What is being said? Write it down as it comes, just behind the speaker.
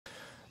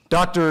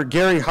Dr.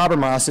 Gary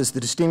Habermas is the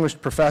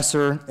Distinguished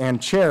Professor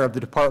and Chair of the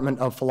Department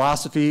of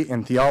Philosophy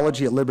and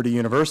Theology at Liberty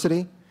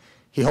University.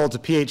 He holds a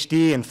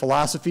PhD in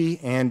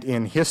philosophy and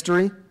in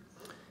history,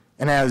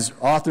 and has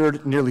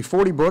authored nearly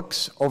 40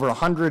 books, over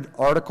 100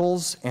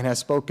 articles, and has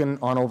spoken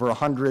on over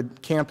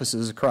 100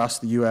 campuses across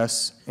the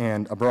U.S.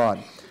 and abroad.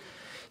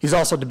 He's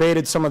also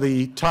debated some of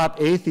the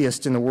top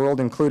atheists in the world,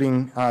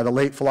 including the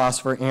late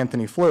philosopher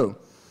Anthony Flew.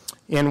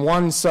 In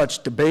one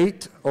such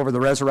debate over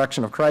the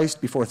resurrection of Christ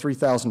before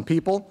 3,000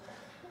 people,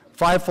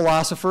 5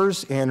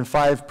 philosophers and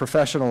 5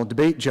 professional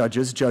debate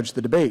judges judged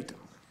the debate.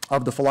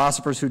 Of the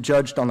philosophers who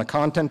judged on the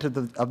content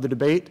of the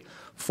debate,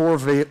 4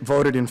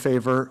 voted in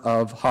favor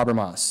of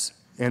Habermas,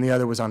 and the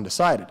other was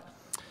undecided.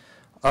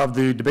 Of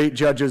the debate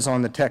judges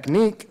on the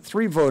technique,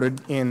 3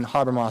 voted in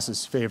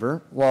Habermas's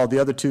favor, while the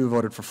other 2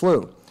 voted for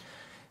Flew.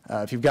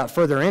 If you've got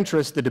further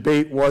interest, the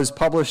debate was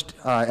published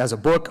as a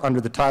book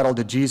under the title,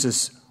 Did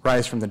Jesus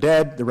Rise from the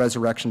Dead? The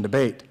Resurrection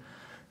Debate.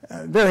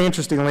 Very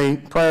interestingly,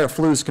 prior to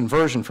Flew's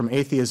conversion from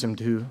atheism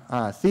to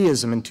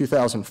theism in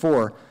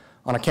 2004,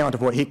 on account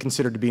of what he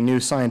considered to be new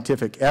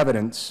scientific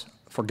evidence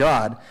for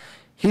God,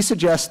 he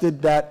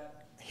suggested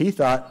that he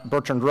thought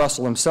Bertrand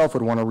Russell himself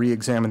would want to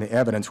re-examine the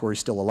evidence were he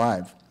still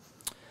alive.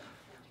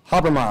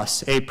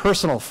 Habermas, a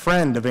personal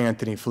friend of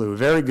Anthony Flew,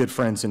 very good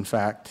friends in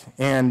fact,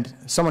 and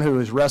someone who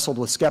has wrestled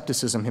with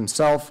skepticism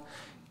himself,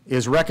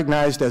 is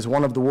recognized as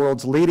one of the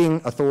world's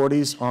leading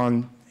authorities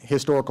on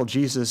historical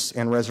Jesus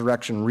and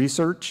resurrection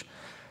research.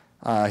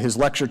 His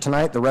lecture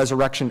tonight, The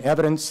Resurrection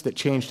Evidence That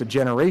Changed a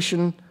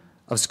Generation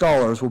of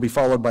Scholars, will be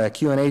followed by a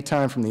Q&A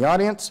time from the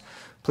audience.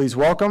 Please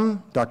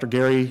welcome Dr.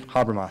 Gary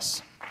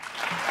Habermas.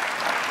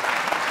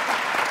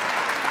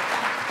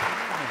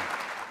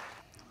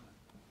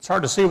 It's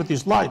hard to see with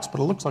these lights,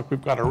 but it looks like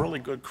we've got a really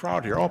good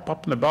crowd here. Oh,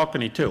 up in the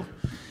balcony, too.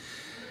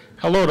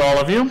 Hello to all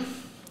of you.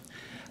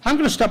 I'm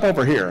going to step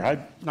over here.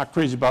 I'm not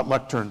crazy about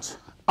lecterns.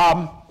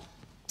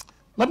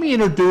 Let me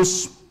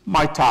introduce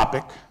my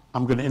topic.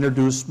 I'm going to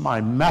introduce my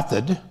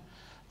method that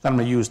I'm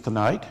going to use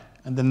tonight,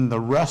 and then the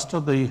rest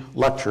of the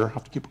lecture, I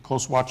have to keep a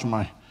close watch on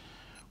my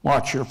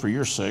watch here for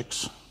your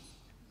sakes.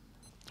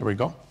 There we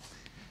go.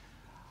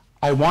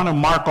 I want to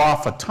mark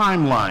off a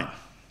timeline.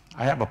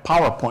 I have a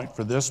PowerPoint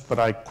for this, but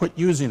I quit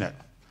using it.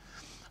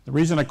 The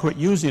reason I quit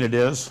using it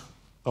is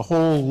the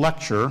whole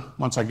lecture,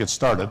 once I get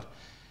started,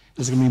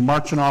 is going to be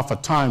marching off a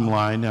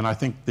timeline, and I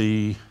think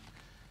the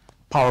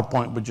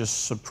PowerPoint would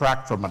just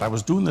subtract from it. I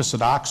was doing this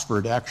at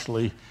Oxford,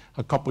 actually,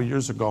 a couple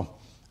years ago,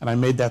 and I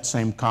made that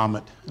same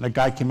comment. And a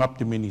guy came up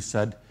to me and he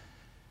said,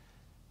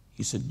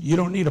 you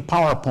don't need a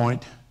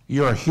PowerPoint,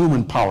 you're a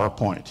human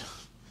PowerPoint.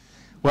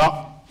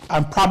 Well,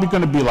 I'm probably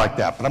going to be like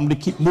that, but I'm going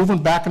to keep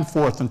moving back and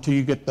forth until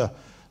you get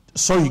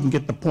so you can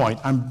get the point.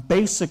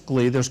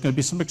 Basically, there's going to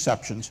be some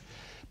exceptions,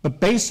 but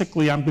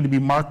basically I'm going to be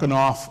marking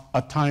off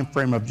a time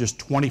frame of just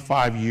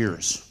 25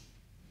 years.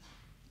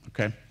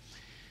 Okay?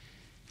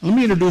 Let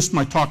me introduce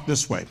my talk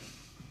this way.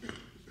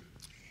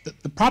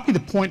 Probably the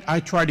point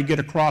I try to get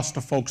across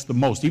to folks the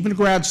most, even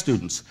grad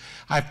students,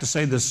 I have to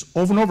say this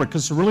over and over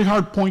because it's a really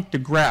hard point to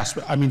grasp,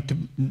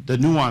 the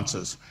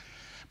nuances.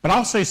 But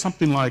I'll say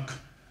something like,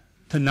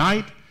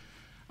 tonight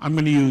I'm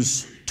going to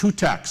use 2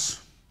 texts.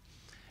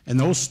 And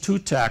those 2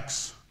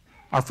 texts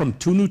are from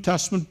 2 New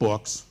Testament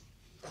books,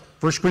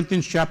 1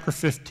 Corinthians chapter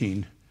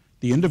 15,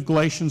 the end of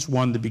Galatians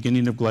 1, the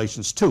beginning of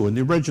Galatians 2. In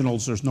the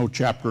originals, there's no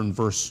chapter and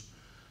verse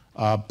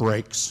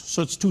breaks,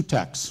 so it's 2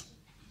 texts.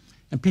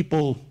 And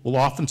people will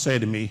often say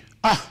to me,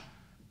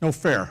 no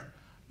fair,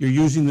 you're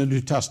using the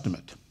New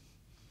Testament.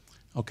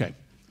 Okay,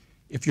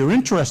 if you're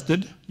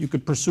interested, you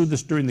could pursue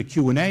this during the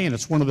Q&A, and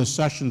it's one of the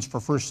sessions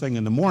for first thing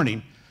in the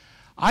morning.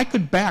 I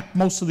could back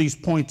most of these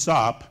points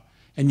up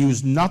and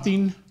use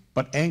nothing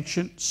but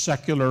ancient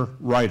secular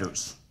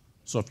writers.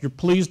 So if you're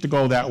pleased to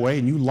go that way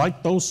and you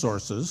like those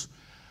sources,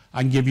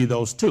 I can give you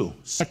those too.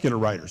 Secular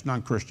writers,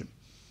 non-Christian.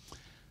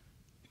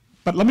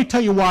 But let me tell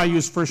you why I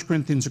use 1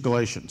 Corinthians and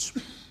Galatians.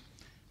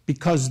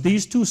 Because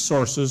these 2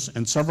 sources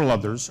and several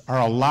others are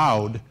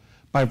allowed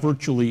by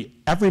virtually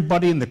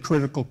everybody in the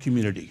critical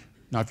community.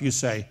 Now if you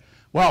say,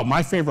 well,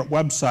 my favorite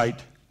website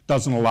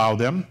doesn't allow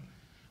them,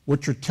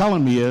 what you're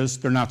telling me is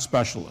they're not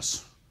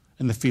specialists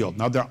in the field.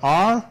 Now there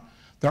are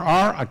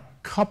a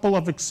couple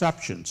of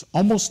exceptions,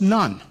 almost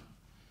none.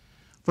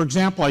 For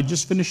example, I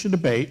just finished a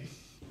debate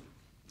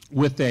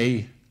with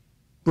a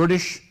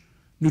British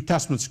New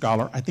Testament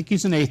scholar. I think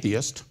he's an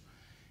atheist.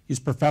 He's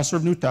professor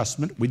of New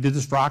Testament. We did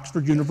this for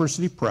Oxford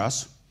University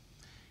Press.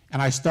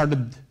 And I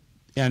started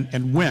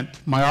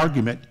my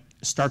argument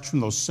starts from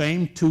those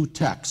same 2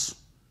 texts.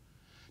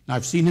 Now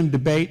I've seen him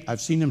debate,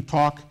 I've seen him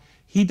talk.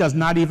 He does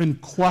not even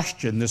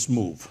question this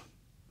move.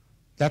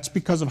 That's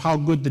because of how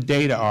good the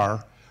data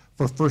are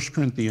for 1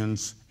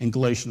 Corinthians and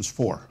Galatians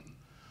 4.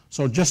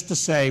 So just to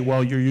say,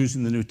 well, you're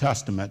using the New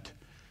Testament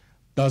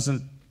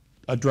doesn't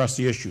address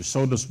the issue.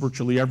 So does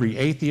virtually every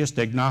atheist,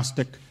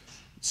 agnostic,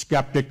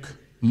 skeptic,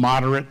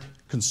 moderate,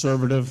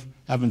 conservative,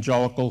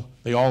 evangelical.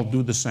 They all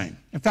do the same.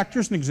 In fact,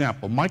 here's an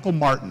example. Michael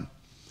Martin,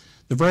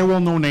 the very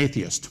well-known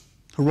atheist,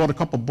 who wrote a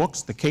couple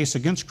books, The Case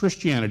Against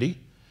Christianity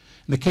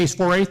In the case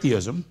for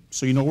atheism,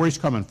 so you know where he's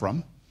coming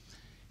from,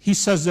 he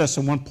says this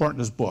in one part in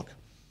his book.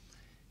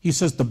 He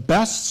says the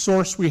best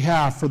source we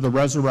have for the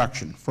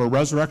resurrection, for a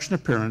resurrection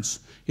appearance,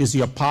 is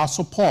the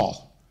Apostle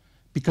Paul,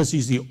 because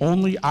he's the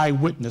only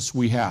eyewitness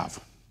we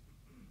have.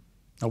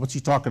 Now, what's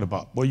he talking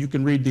about? Well, you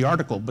can read the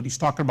article, but he's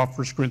talking about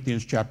 1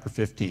 Corinthians chapter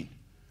 15.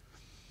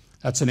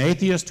 That's an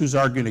atheist who's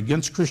arguing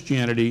against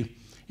Christianity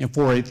and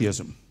for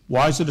atheism.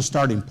 Why is it a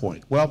starting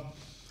point? Well,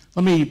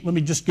 let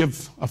me just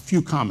give a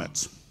few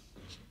comments.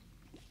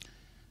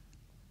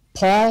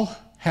 Paul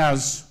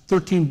has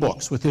 13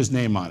 books with his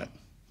name on it.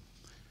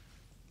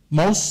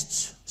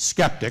 Most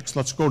skeptics,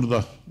 let's go to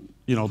the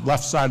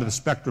left side of the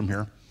spectrum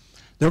here,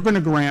 they're going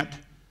to grant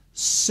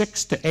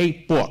 6 to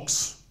 8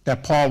 books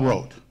that Paul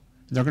wrote.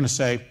 They're going to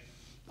say,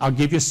 I'll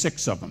give you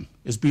 6 of them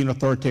as being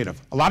authoritative.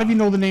 A lot of you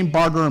know the name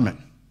Bart Ehrman.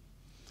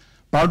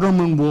 Bart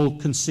Ehrman will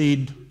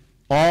concede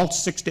all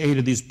 6 to 8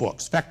 of these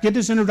books. In fact, get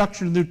his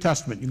introduction to the New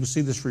Testament. You can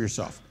see this for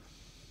yourself.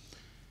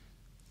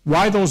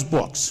 Why those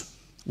books?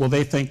 Well,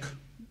 they think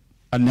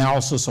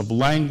analysis of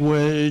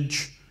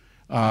language,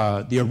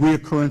 the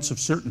reoccurrence of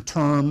certain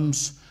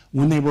terms,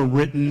 when they were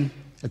written,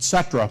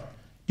 etc.,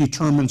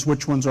 determines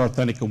which ones are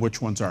authentic and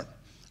which ones aren't.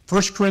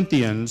 1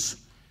 Corinthians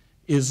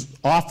is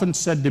often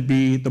said to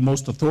be the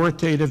most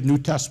authoritative New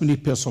Testament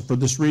epistle for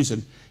this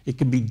reason. It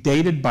can be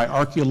dated by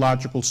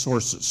archaeological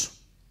sources.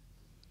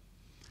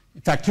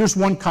 In fact, here's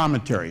one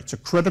commentary.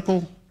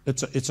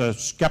 It's a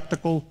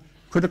skeptical,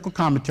 critical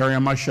commentary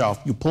on my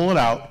shelf. You pull it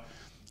out,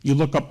 you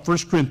look up 1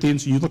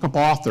 Corinthians, you look up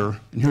author,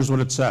 and here's what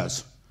it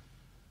says.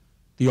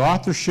 The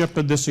authorship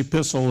of this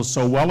epistle is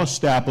so well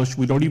established,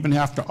 we don't even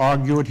have to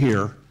argue it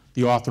here.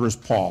 The author is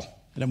Paul,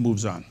 and it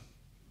moves on.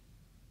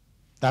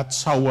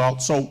 That's how well,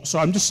 so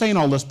I'm just saying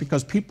all this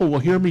because people will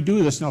hear me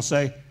do this and they'll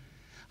say,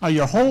 oh,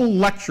 your whole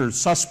lecture is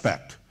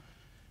suspect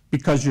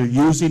because you're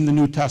using the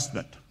New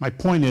Testament. My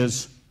point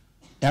is,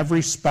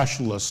 every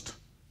specialist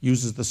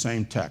uses the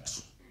same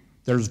text.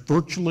 There's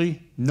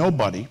virtually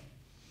nobody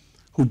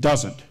who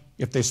doesn't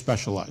if they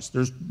specialize.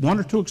 There's 1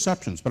 or 2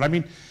 exceptions, but I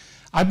mean,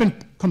 I've been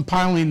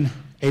compiling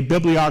a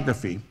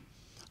bibliography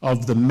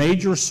of the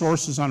major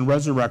sources on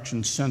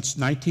resurrection since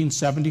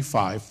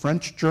 1975,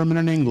 French, German,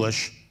 and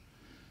English.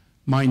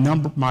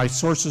 My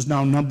sources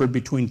now numbered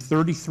between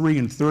 33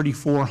 and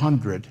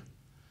 3,400.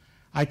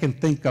 I can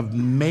think of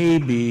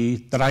maybe,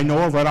 that I know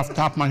of right off the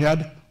top of my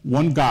head,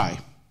 one guy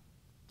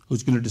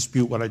who's going to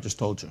dispute what I just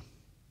told you.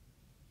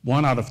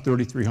 1 out of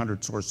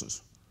 3,300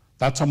 sources.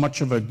 That's how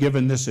much of a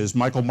given this is.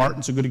 Michael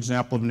Martin's a good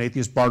example of an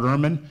atheist. Bart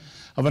Ehrman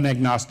of an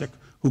agnostic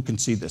who can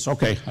see this.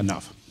 Okay,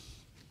 enough.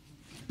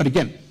 But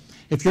again,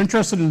 if you're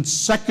interested in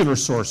secular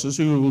sources,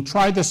 you will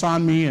try this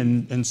on me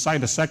and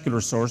cite a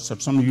secular source.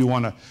 If some of you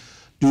want to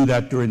do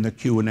that during the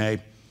Q&A,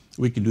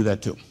 we can do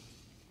that too.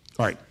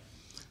 All right.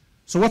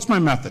 So what's my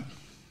method?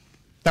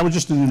 That was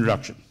just an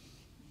introduction.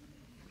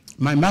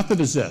 My method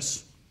is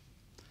this.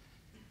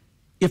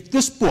 If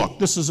this book,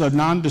 this is a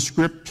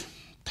nondescript,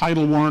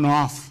 title-worn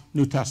off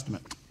New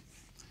Testament.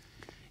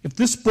 If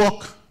this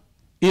book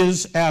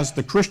is, as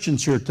the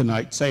Christians here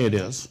tonight say it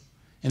is,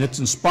 and it's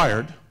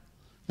inspired,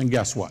 then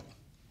guess what?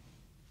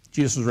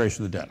 Jesus was raised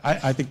from the dead.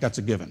 I think that's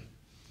a given.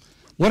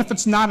 What if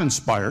it's not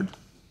inspired,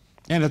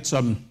 and it's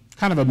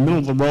kind of a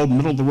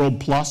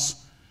middle-of-the-road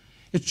plus?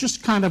 It's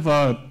just kind of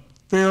a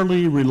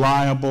fairly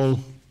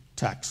reliable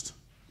text,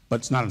 but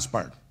it's not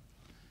inspired.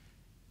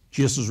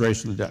 Jesus was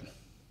raised from the dead.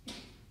 You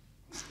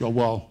go,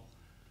 well,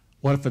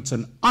 what if it's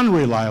an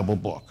unreliable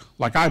book,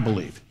 like I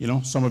believe,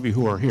 some of you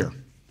who are here?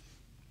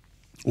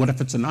 What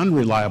if it's an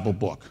unreliable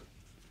book?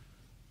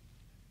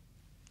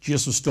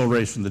 Jesus was still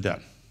raised from the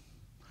dead.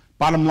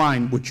 Bottom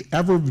line,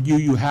 whichever view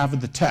you have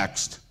of the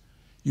text,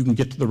 you can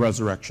get to the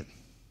resurrection.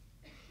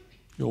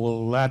 You go,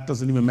 well, that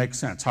doesn't even make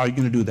sense. How are you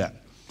going to do that?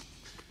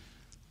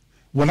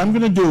 What I'm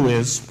going to do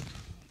is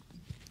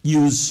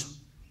use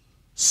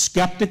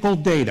skeptical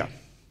data.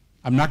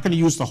 I'm not going to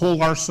use the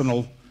whole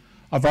arsenal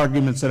of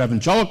arguments that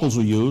evangelicals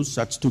will use.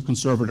 That's too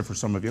conservative for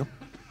some of you.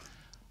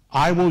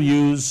 I will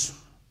use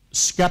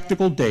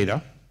skeptical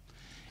data,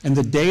 and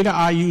the data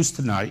I use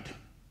tonight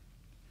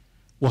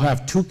will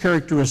have 2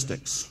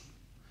 characteristics.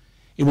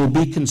 It will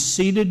be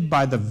conceded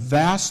by the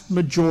vast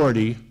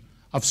majority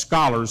of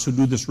scholars who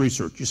do this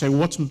research. You say, well,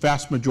 what's the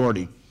vast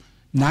majority?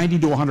 90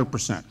 to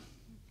 100%.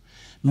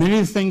 Many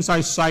of the things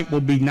I cite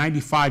will be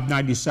 95,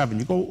 97.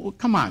 You go, well,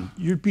 come on,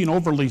 you're being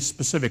overly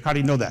specific. How do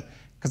you know that?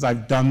 Because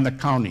I've done the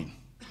counting.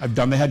 I've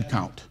done the head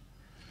count.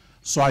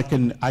 So I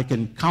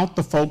can count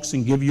the folks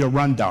and give you a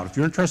rundown. If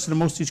you're interested in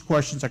most of these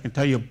questions, I can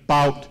tell you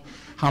about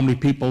how many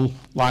people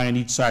lie on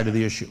each side of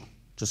the issue,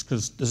 just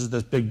because this is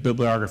this big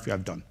bibliography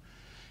I've done.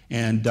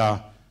 And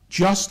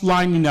just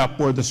lining up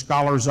where the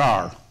scholars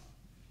are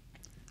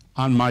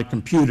on my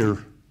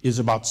computer is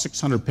about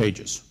 600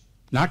 pages.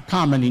 Not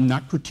commenting,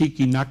 not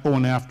critiquing, not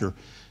going after,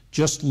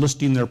 just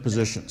listing their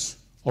positions.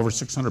 Over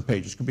 600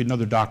 pages. Could be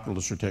another doctoral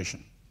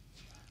dissertation.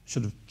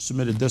 Should have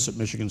submitted this at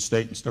Michigan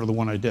State instead of the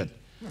one I did.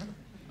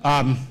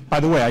 By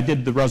the way, I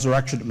did the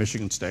resurrection at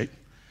Michigan State,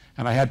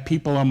 and I had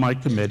people on my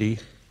committee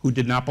who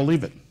did not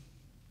believe it.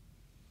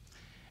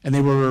 And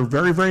they were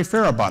very, very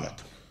fair about it.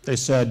 They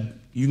said,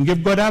 you can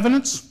give good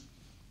evidence,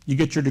 you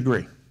get your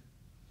degree.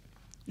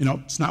 You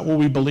know, it's not what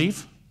we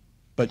believe,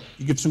 but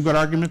you give some good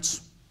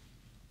arguments,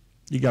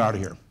 you get out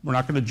of here. We're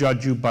not going to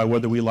judge you by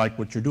whether we like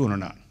what you're doing or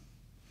not.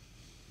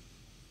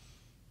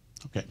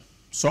 Okay,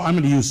 so I'm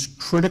going to use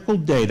critical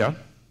data.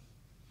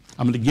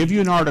 I'm going to give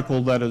you an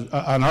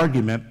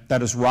argument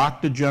that has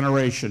rocked a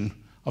generation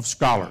of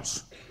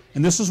scholars.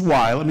 And this is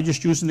why. Let me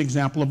just use an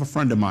example of a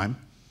friend of mine,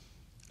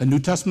 a New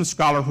Testament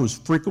scholar who's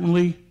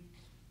frequently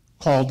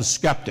called a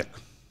skeptic.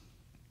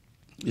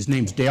 His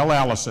name's Dale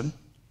Allison.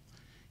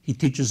 He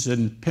teaches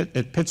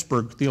at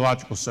Pittsburgh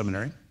Theological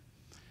Seminary.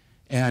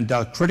 And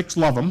critics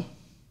love him.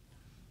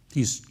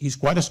 He's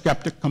quite a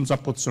skeptic, comes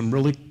up with some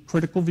really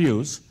critical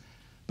views.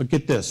 But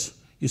get this.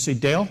 You say,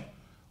 Dale,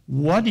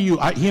 what do you,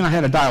 he and I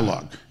had a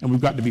dialogue, and we've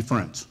got to be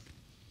friends.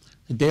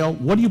 Dale,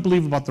 what do you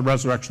believe about the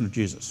resurrection of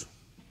Jesus?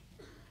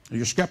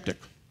 You're a skeptic.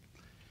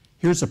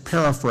 Here's a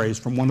paraphrase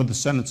from one of the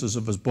sentences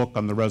of his book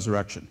on the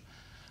resurrection.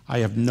 I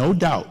have no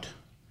doubt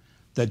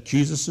that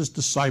Jesus'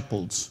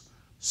 disciples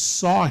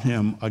saw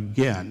him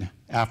again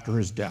after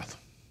his death.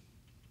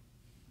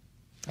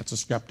 That's a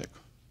skeptic.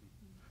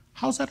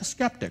 How's that a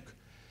skeptic?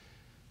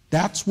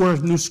 That's where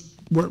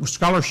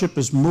scholarship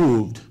is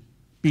moved,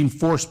 being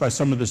forced by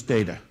some of this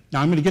data.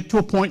 Now, I'm going to get to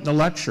a point in the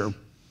lecture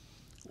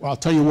where I'll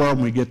tell you where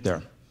when we get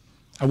there.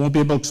 I won't be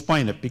able to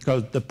explain it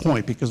because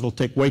it'll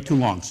take way too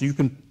long. So you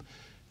can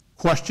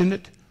question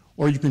it,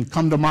 or you can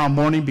come tomorrow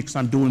morning because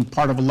I'm doing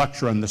part of a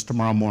lecture on this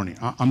tomorrow morning,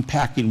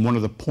 unpacking one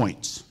of the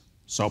points.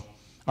 So, all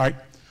right,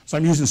 so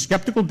I'm using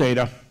skeptical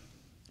data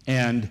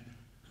and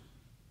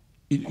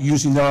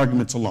using their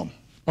arguments alone.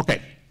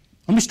 Okay,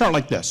 let me start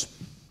like this.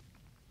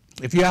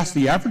 If you ask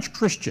the average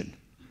Christian,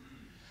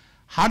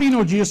 how do you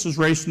know Jesus was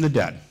raised from the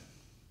dead?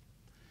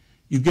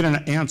 You get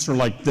an answer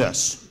like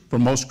this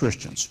from most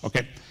Christians,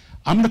 okay?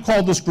 I'm going to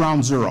call this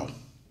ground zero,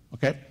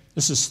 okay?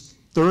 This is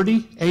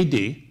 30 AD.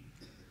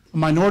 A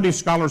minority of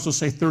scholars will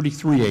say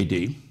 33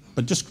 AD,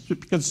 but just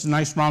because it's a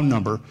nice round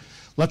number,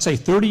 let's say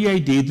 30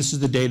 AD, this is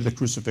the date of the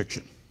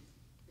crucifixion.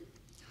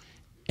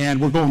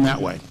 And we're going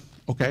that way,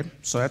 okay?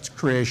 So that's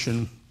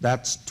creation,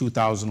 that's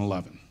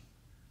 2011.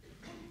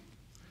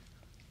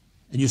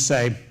 And you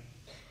say,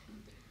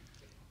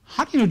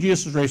 how do you know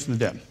Jesus was raised from the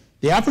dead?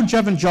 The average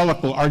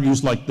evangelical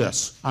argues like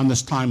this on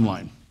this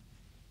timeline.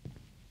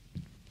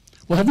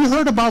 Well, have you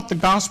heard about the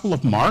Gospel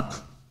of Mark?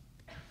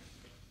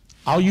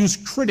 I'll use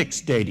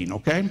critics dating,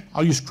 okay?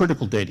 I'll use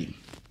critical dating.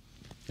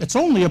 It's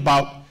only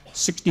about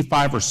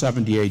 65 or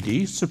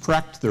 70 AD,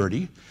 subtract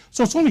 30.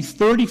 So it's only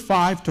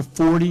 35 to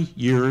 40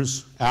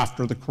 years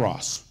after the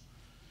cross.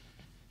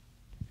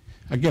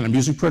 Again, I'm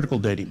using critical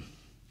dating.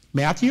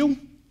 Matthew,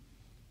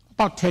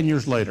 about 10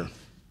 years later.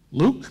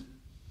 Luke,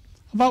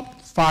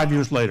 about 5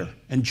 years later.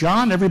 And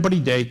John, everybody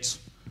dates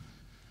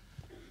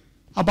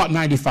about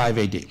 95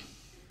 AD.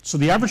 So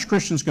the average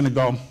Christian is going to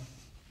go,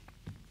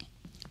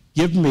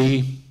 give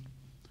me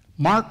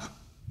Mark,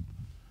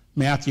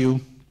 Matthew,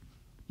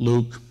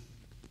 Luke,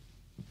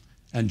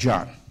 and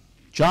John.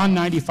 John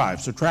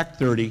 95, subtract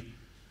 30,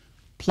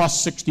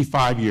 plus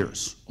 65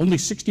 years. Only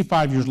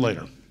 65 years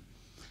later.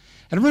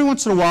 And every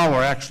once in a while,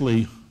 we're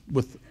actually,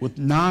 with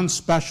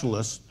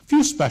non-specialists, a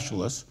few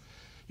specialists,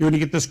 you're going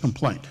to get this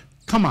complaint.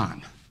 Come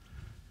on.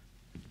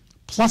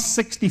 Plus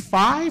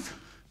 65?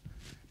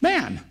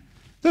 Man,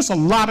 there's a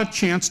lot of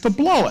chance to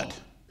blow it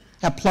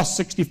at plus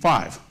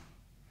 65.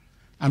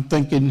 I'm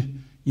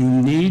thinking you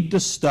need to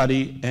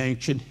study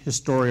ancient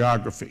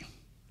historiography.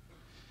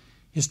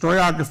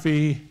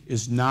 Historiography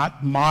is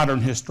not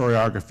modern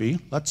historiography.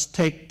 Let's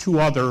take two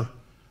other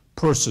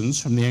persons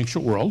from the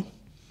ancient world.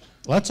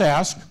 Let's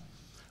ask,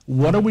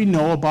 what do we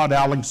know about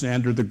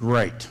Alexander the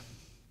Great?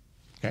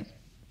 Okay.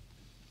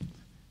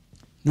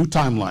 New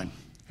timeline.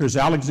 Here's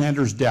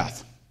Alexander's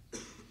death.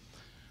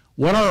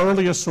 What are our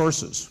earliest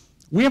sources?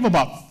 We have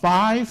about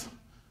 5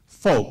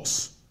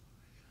 folks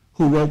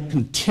who wrote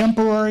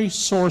contemporary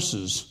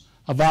sources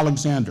of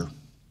Alexander.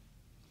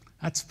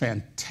 That's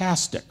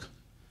fantastic.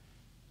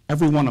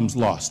 Every one of them's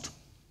lost.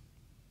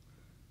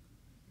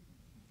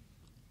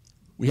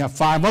 We have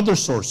 5 other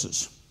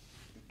sources.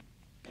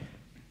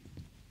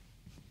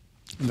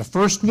 And the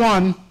first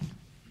one,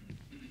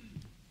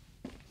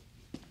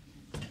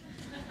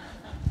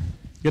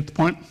 get the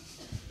point?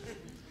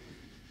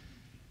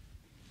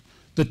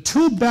 The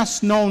 2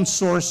 best known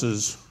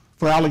sources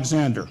for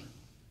Alexander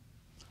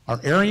are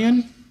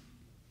Arian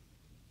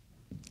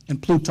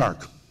and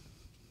Plutarch,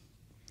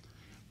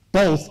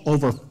 both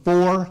over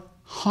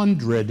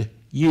 400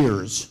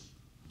 years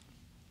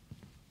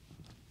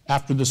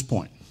after this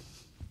point.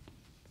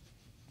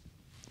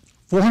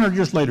 400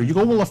 years later. You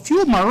go, well, a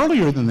few of them are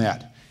earlier than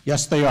that.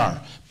 Yes, they are,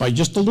 by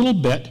just a little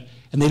bit,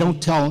 and they don't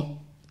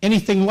tell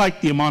anything like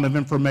the amount of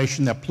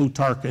information that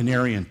Plutarch and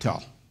Arian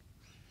tell.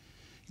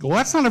 You go, well,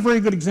 that's not a very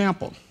good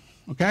example,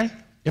 okay?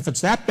 If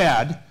it's that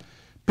bad,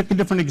 pick a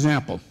different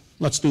example.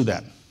 Let's do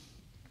that.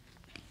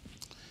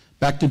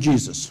 Back to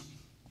Jesus.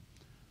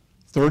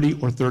 30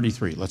 or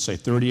 33, let's say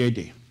 30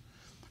 AD.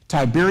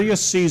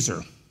 Tiberius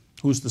Caesar.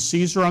 who's the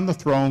Caesar on the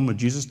throne when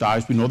Jesus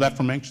dies. We know that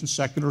from ancient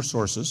secular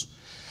sources.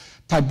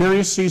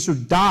 Tiberius Caesar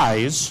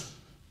dies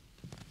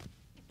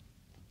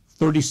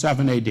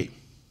 37 AD.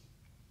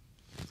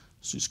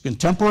 So he's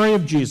contemporary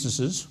of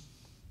Jesus's.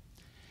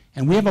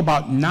 And we have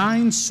about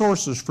 9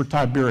 sources for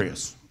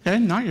Tiberius. Okay,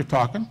 now you're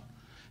talking.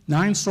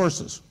 9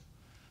 sources.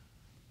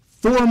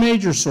 4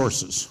 major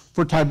sources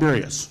for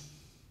Tiberius.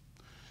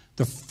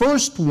 The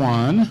first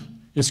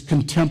one is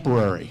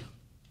contemporary.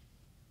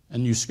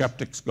 And you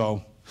skeptics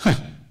go,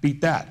 beat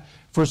that.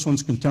 First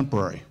one's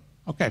contemporary.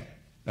 Okay,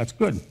 that's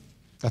good.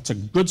 That's a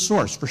good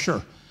source for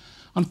sure.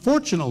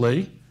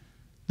 Unfortunately,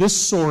 this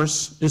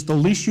source is the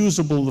least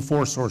usable of the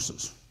 4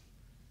 sources.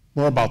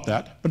 More about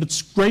that, but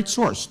it's a great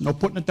source. No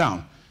putting it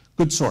down.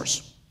 Good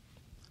source.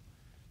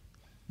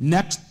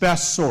 Next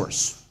best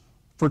source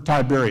for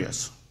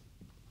Tiberius.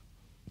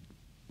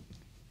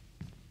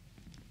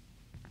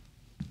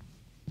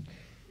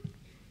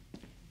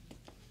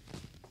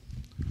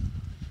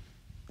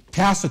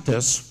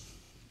 Tacitus,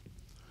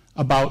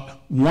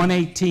 about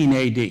 118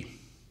 AD,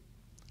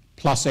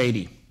 plus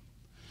 80.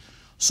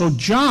 So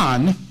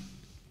John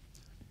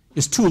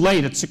is too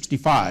late at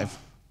 65,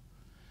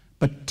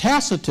 but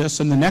Tacitus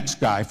and the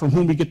next guy, from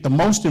whom we get the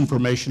most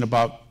information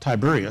about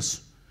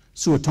Tiberius,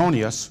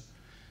 Suetonius,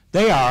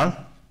 they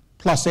are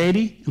plus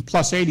 80 and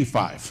plus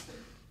 85.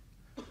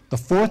 The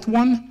fourth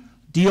one,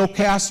 Dio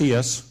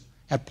Cassius,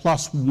 at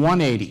plus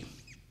 180.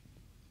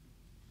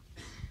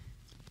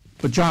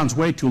 But John's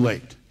way too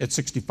late at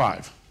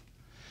 65.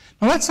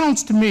 Now that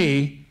sounds to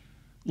me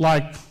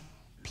like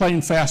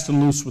playing fast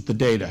and loose with the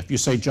data if you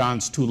say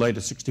John's too late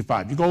at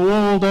 65. You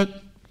go, hold it.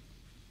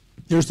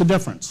 Here's the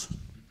difference.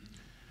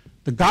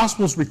 The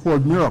Gospels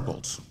record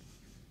miracles.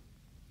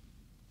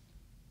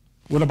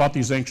 What about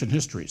these ancient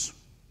histories?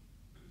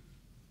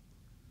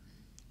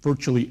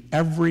 Virtually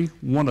every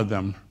one of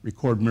them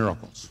record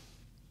miracles.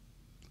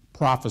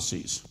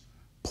 Prophecies,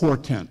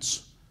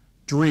 portents,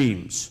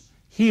 dreams,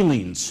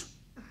 healings.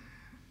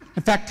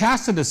 In fact,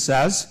 Tacitus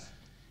says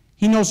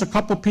he knows a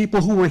couple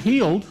people who were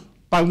healed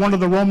by one of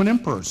the Roman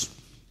emperors.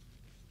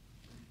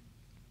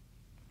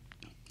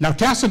 Now,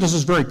 Tacitus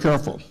is very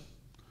careful.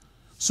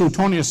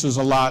 Suetonius is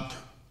a lot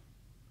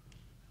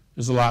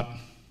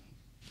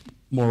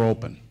more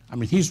open. I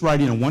mean, he's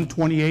writing in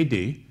 120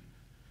 AD,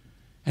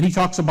 and he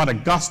talks about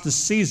Augustus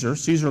Caesar,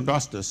 Caesar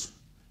Augustus,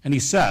 and he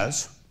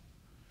says,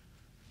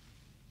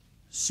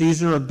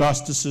 Caesar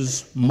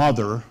Augustus's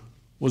mother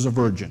was a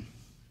virgin,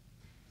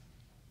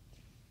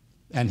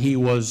 and he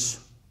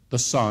was the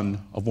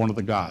son of one of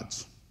the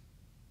gods.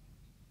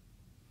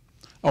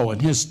 Oh,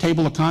 and his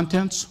table of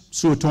contents,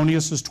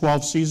 Suetonius is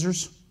 12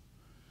 Caesars.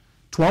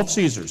 12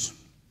 Caesars.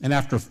 And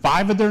after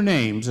 5 of their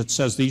names, it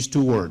says these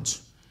 2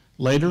 words,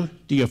 later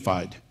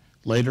deified,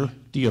 later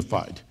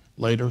deified,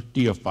 later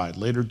deified,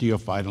 later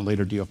deified, and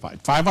later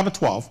deified. 5 out of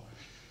 12. You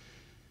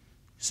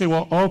say,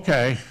 well,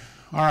 okay,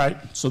 all right,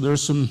 so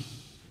there's some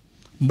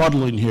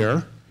muddling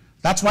here.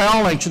 That's why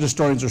all ancient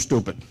historians are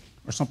stupid,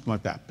 or something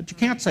like that. But you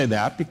can't say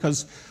that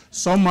because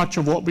so much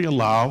of what we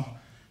allow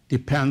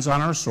depends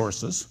on our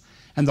sources.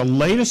 And the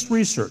latest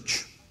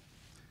research,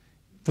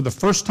 for the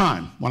first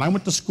time, when I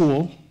went to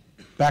school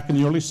back in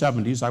the early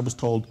 70s, I was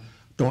told,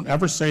 don't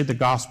ever say the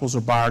Gospels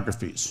are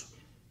biographies.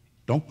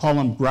 Don't call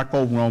them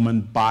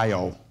Greco-Roman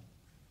bio.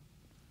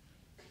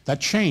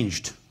 That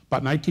changed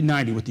about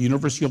 1990 with the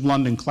University of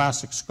London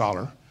classics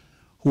scholar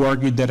who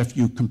argued that if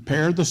you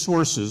compare the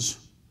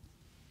sources,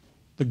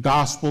 the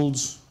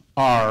Gospels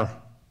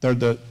they're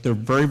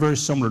very, very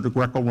similar to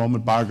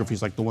Greco-Roman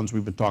biographies like the ones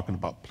we've been talking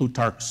about,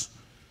 Plutarch's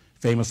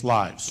famous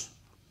lives,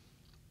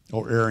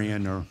 or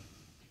Arrian, or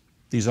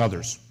these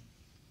others.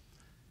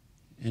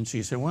 And so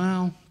you say,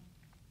 well,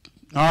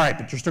 all right,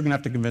 but you're still going to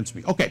have to convince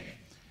me. Okay,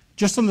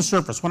 just on the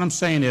surface, what I'm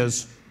saying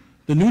is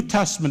the New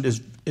Testament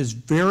is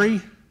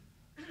very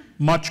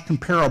much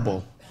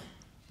comparable,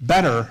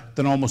 better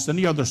than almost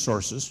any other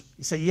sources.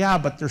 You say, yeah,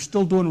 but they're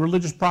still doing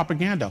religious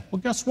propaganda.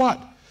 Well, guess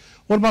what?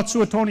 What about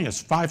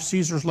Suetonius, 5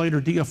 Caesars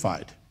later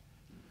deified?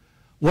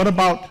 What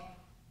about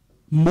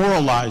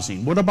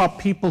moralizing? What about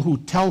people who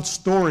tell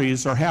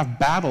stories or have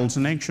battles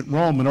in ancient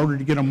Rome in order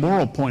to get a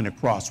moral point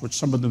across, which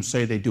some of them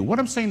say they do? What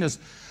I'm saying is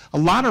a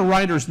lot of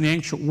writers in the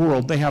ancient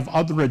world, they have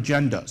other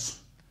agendas.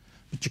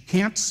 But you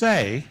can't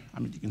say, I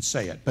mean, you can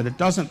say it, but it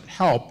doesn't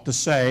help to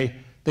say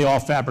they all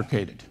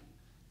fabricated.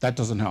 That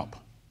doesn't help.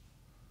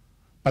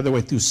 By the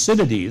way,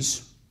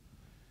 Thucydides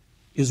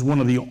is one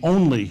of the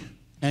only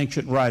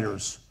ancient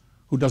writers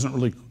who doesn't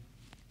really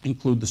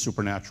include the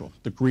supernatural,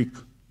 the Greek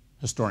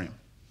historian.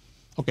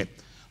 Okay,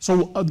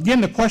 so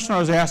again, the question I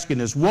was asking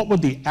is, what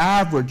would the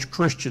average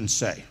Christian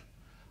say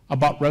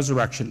about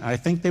resurrection? And I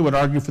think they would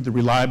argue for the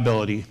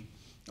reliability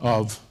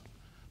of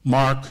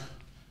Mark,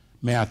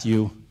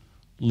 Matthew,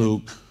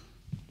 Luke,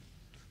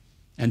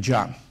 and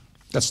John.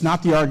 That's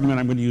not the argument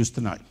I'm going to use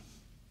tonight.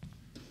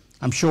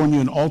 I'm showing you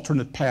an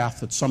alternate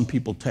path that some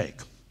people take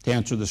to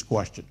answer this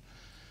question.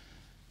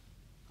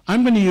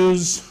 I'm going to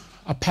use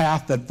a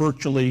path that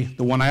virtually,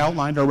 the one I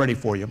outlined already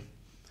for you,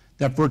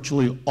 that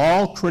virtually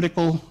all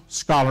critical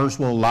scholars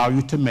will allow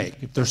you to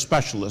make, if they're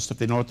specialists, if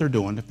they know what they're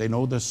doing, if they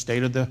know the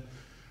state of the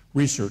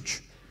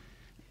research.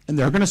 And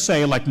they're going to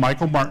say, like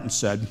Michael Martin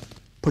said,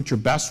 put your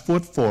best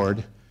foot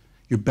forward.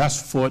 Your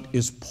best foot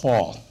is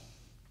Paul.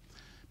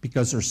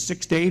 Because there's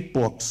 6 to 8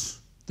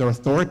 books, they're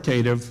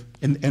authoritative.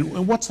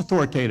 And what's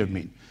authoritative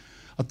mean?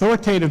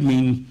 Authoritative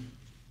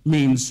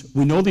means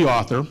we know the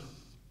author.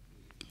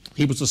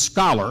 He was a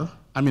scholar.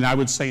 I mean, I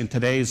would say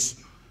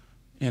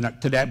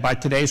by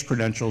today's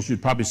credentials,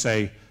 you'd probably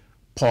say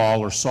Paul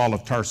or Saul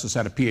of Tarsus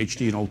had a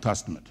PhD in Old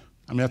Testament.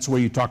 I mean, that's the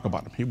way you talk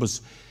about him. He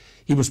was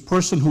a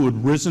person who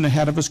had risen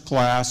ahead of his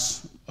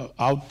class,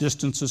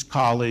 outdistanced his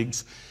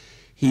colleagues.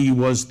 He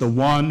was the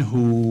one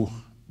who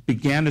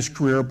began his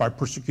career by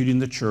persecuting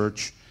the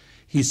church.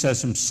 He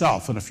says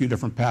himself in a few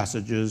different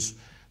passages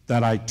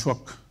that I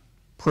took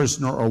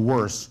prisoner or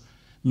worse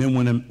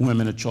men,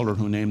 women, and children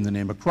who named the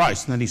name of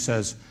Christ. And then he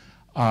says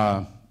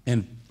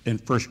in 1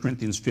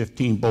 Corinthians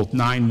 15, both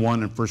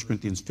 9:1 and 1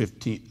 Corinthians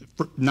 15,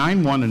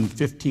 9:1 and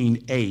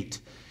 15:8,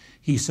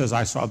 he says,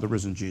 I saw the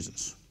risen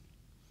Jesus.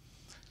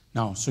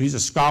 Now, so he's a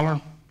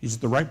scholar. He's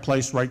at the right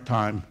place, right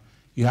time.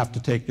 You have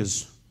to take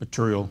his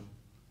material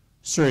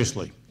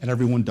seriously, and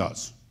everyone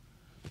does.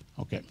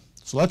 Okay,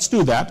 so let's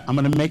do that. I'm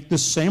going to make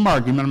this same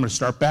argument. I'm going to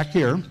start back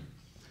here.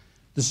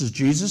 This is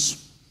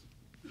Jesus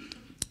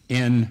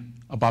in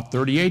about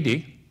 30 AD,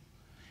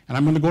 and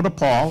I'm going to go to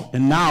Paul,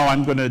 and now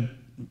I'm going to,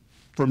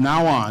 from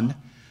now on,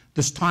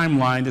 this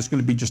timeline is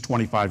going to be just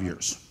 25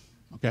 years,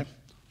 okay?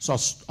 So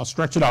I'll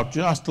stretch it out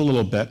just a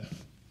little bit,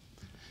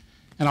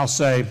 and I'll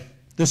say,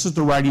 this is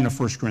the writing of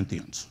 1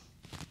 Corinthians.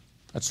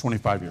 That's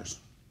 25 years.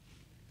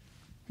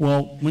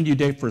 Well, when do you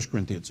date 1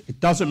 Corinthians? It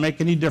doesn't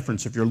make any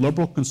difference. If you're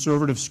liberal,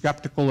 conservative,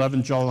 skeptical,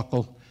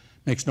 evangelical,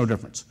 makes no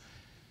difference.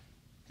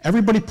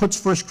 Everybody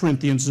puts 1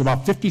 Corinthians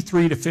about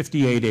 53 to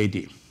 58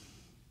 AD.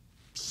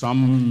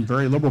 Some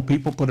very liberal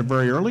people put it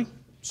very early.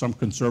 Some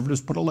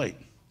conservatives put it late.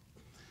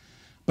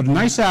 But a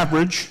nice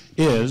average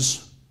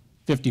is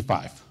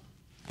 55.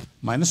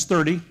 Minus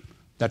 30,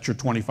 that's your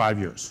 25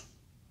 years.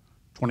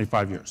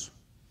 25 years.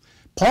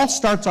 Paul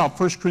starts out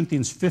 1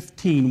 Corinthians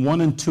 15,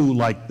 1 and 2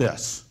 like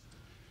this.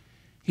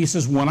 He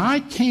says, when I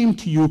came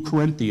to you,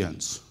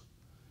 Corinthians,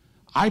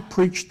 I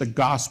preached the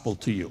gospel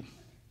to you.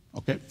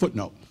 Okay,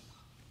 footnote.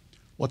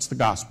 What's the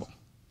gospel?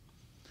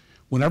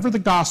 Whenever the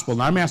gospel,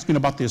 and I'm asking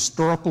about the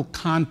historical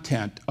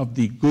content of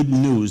the good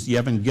news, the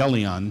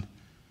evangelion,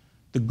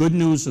 the good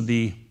news of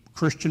the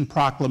Christian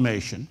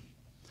proclamation,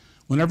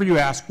 whenever you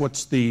ask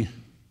what's the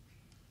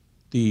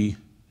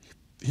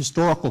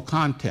historical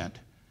content,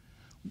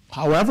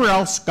 however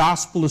else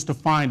gospel is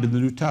defined in the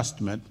New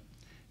Testament,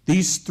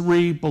 these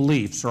 3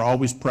 beliefs are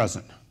always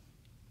present.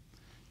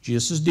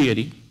 Jesus'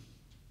 deity.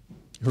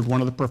 You heard one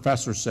of the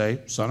professors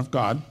say, Son of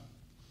God.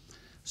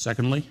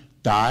 Secondly,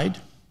 died,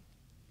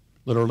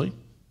 literally.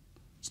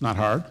 It's not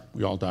hard.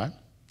 We all die.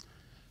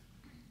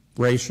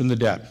 Raised from the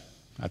dead.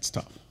 That's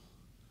tough.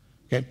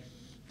 Okay?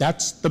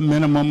 That's the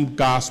minimum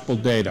gospel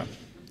data.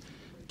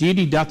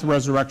 Deity, death,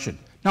 resurrection.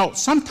 Now,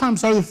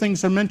 sometimes other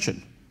things are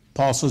mentioned.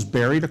 Paul says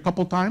buried a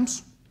couple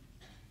times.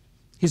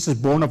 He says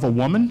born of a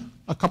woman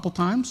a couple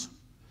times.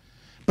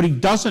 But he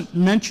doesn't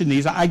mention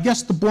these. I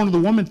guess the born of the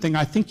woman thing,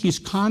 I think he's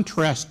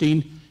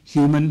contrasting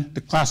human,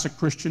 the classic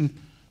Christian,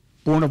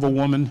 born of a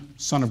woman,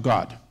 son of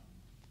God,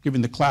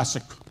 giving the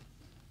classic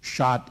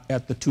shot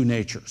at the 2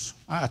 natures.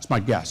 That's my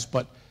guess.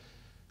 But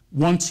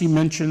once he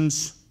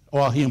mentions,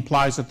 well, he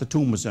implies that the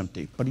tomb was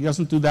empty. But he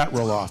doesn't do that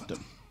real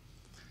often.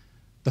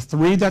 The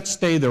 3 that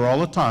stay there all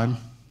the time,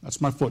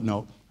 that's my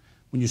footnote.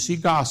 When you see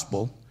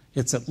gospel,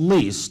 it's at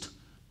least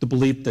the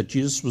belief that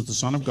Jesus was the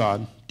Son of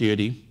God,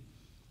 deity,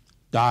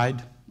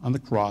 died on the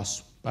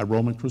cross by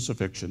Roman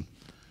crucifixion,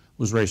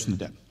 was raised from the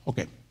dead.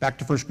 Okay, back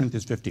to 1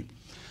 Corinthians 15.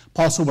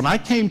 Paul said, when I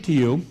came to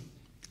you,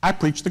 I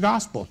preached the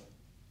gospel.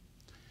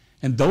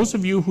 And those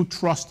of you who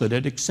trusted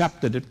it,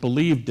 accepted it,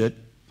 believed it,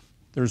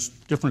 there's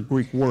different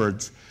Greek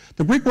words.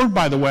 The Greek word,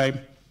 by the way,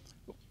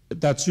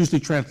 that's usually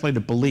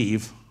translated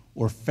believe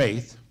or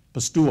faith,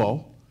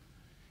 pisteuo,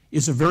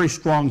 is a very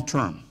strong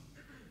term.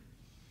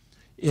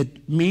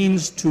 It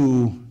means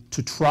to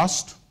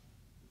trust,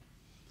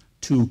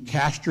 to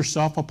cast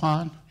yourself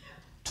upon,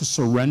 to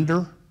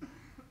surrender.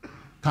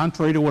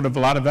 Contrary to what a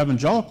lot of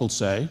evangelicals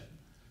say,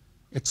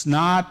 it's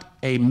not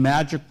a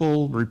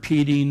magical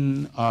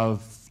repeating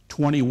of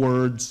 20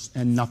 words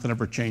and nothing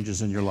ever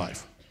changes in your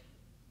life.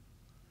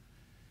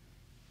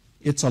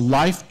 It's a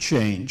life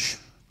change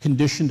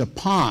conditioned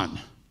upon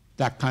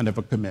that kind of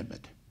a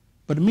commitment.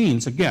 But it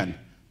means, again,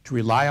 to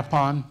rely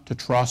upon, to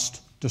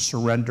trust, to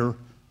surrender,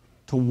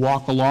 to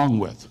walk along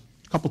with.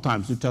 A couple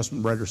times New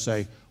Testament writers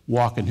say,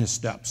 walk in his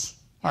steps.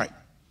 All right,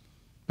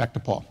 back to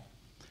Paul.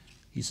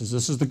 He says,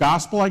 this is the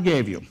gospel I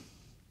gave you.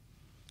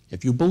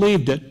 If you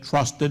believed it,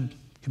 trusted,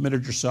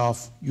 committed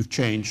yourself, you've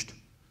changed.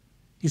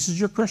 He says,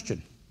 you're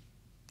Christian.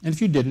 And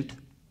if you didn't,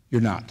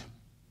 you're not.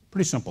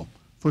 Pretty simple.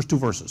 First 2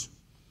 verses.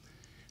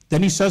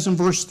 Then he says in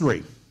verse 3,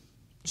 it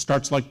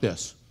starts like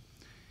this.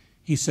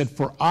 He said,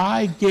 for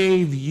I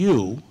gave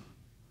you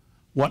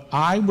what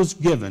I was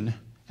given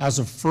as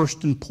of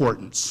first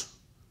importance.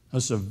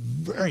 This is a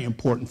very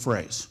important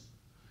phrase.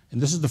 And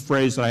this is the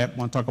phrase that I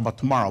want to talk about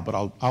tomorrow, but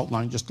I'll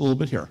outline just a little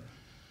bit here.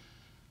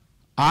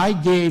 I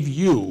gave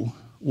you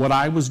what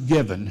I was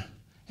given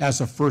as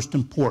of first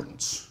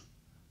importance.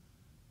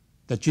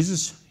 That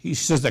Jesus, he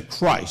says that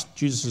Christ,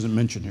 Jesus isn't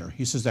mentioned here,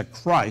 he says that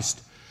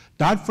Christ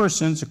died for our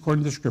sins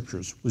according to the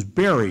Scriptures, was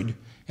buried,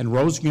 and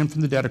rose again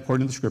from the dead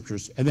according to the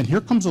Scriptures. And then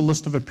here comes a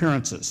list of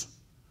appearances.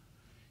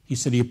 He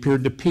said he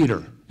appeared to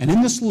Peter. And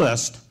in this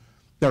list,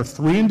 there are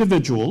three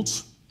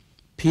individuals,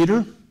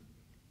 Peter,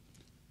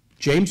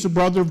 James, the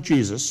brother of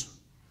Jesus,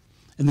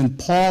 and then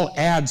Paul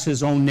adds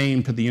his own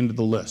name to the end of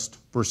the list.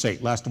 Verse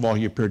 8, last of all,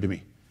 he appeared to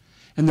me.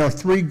 And there are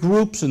three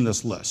groups in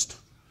this list.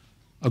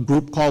 A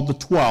group called the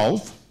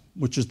 12,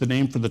 which is the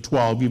name for the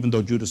 12, even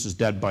though Judas is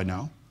dead by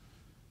now.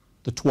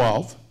 The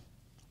 12.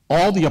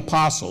 All the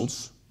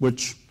apostles,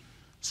 which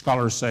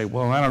scholars say,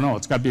 well, I don't know,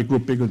 it's got to be a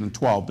group bigger than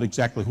 12, but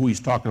exactly who he's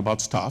talking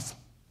about is tough.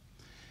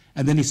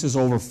 And then he says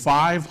over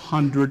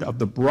 500 of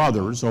the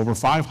brothers, over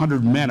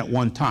 500 men at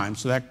one time,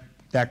 so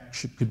that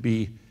could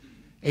be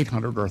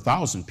 800 or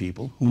 1,000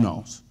 people, who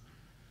knows.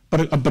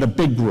 But a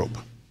big group.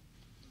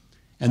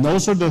 And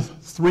those are the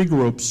three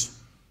groups,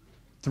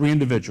 three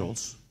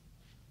individuals.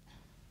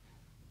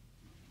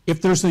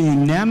 If there's a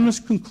unanimous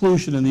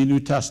conclusion in the New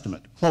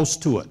Testament, close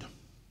to it,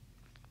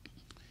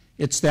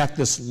 it's that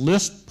this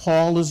list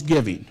Paul is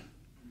giving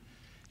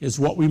is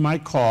what we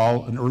might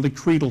call an early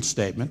creedal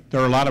statement.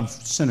 There are a lot of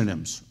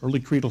synonyms: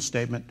 early creedal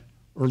statement,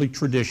 early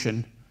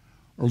tradition,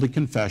 early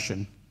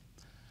confession.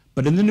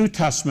 But in the New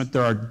Testament,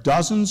 there are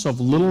dozens of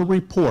little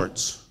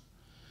reports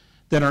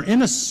that are,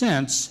 in a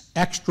sense,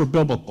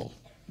 extra-biblical.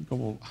 You go,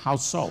 well, how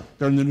so?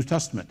 They're in the New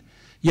Testament.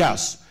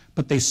 Yes,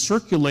 but they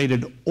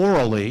circulated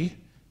orally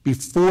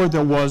before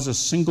there was a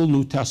single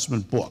New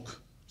Testament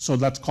book. So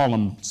let's call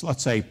them,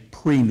 let's say,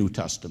 pre-New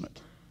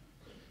Testament.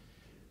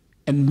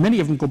 And many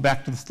of them go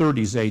back to the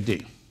 30s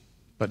AD.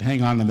 But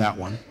hang on to that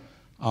one.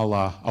 I'll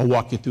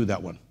walk you through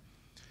that one.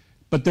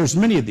 But there's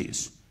many of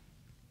these.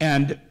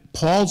 And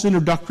Paul's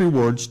introductory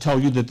words tell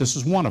you that this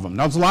is one of them.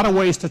 Now, there's a lot of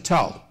ways to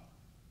tell.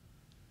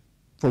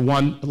 For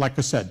one, like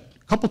I said,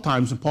 a couple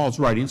times in Paul's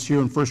writings, here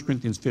in 1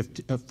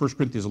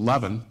 Corinthians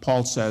 11,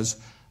 Paul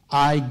says,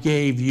 I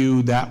gave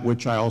you that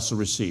which I also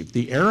received.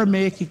 The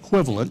Aramaic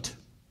equivalent,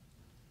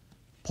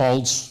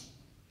 Paul's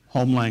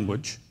home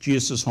language,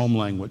 Jesus' home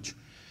language,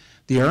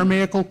 the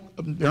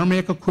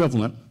Aramaic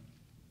equivalent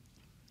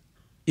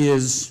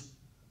is,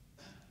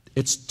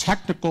 it's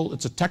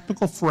a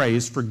technical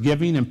phrase for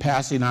giving and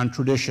passing on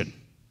tradition.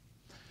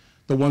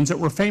 The ones that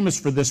were famous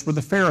for this were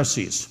the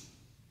Pharisees,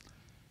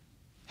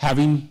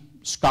 having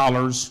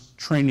scholars,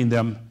 training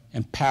them,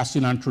 and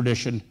passing on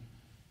tradition,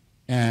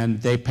 and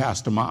they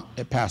passed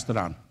it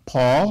on.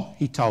 Paul,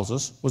 he tells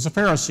us, was a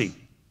Pharisee.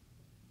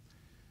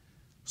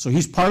 So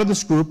he's part of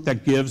this group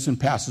that gives and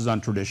passes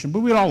on tradition,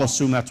 but we'd all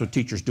assume that's what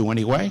teachers do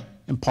anyway,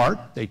 in part.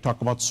 They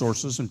talk about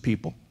sources and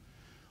people.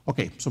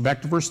 Okay, so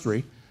back to verse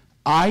 3.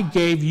 I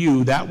gave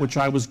you that which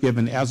I was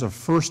given as of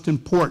first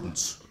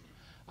importance.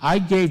 I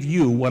gave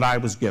you what I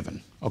was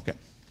given. Okay.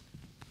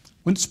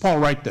 When does Paul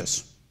write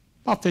this?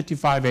 About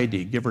 55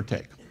 AD, give or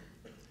take.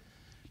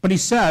 But he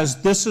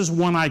says, this is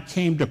when I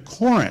came to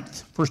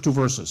Corinth. First two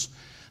verses.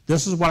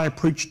 This is what I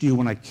preached to you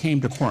when I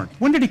came to Corinth.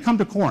 When did he come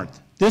to Corinth?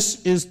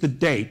 This is the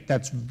date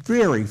that's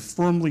very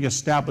firmly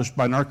established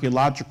by an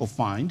archaeological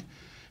find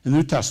in the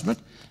New Testament.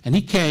 And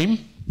he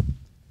came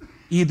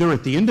either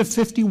at the end of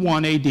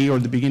 51 AD or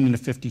the beginning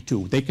of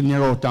 52. They can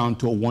narrow it down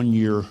to a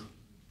one-year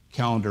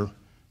calendar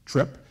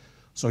trip.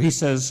 So he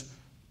says,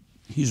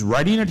 he's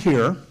writing it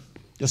here.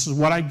 This is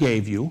what I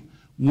gave you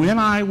when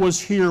I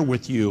was here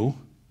with you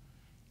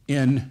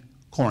in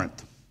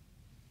Corinth.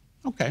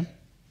 Okay.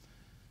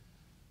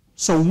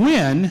 So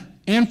when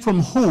and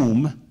from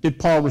whom did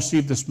Paul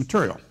receive this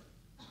material?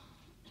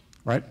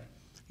 Right?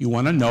 You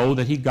want to know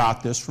that he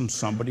got this from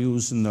somebody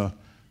who's in the,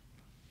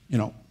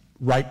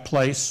 right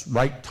place,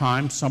 right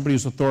time, somebody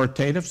who's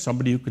authoritative,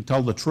 somebody who can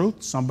tell the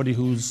truth, somebody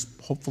who's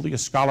hopefully a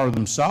scholar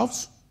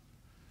themselves.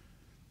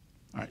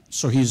 All right,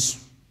 so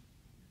he's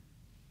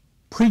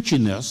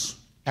preaching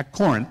this at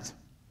Corinth,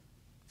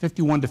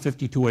 51 to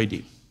 52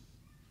 AD.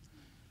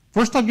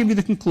 First, I'll give you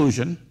the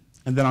conclusion,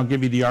 and then I'll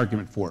give you the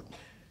argument for it.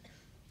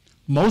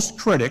 Most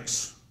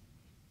critics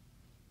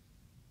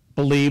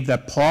believe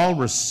that Paul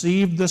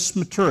received this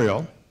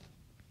material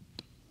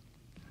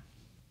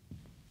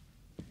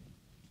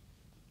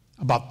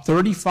about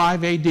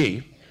 35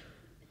 AD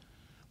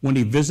when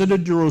he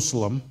visited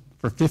Jerusalem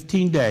for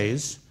 15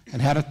 days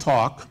and had a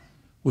talk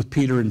with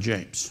Peter and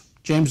James.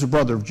 James, the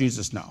brother of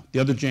Jesus now. The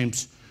other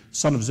James,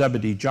 son of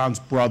Zebedee, John's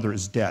brother,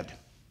 is dead.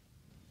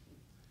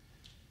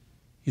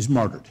 He's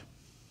martyred.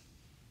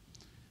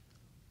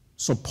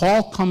 So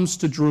Paul comes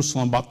to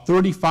Jerusalem about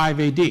 35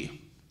 AD.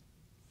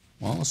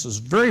 Well, this is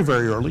very,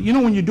 very early.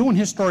 When you're doing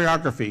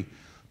historiography,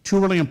 two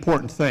really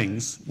important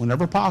things,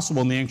 whenever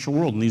possible in the ancient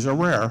world, and these are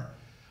rare,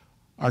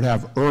 are to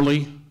have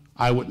early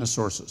eyewitness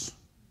sources,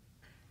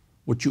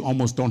 which you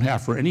almost don't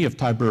have for any of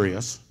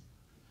Tiberius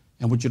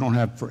and what you don't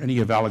have for any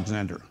of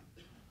Alexander.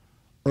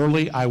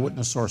 Early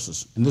eyewitness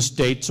sources. And this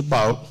dates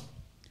about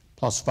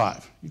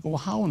 +5. You go, well,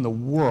 how in the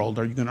world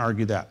are you going to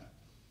argue that?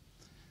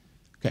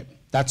 Okay,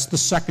 that's the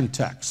second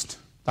text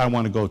I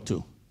want to go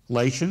to.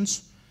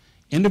 Galatians,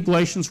 end of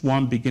Galatians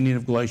 1, beginning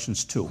of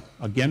Galatians 2.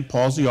 Again,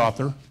 Paul's the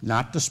author,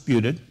 not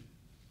disputed.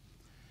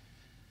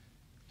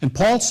 And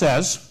Paul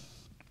says,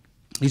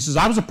 he says,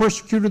 I was a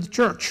persecutor of the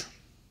church.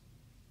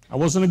 I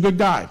wasn't a good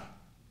guy.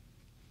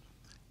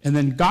 And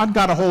then God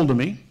got a hold of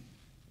me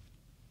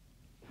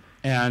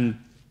and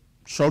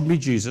showed me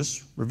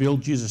Jesus,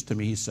 revealed Jesus to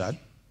me, he said.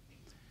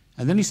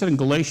 And then he said in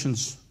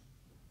Galatians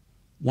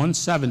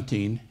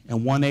 1:17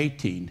 and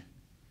 1:18,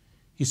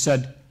 he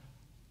said,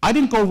 I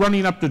didn't go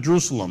running up to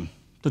Jerusalem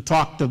to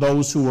talk to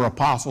those who were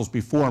apostles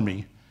before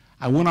me.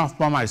 I went off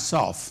by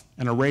myself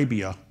in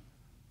Arabia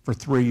for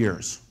 3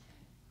 years.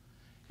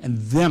 And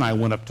then I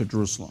went up to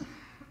Jerusalem.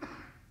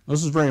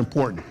 This is very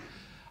important.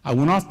 I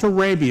went off to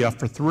Arabia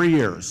for 3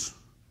 years,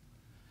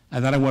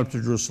 and then I went up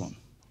to Jerusalem.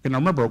 Okay, now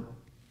remember,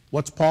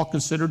 what's Paul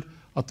considered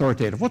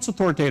authoritative? What's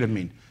authoritative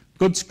mean?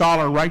 Good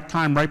scholar, right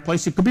time, right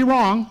place. He could be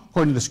wrong,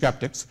 according to the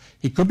skeptics.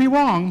 He could be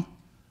wrong,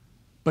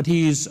 but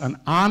he's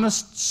an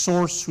honest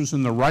source who's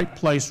in the right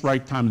place,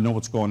 right time to know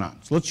what's going on.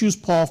 So let's use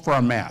Paul for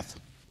our math.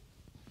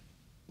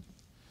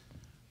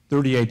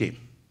 30 AD.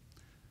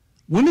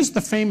 When is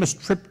the famous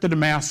trip to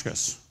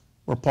Damascus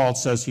where Paul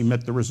says he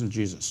met the risen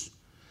Jesus?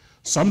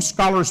 Some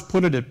scholars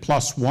put it at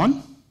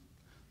 +1,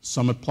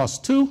 some at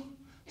 +2,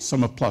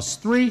 some at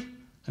 +3,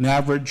 an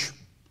average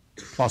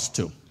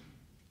 +2.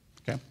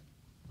 Okay?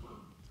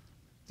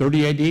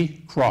 30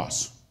 AD,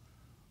 cross.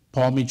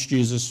 Paul meets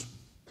Jesus,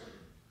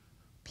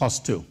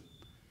 +2.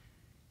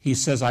 He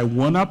says, I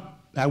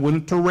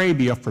went to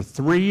Arabia for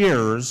 3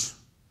 years,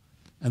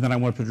 and then I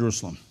went to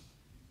Jerusalem.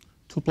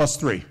 2 +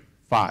 3,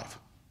 5.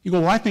 You go,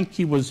 well, I think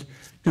he was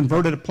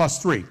converted at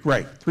 +3.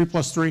 Great. 3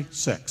 + 3,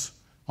 6.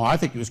 Oh, I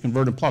think he was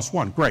converted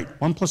 +1. Great.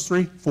 1 +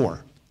 3,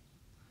 4.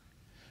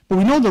 But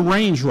we know the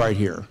range right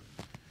here.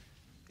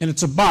 And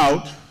it's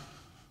about,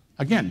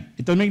 again,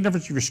 it doesn't make a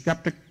difference if you're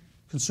skeptic,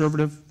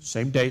 conservative,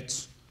 same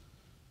dates.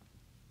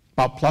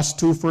 About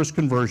 +2 for his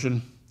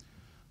conversion,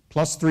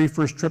 +3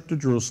 for his trip to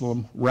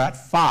Jerusalem. We're at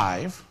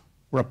 5.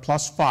 We're at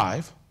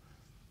 +5.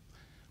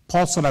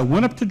 Paul said, I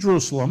went up to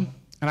Jerusalem,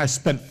 and I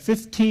spent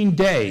 15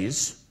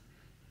 days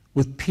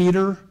with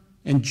Peter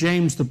and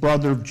James, the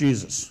brother of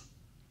Jesus.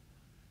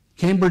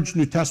 Cambridge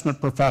New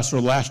Testament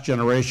professor, last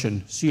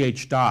generation,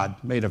 C.H. Dodd,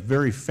 made a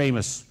very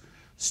famous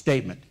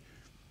statement.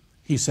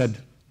 He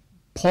said,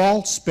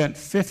 Paul spent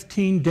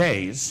 15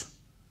 days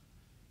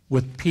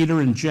with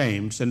Peter and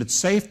James, and it's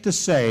safe to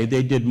say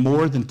they did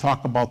more than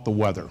talk about the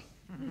weather.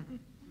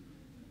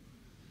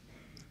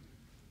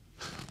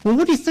 Well,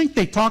 what do you think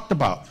they talked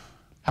about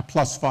at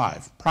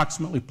 +5,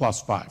 approximately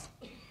 +5?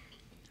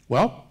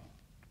 Well,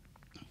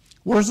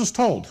 where is this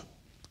told?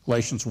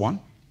 Galatians 1.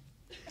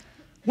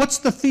 What's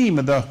the theme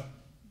of the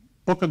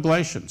book of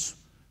Galatians?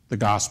 The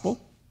gospel.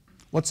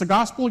 What's the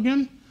gospel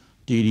again?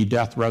 Deity,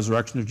 death,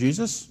 resurrection of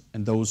Jesus,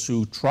 and those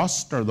who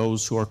trust are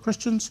those who are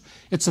Christians.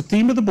 It's the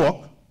theme of the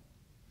book.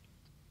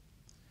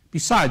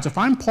 Besides, if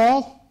I'm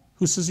Paul,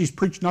 who says he's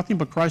preached nothing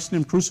but Christ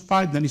and him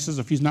crucified, then he says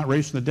if he's not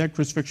raised from the dead,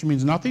 crucifixion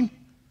means nothing.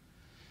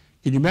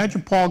 Can you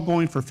imagine Paul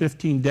going for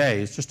 15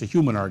 days, just a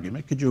human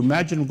argument, could you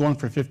imagine him going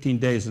for 15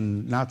 days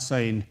and not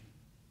saying,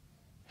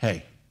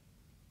 hey,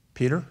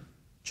 Peter,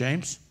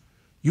 James,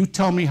 you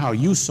tell me how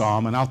you saw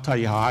him and I'll tell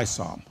you how I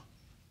saw him.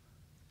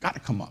 Got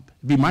to come up.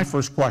 It'd be my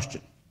first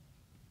question.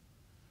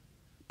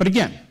 But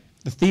again,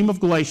 the theme of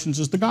Galatians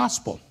is the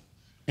gospel.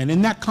 And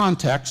in that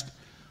context,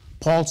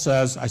 Paul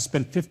says, I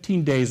spent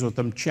 15 days with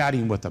them,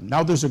 chatting with them.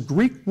 Now there's a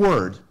Greek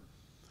word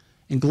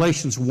in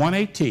Galatians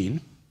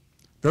 1:18,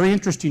 very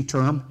interesting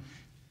term,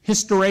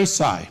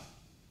 hysteresai.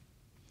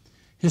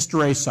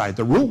 Hysteresai.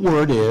 The root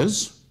word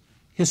is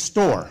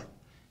histor.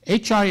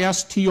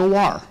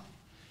 H-I-S-T-O-R.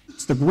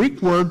 It's the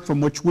Greek word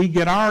from which we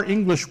get our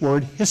English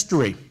word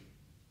history.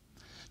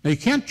 Now you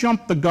can't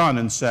jump the gun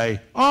and say,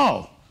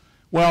 oh,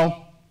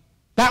 well,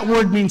 that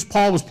word means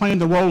Paul was playing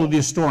the role of the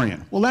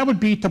historian. Well, that would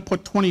be to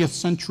put 20th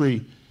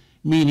century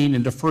meaning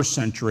into first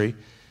century.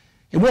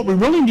 And what we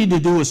really need to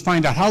do is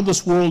find out how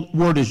this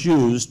word is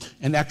used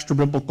in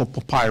extra-biblical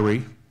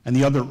papyri and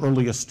the other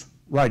earliest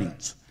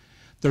writings.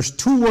 There's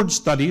 2 word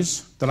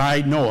studies that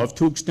I know of,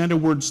 2 extended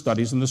word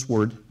studies in this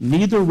word,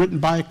 neither written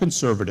by a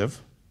conservative,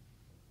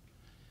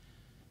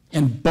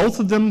 and both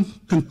of them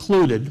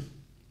concluded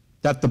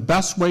that the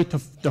best way to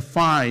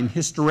define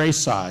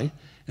hysteresai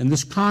in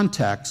this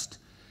context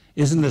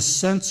is in the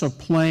sense of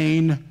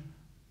playing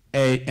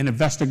an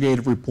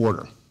investigative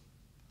reporter.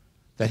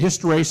 That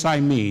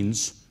hysteresai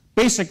means,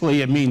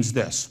 basically it means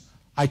this,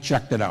 I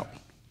checked it out.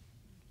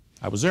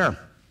 I was there.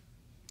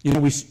 You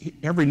know,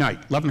 every night,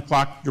 11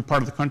 o'clock, your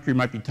part of the country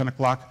might be 10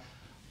 o'clock,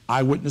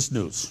 eyewitness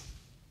news.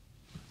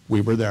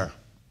 We were there.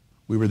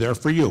 We were there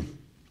for you.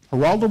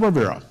 Geraldo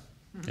Rivera,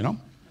 you know.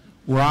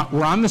 We're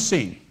on the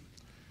scene.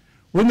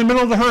 We're in the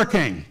middle of the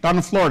hurricane down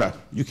in Florida.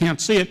 You can't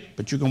see it,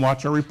 but you can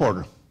watch our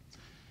reporter.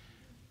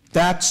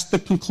 That's the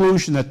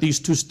conclusion that these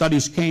two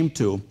studies came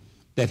to,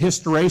 that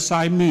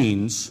hysteresis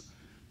means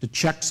to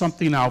check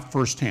something out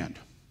firsthand,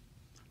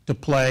 to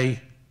play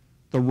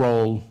the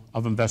role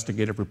of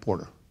investigative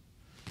reporter.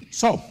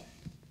 So,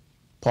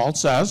 Paul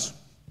says,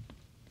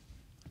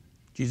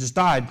 Jesus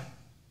died.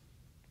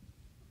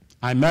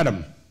 I met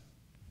him.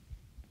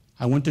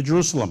 I went to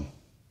Jerusalem.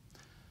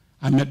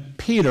 I met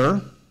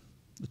Peter,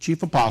 the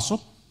chief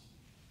apostle.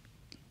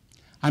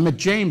 I met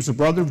James, the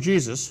brother of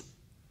Jesus.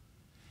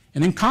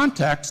 And in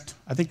context,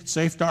 I think it's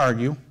safe to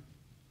argue,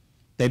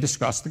 they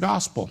discussed the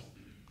gospel.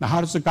 Now,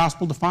 how does the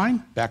gospel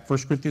define? Back 1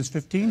 Corinthians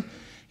 15.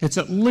 It's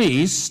at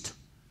least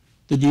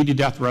the deity,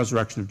 death,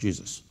 resurrection of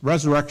Jesus.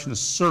 Resurrection is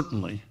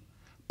certainly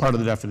part of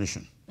the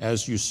definition,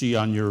 as you see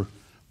on your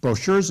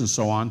brochures and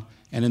so on,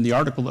 and in the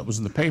article that was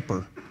in the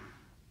paper.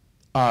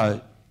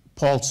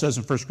 Paul says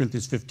in 1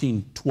 Corinthians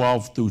 15,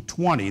 12 through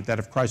 20, that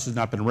if Christ has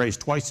not been raised,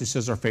 twice he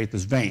says our faith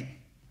is vain.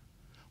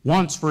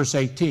 Once, verse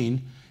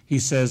 18, he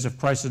says if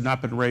Christ has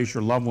not been raised,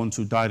 your loved ones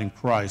who died in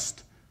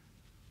Christ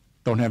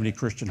don't have any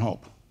Christian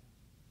hope.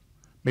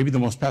 Maybe the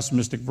most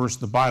pessimistic verse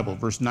in the Bible,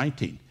 verse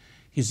 19.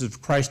 He says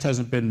if Christ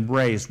hasn't been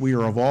raised, we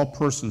are of all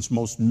persons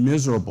most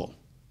miserable.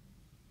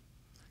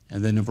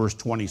 And then in verse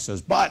 20 he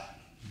says, but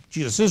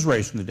Jesus is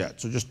raised from the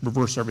dead. So just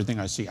reverse everything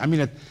I see. I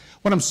mean,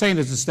 what I'm saying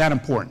is it's that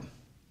important.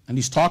 And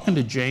he's talking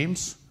to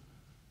James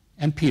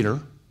and Peter,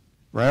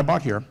 right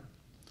about here,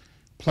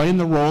 playing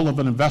the role of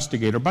an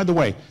investigator. By the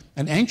way,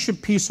 an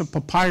ancient piece of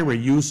papyri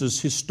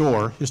uses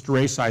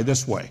hysteresi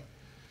this way.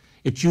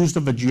 It's used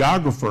of a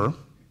geographer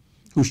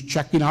who's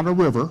checking out a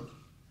river.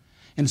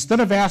 Instead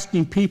of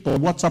asking people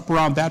what's up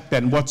around that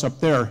bend, what's up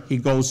there, he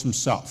goes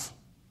himself.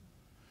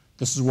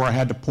 This is where I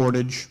had the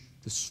portage.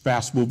 This is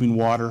fast-moving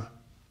water.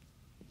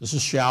 This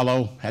is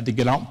shallow. Had to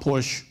get out and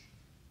push.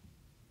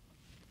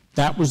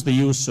 That was the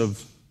use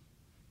of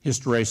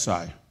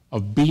hysteresi,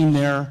 of being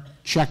there,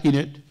 checking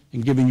it,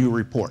 and giving you a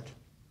report.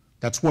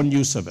 That's one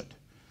use of it.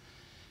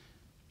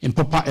 In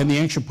the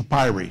ancient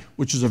papyri,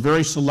 which is a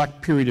very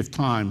select period of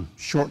time,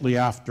 shortly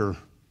after,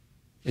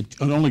 it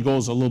only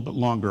goes a little bit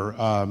longer,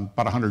 about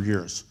 100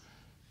 years,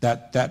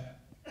 the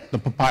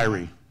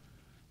papyri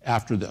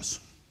after this.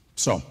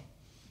 So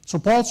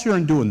Paul's here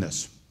and doing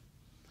this.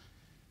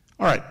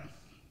 All right.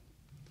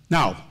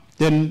 Now,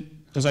 then,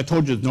 as I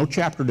told you, there's no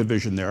chapter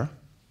division there.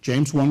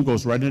 James 1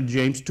 goes right into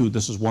James 2.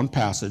 This is one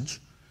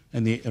passage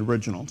in the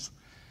originals.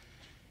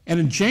 And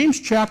in James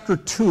chapter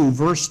 2,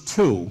 verse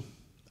 2,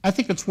 I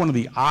think it's one of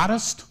the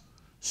oddest,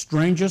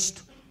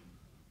 strangest,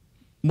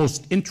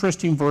 most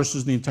interesting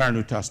verses in the entire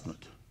New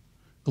Testament.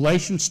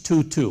 Galatians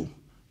 2:2,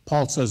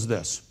 Paul says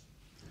this,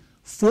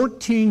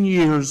 14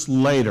 years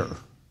later,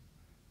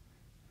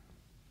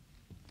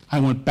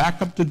 I went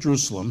back up to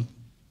Jerusalem.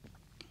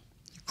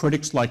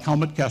 Critics like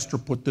Helmut Kester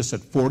put this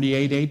at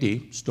 48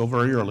 AD, still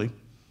very early,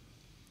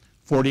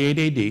 48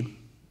 AD.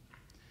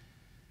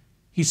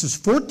 He says,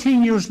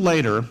 14 years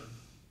later,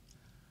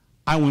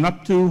 I went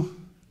up to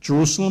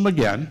Jerusalem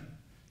again,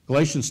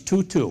 Galatians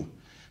 2:2,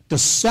 to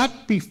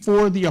set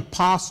before the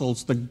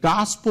apostles the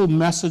gospel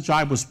message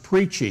I was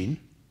preaching,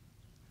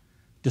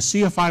 to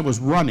see if I was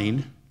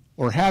running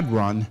or had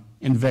run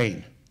in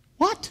vain.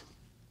 What?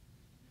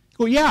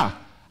 Well, yeah,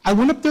 I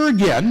went up there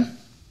again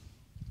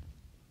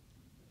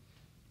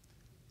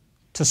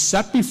to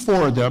set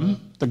before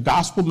them the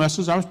gospel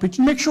message I was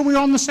preaching, make sure we're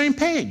on the same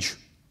page.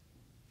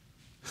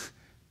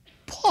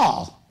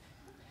 Paul,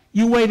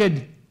 you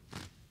waited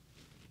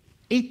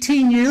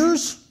 18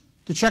 years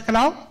to check it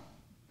out?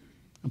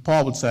 And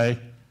Paul would say,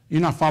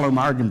 you're not following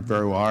my argument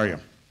very well, are you?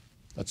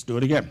 Let's do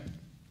it again.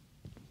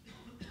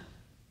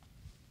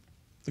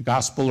 The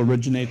gospel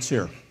originates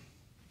here,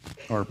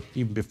 or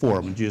even before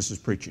when Jesus is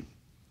preaching.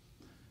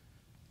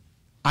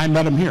 I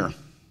met him here,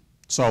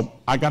 so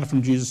I got it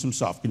from Jesus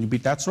himself. Can you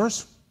beat that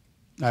source?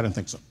 I don't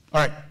think so. All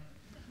right.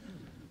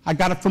 I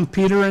got it from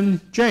Peter and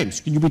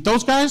James. Can you beat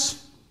those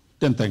guys?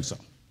 Didn't think so.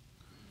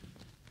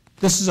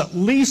 This is at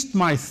least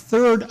my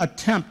third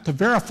attempt to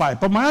verify it,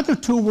 but my other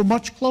two were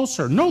much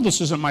closer. No,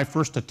 this isn't my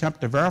first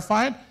attempt to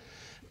verify it.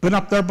 Been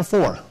up there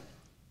before.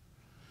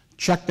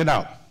 Checked it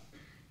out.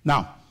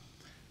 Now,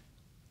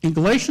 in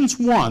Galatians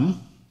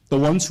 1, the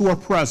ones who are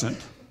present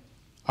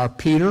are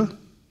Peter,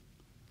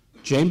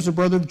 James, the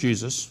brother of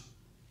Jesus,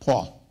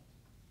 Paul.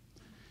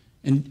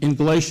 In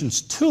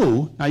Galatians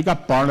 2, now you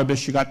got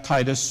Barnabas, you got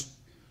Titus,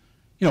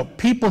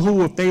 people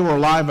who, if they were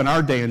alive in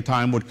our day and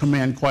time, would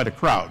command quite a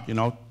crowd,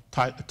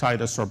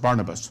 Titus or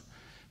Barnabas.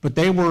 But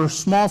they were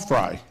small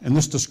fry in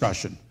this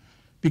discussion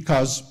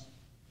because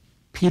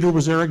Peter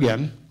was there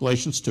again,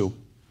 Galatians 2.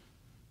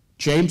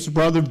 James, the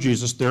brother of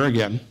Jesus, there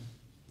again.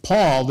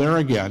 Paul, there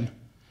again.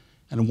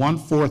 And one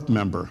fourth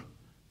member,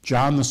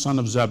 John, the son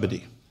of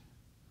Zebedee.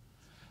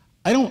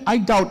 I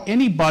doubt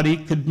anybody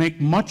could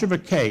make much of a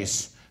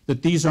case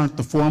that these aren't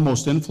the four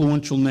most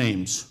influential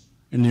names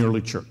in the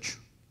early church.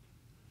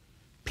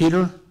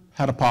 Peter,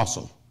 head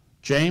apostle.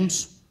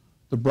 James,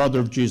 the brother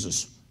of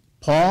Jesus.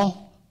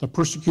 Paul, the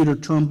persecutor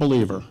turned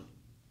believer.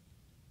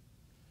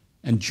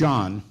 And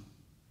John,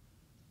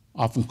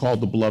 often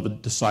called the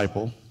beloved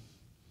disciple.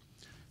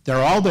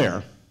 They're all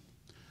there.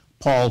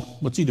 Paul,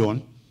 what's he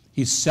doing?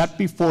 He set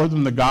before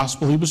them the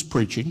gospel he was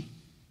preaching.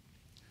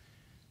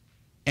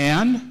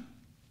 And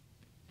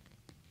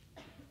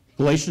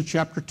Galatians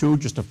chapter 2,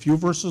 just a few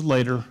verses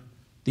later,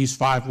 these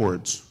 5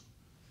 words.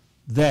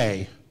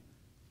 They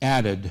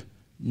added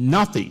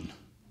nothing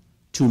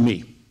to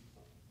me.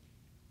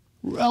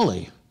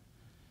 Really?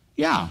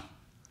 Yeah.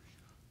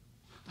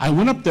 I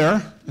went up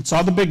there and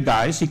saw the big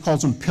guys. He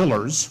calls them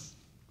pillars,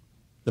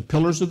 the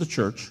pillars of the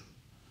church.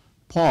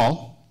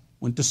 Paul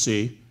went to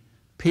see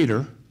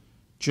Peter,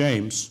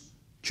 James,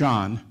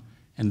 John,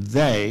 and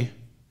they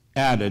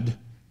added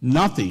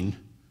nothing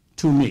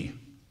to me.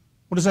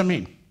 What does that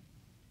mean?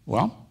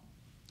 Well,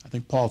 I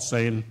think Paul's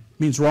saying it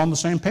means we're all on the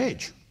same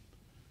page.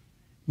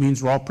 It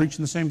means we're all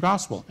preaching the same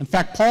gospel. In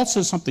fact, Paul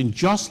says something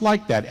just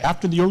like that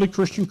after the early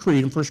Christian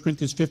creed in 1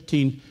 Corinthians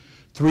 15,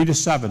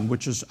 3-7,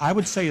 which is, I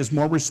would say, is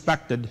more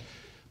respected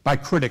by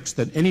critics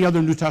than any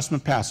other New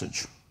Testament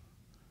passage.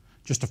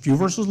 Just a few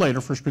verses later,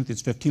 1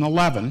 Corinthians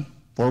 15:11,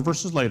 4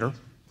 verses later,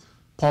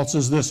 Paul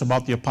says this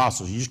about the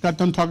apostles. You just got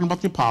done talking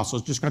about the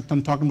apostles, just got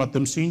done talking about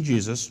them seeing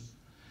Jesus,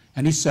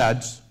 and he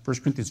said,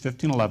 1 Corinthians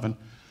 15:11,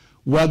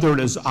 whether it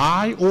is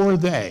I or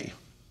they,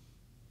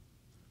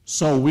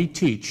 so we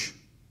teach,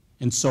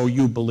 and so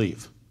you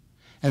believe.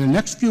 And the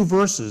next few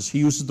verses, he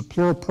uses the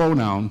plural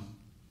pronoun,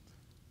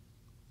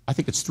 I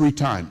think it's 3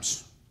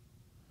 times.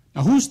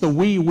 Now, who's the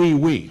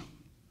we?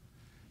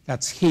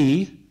 That's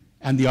he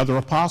and the other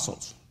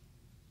apostles.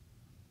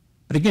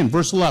 But again,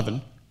 verse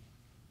 11,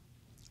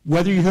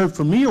 whether you heard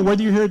from me or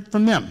whether you heard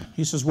from them,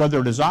 he says, whether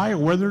it is I or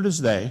whether it is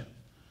they,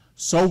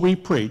 so we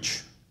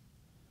preach,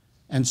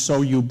 and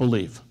so you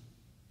believe.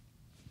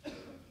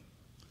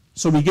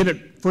 So we get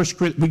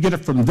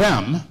it from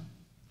them,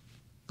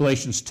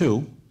 Galatians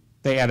 2,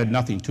 they added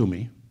nothing to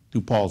me,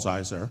 through Paul's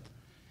eyes there.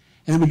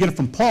 And then we get it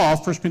from Paul,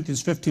 1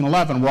 Corinthians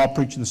 15:11, we're all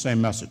preaching the same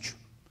message.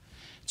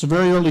 It's a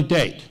very early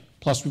date,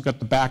 plus we've got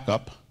the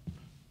backup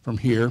from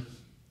here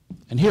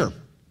and here.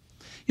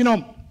 You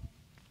know,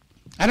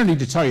 I don't need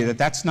to tell you that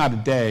that's not a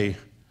day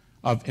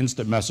of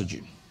instant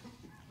messaging.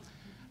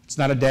 It's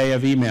not a day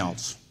of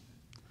emails.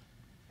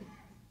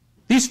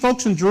 These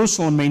folks in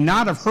Jerusalem may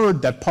not have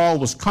heard that Paul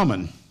was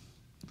coming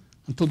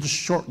until just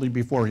shortly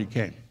before he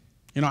came.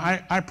 You know,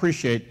 I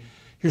appreciate,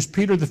 here's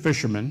Peter the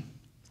fisherman,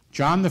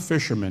 John the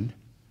fisherman,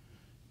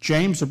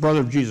 James the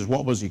brother of Jesus.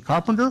 What was he,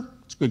 carpenter?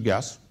 It's a good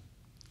guess.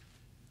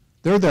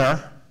 They're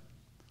there,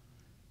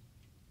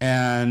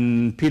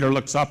 and Peter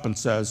looks up and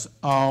says,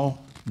 oh,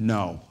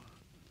 no.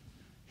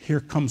 Here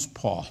comes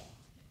Paul.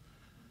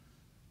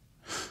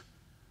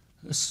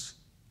 This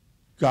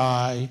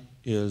guy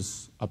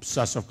is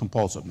obsessive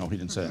compulsive. No, he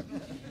didn't say that.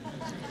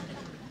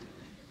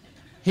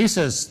 He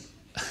says,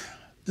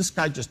 this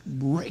guy just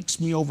rakes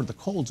me over the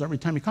coals every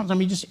time he comes. I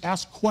mean, he just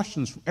asks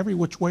questions from every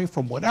which way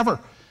from whatever.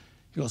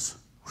 He goes,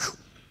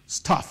 it's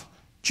tough.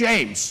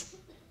 James,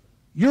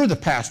 you're the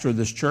pastor of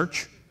this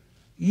church.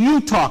 You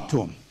talk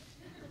to him.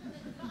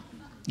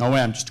 No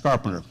way, I'm just a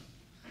carpenter.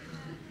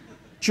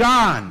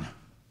 John,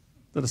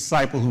 the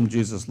disciple whom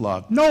Jesus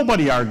loved.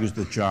 Nobody argues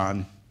with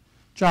John.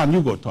 John,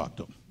 you go talk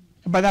to him.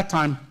 And by that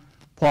time,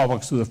 Paul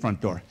walks through the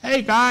front door.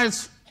 Hey,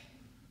 guys,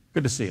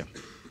 good to see you.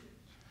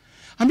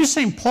 I'm just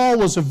saying Paul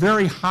was a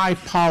very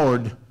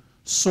high-powered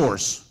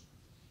source.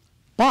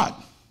 But,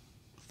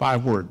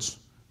 5 words,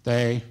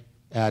 they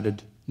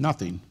added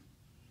nothing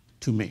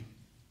to me.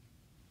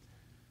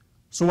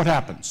 So what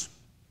happens?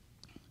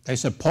 They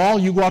said, Paul,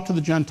 you go out to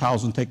the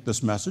Gentiles and take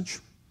this message.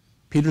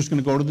 Peter's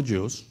going to go to the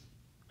Jews.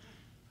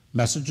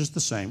 Message is the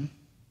same.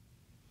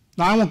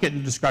 Now, I won't get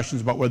into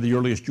discussions about whether the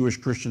earliest Jewish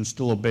Christians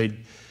still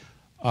obeyed,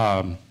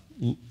 part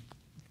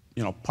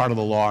of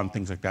the law and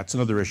things like that. It's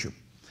another issue.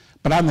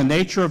 But on the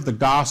nature of the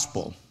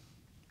gospel,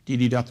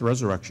 deity, death,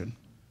 resurrection,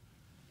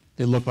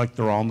 they look like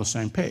they're all on the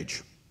same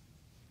page.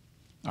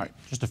 All right,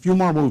 just a few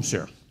more moves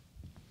here.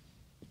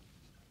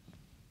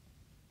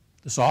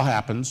 This all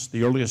happens,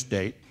 the earliest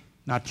date,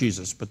 not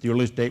Jesus, but the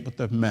earliest date with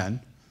the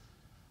men,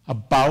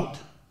 about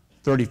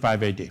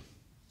 35 AD.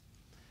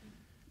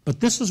 But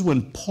this is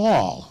when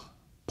Paul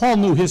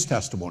knew his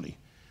testimony.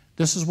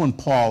 This is when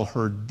Paul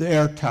heard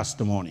their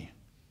testimony.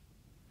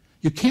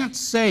 You can't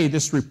say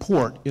this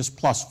report is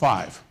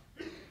 +5.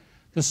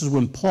 This is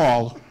when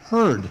Paul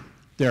heard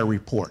their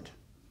report.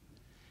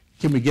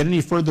 Can we get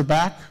any further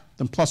back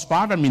than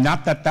 +5? I mean,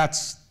 not that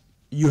that's,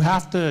 you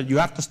have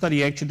to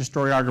study ancient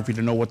historiography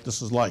to know what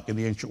this is like in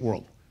the ancient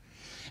world.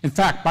 In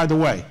fact, by the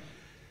way,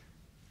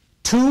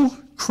 2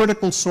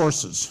 critical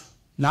sources,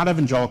 not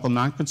evangelical,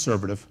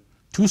 non-conservative,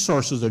 2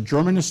 sources, a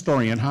German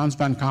historian, Hans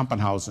von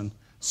Kampenhausen,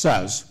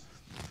 says,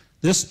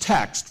 this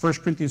text, 1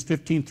 Corinthians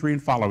 15:3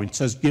 and following,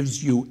 says,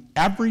 gives you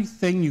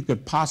everything you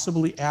could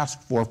possibly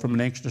ask for from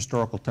an ancient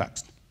historical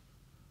text.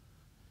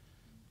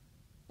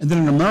 And then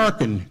an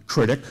American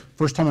critic,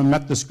 first time I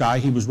met this guy,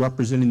 he was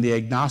representing the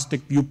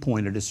agnostic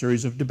viewpoint at a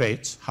series of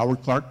debates,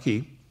 Howard Clark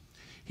Key.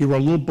 He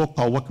wrote a little book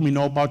called What Can We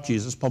Know About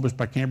Jesus, published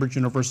by Cambridge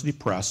University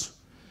Press.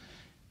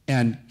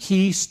 And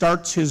Key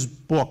starts his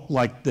book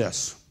like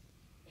this.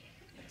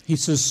 he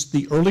says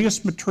the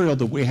earliest material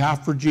that we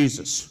have for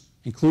Jesus,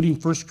 including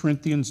 1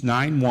 Corinthians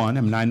 9:1,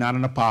 am I not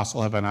an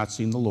apostle, have I not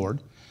seen the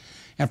Lord?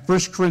 And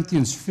 1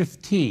 Corinthians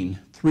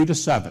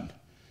 15:3-7.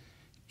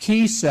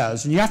 Key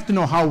says, and you have to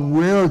know how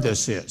rare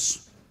this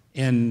is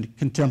in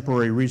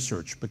contemporary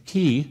research, but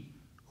Key,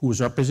 who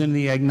was representing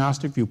the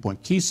agnostic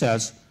viewpoint, Key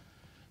says,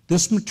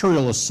 this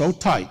material is so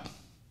tight,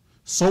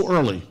 so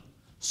early,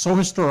 so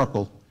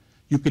historical,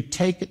 you could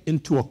take it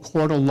into a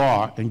court of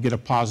law and get a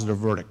positive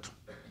verdict.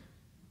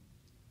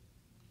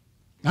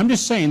 I'm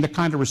just saying the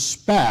kind of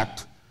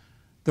respect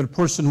that a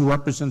person who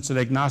represents an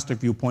agnostic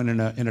viewpoint in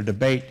a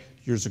debate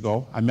years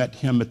ago, I met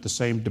him at the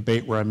same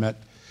debate where I met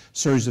a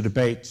series of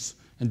debates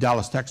in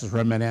Dallas, Texas,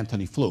 where I met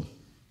Anthony Flew.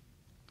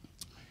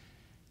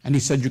 And he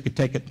said you could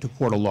take it to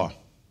court of law.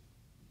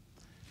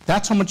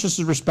 That's how much this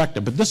is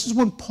respected. But this is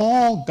when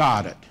Paul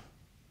got it.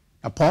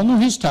 Now, Paul knew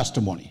his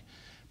testimony,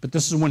 but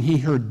this is when he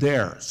heard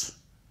theirs.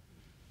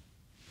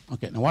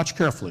 Okay, now watch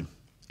carefully.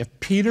 If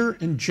Peter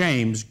and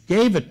James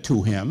gave it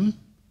to him,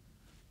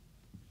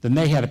 then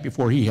they had it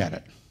before he had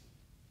it.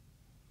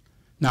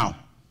 Now,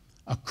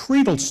 a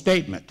creedal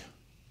statement,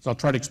 as I'll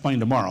try to explain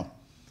tomorrow,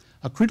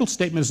 a creedal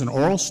statement is an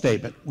oral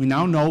statement. We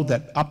now know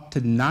that up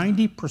to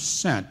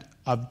 90%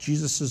 of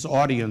Jesus'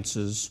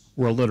 audiences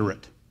were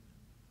illiterate,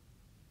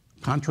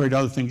 contrary to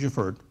other things you've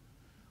heard.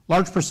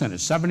 Large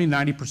percentage, 70,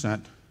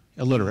 90%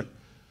 illiterate.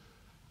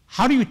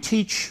 How do you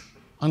teach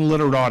an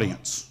illiterate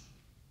audience?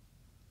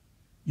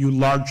 You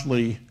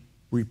largely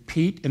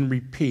repeat and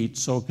repeat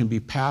so it can be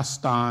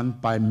passed on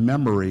by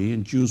memory,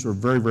 and Jews were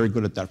very, very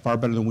good at that, far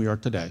better than we are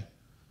today,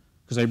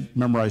 because they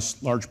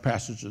memorized large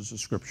passages of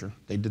Scripture.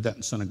 They did that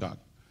in synagogue.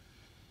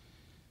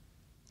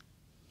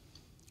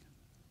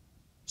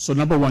 So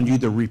number one, you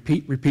either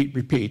repeat, repeat,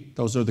 repeat.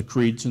 Those are the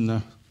creeds and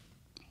the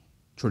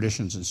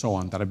traditions and so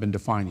on that I've been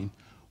defining.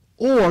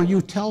 Or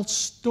you tell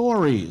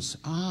stories.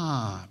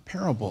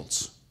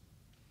 Parables.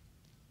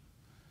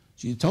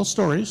 So you tell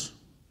stories,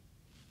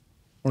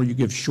 or you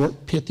give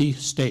short, pithy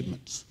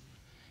statements.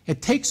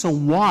 It takes a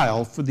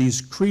while for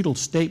these creedal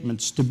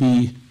statements to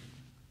be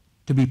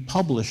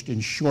published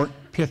in short,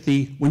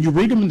 pithy. When you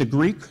read them in the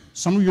Greek,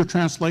 some of your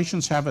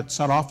translations have it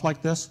set off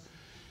like this.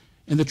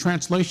 In the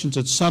translations,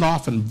 it's set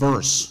off in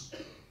verse.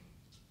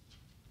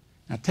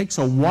 Now, it takes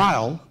a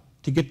while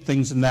to get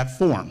things in that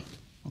form.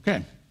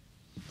 Okay.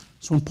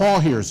 So when Paul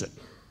hears it,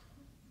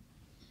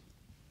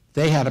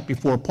 they had it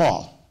before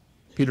Paul,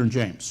 Peter and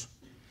James.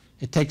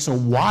 It takes a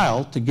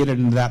while to get it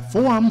into that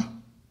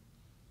form,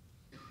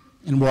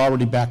 and we're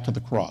already back to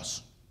the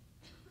cross.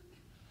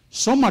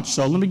 So much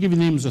so, let me give you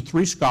the names of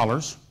 3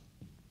 scholars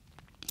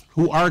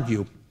who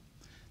argue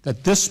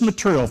that this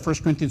material,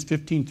 1 Corinthians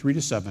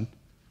 15:3-7,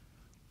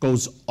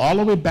 goes all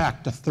the way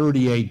back to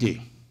 30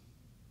 AD.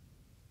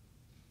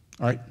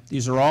 All right,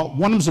 these are all,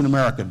 one of them's an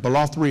American, but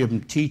all 3 of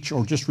them teach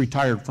or just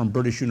retired from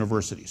British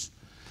universities.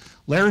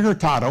 Larry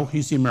Hurtado,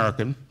 he's the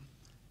American.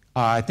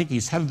 I think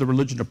he's head of the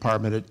religion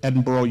department at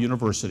Edinburgh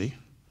University.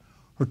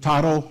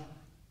 Hurtado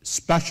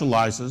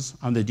specializes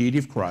on the deity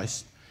of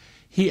Christ.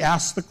 He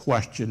asks the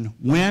question,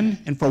 when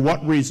and for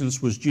what reasons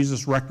was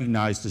Jesus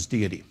recognized as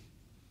deity?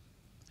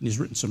 And he's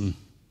written some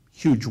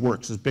huge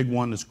works. His big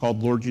one is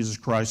called Lord Jesus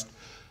Christ,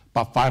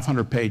 about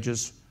 500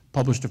 pages,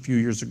 published a few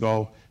years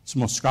ago. It's the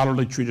most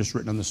scholarly treatise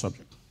written on the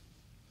subject.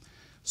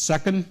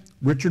 Second,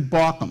 Richard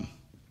Bauckham,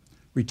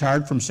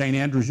 retired from St.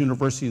 Andrews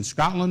University in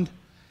Scotland.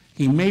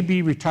 He may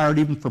be retired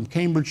even from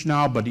Cambridge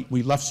now, but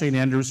we left St.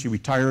 Andrews. He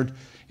retired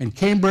in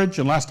Cambridge,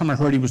 and last time I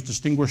heard he was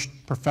distinguished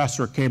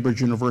professor at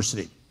Cambridge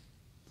University.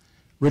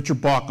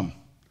 Richard Bauckham.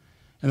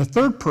 And the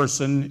third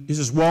person is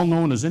as well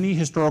known as any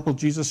historical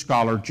Jesus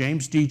scholar,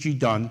 James D.G.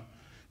 Dunn,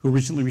 who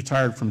recently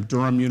retired from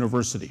Durham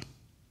University.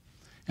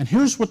 And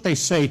here's what they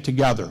say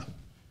together.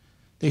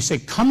 They say,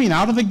 coming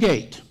out of the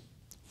gate,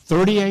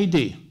 30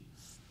 AD,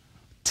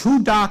 2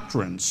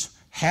 doctrines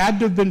had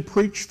to have been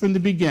preached from the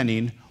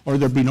beginning, or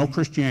there'd be no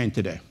Christianity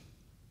today.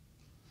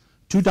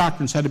 2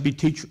 doctrines had to be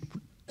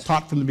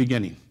taught from the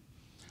beginning.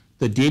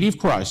 The deity of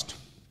Christ,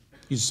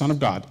 he's the Son of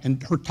God.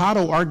 And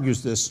Hurtado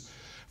argues this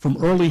from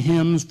early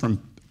hymns,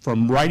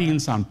 from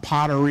writings on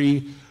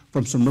pottery,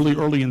 from some really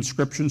early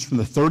inscriptions from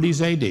the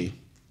 30s AD.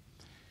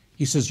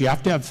 He says you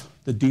have to have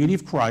the deity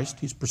of Christ,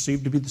 he's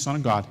perceived to be the Son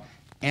of God,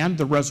 and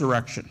the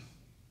resurrection.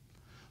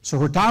 So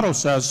Hurtado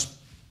says,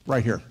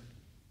 right here.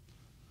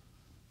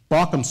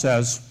 Bauckham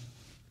says,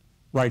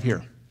 right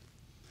here.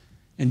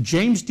 And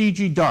James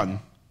D.G. Dunn,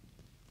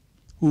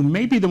 who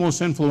may be the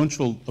most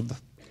influential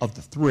of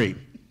the 3,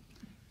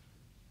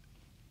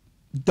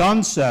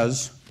 Dunn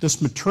says,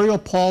 this material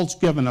Paul's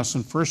given us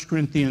in 1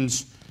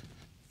 Corinthians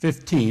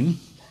 15,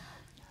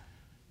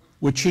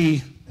 which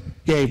he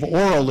gave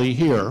orally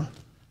here,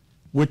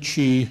 which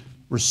he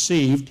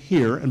received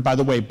here, and by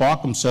the way,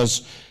 Bauckham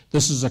says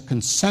this is a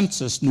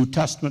consensus New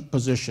Testament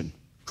position.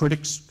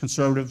 Critics,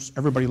 conservatives,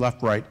 everybody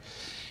left, right,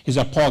 is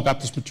that Paul got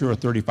this material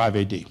at 35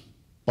 AD.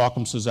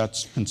 Bauckham says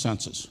that's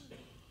consensus.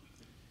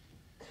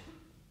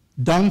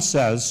 Dunn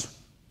says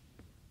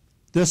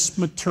this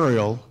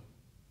material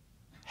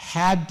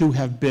had to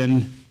have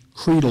been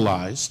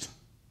creedalized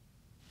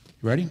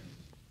You ready?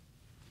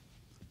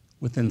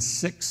 Within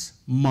 6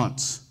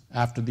 months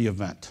after the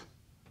event.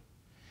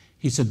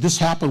 He said, this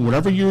happened,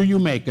 whatever year you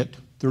make it,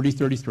 30,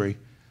 33,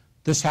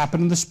 this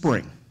happened in the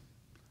spring.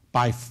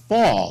 By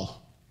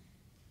fall,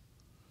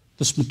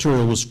 this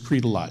material was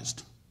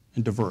creedalized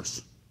and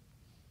diverse.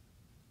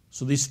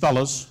 So these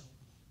fellows,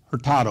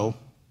 Hurtado,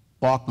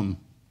 Bauckham,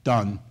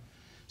 Dunn,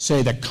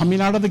 say that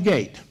coming out of the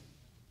gate,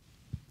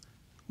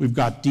 we've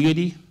got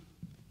deity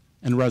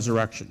and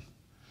resurrection.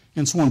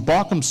 And so when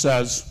Bauckham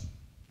says,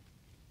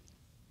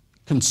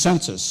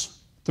 consensus,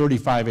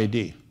 35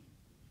 AD,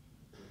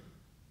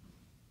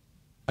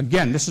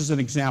 again, this is an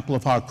example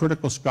of how a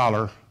critical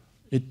scholar,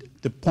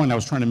 the point I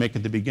was trying to make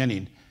at the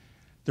beginning,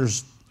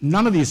 there's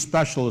none of these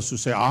specialists who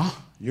say,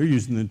 you're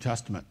using the New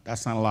Testament.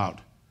 That's not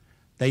allowed.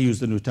 They use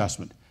the New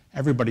Testament.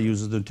 Everybody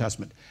uses the New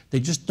Testament. They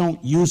just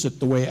don't use it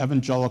the way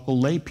evangelical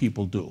lay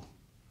people do.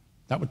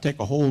 That would take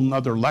a whole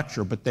nother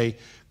lecture, but they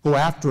go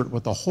after it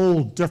with a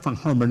whole different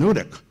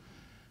hermeneutic.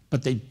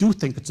 But they do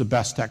think it's the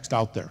best text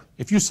out there.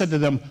 If you said to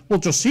them, well,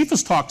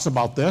 Josephus talks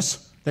about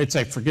this, they'd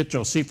say, forget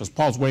Josephus.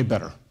 Paul's way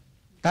better.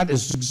 That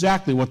is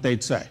exactly what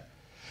they'd say.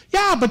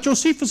 Yeah, but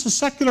Josephus is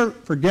secular.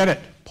 Forget it.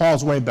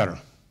 Paul's way better.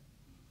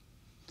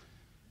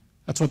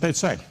 That's what they'd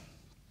say.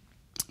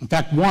 In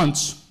fact,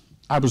 once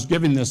I was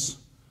giving this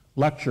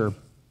lecture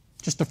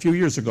just a few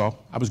years ago.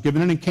 I was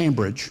giving it in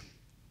Cambridge,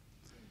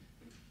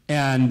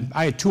 and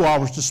I had 2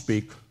 hours to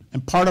speak,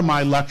 and part of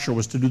my lecture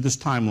was to do this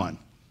timeline.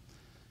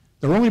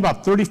 There were only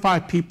about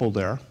 35 people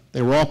there.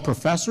 They were all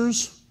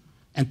professors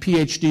and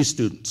PhD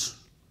students.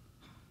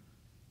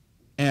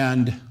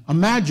 And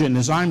imagine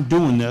as I'm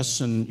doing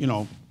this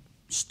and,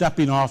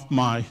 stepping off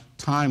my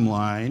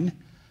timeline,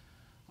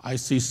 I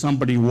see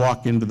somebody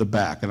walk into the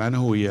back, and I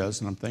know who he is,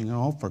 and I'm thinking,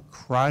 oh, for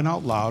crying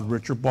out loud,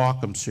 Richard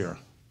Bauckham's here.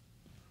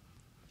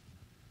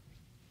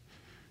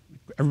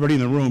 Everybody in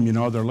the room,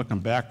 they're looking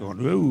back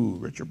going, ooh,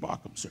 Richard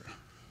Bauckham's here.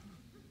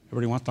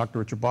 Everybody wants to talk to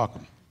Richard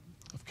Bauckham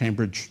of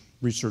Cambridge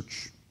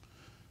Research,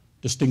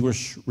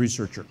 distinguished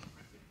researcher,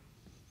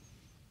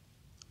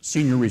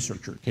 senior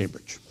researcher at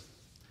Cambridge.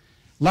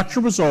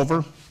 Lecture was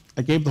over.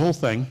 I gave the whole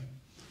thing.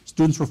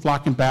 Students were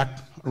flocking back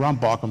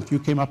around Bauckham. A few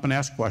came up and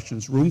asked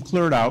questions. Room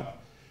cleared out.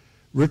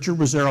 Richard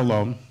was there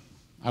alone.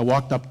 I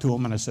walked up to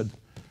him and I said,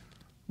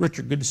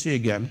 Richard, good to see you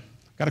again.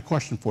 Got a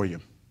question for you.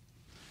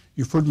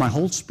 You've heard my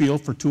whole spiel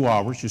for 2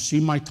 hours. You've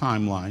seen my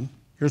timeline.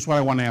 Here's what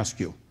I want to ask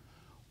you.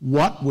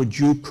 What would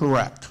you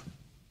correct?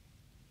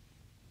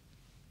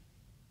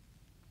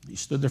 He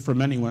stood there for a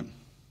minute. He went,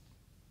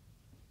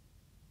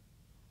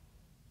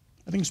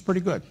 I think it's pretty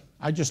good.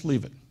 I just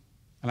leave it.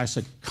 And I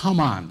said, come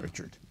on,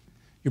 Richard.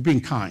 You're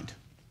being kind.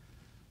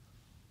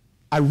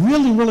 I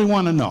really, really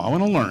want to know. I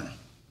want to learn.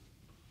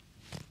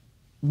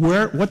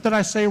 What did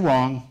I say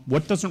wrong?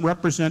 What doesn't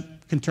represent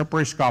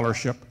contemporary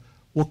scholarship?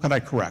 What could I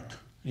correct?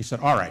 And he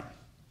said, all right,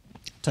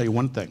 I'll tell you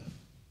one thing.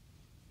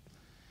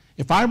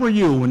 If I were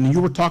you, when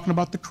you were talking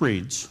about the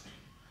creeds,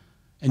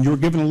 and you were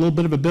given a little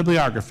bit of a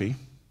bibliography,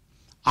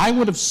 I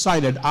would have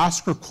cited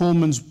Oscar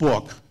Coleman's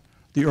book,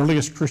 The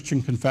Earliest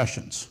Christian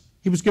Confessions.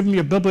 He was giving me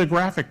a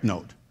bibliographic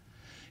note.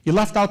 He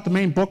left out the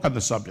main book on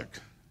the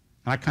subject.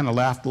 And I kind of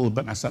laughed a little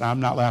bit, and I said,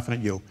 I'm not laughing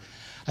at you.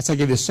 I said, I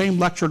gave you the same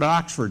lecture at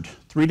Oxford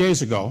 3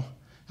 days ago,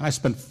 and I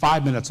spent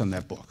 5 minutes on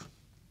that book.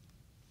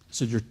 I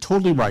said, you're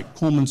totally right.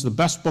 Coleman's the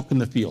best book in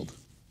the field.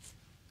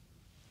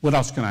 What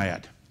else can I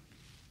add?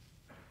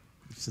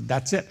 He said,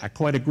 that's it. I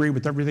quite agree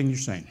with everything you're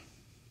saying.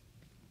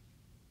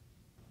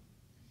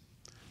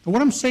 And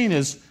what I'm saying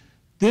is,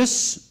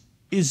 this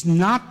is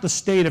not the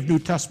state of New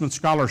Testament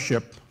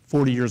scholarship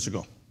 40 years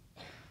ago.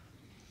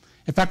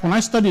 In fact, when I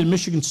studied at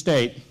Michigan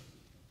State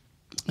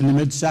in the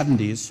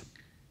mid-70s,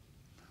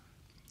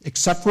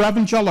 except for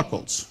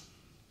evangelicals,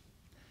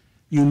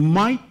 you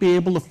might be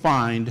able to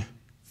find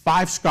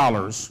 5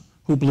 scholars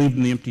who believed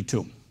in the empty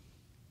tomb.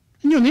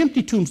 And the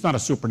empty tomb's not a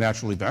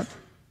supernatural event.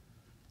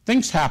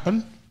 Things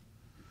happen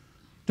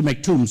to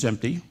make tombs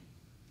empty,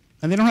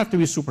 and they don't have to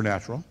be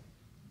supernatural.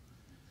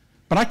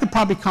 But I could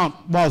probably count,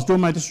 while I was doing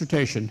my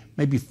dissertation,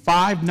 maybe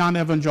 5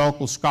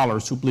 non-evangelical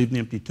scholars who believed in the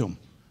empty tomb.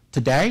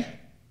 Today,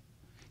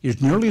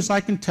 as nearly as I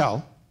can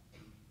tell,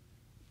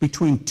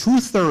 between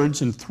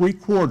 2/3 and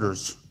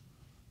 3/4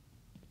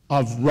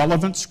 of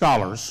relevant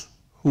scholars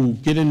who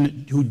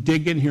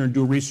dig in here and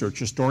do research,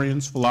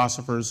 historians,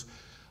 philosophers,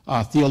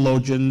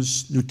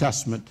 theologians, New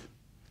Testament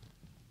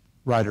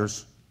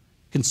writers,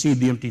 concede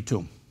the empty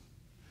tomb.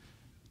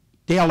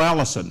 Dale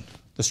Allison,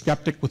 the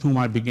skeptic with whom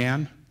I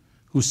began,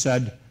 who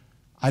said,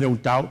 I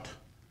don't doubt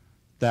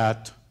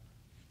that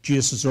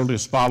Jesus'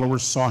 earliest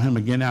followers saw him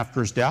again after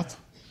his death.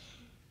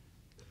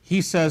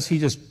 He says he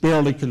just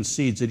barely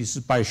concedes it. He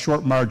says by a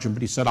short margin,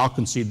 but he said, I'll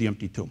concede the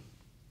empty tomb.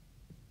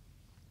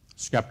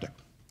 Skeptic.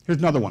 Here's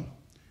another one.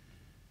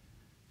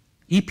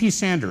 E.P.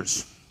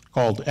 Sanders,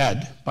 called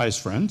Ed by his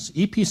friends.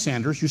 E.P.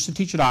 Sanders used to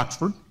teach at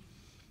Oxford,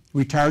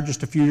 retired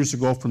just a few years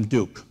ago from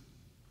Duke.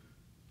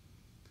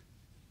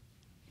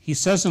 He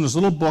says in his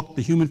little book,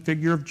 The Human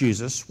Figure of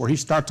Jesus, where he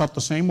starts out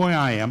the same way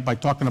I am by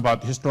talking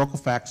about historical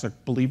facts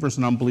that believers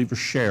and unbelievers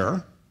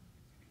share,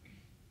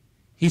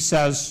 He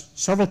says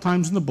several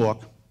times in the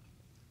book,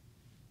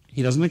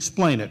 he doesn't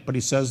explain it, but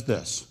he says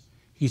this.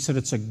 He said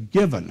it's a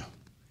given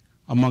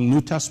among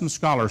New Testament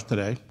scholars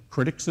today,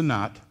 critics and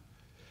not,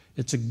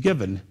 it's a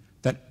given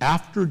that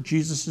after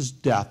Jesus'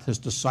 death, his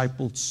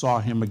disciples saw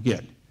him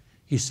again.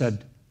 He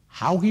said,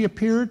 how he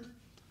appeared,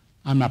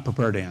 I'm not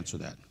prepared to answer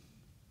that.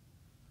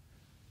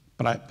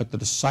 But the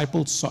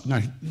disciples saw,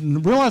 now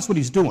realize what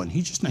he's doing.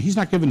 He's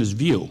not giving his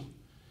view.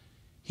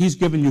 He's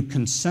giving you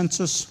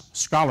consensus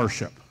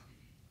scholarship.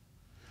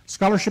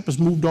 Scholarship has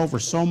moved over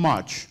so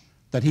much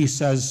that he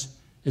says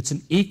it's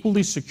an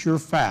equally secure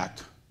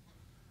fact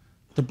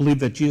to believe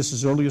that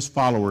Jesus' earliest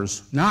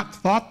followers not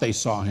thought they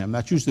saw him.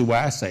 That's usually the way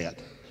I say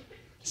it.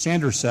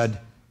 Sanders said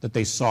that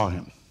they saw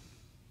him.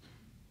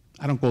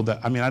 I don't go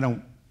that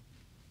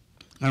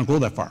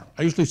far.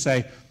 I usually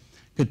say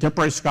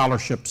contemporary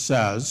scholarship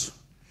says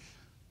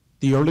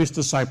the earliest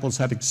disciples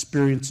had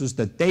experiences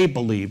that they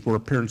believed were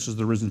appearances of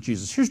the risen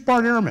Jesus. Here's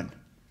Bart Ehrman.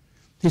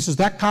 He says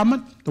that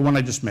comment, the one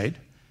I just made,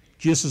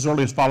 Jesus'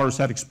 earliest followers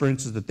had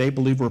experiences that they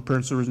believed were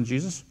appearances of the risen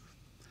Jesus.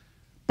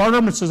 Bart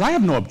Ehrman says, I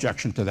have no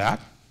objection to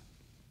that.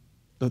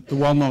 The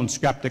well-known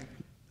skeptic,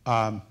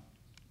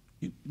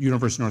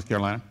 University of North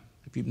Carolina,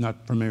 if you're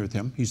not familiar with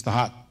him, he's the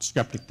hot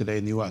skeptic today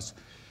in the U.S.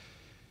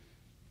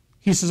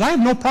 He says, I have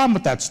no problem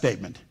with that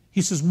statement.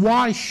 He says,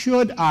 why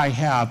should I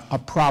have a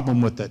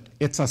problem with it?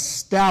 It's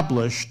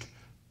established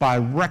by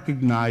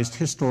recognized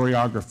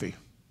historiography.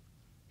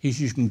 He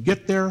says, you can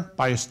get there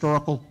by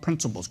historical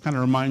principles. Kind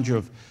of reminds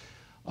you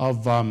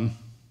of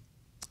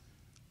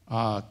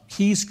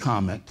Key's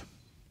comment,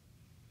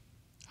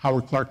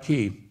 Howard Clark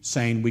Key,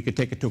 saying we could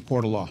take it to a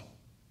court of law.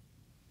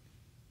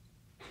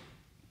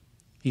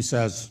 He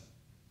says,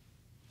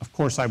 of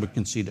course I would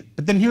concede it.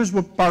 But then here's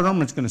what Bart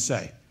Ehrman's going to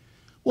say.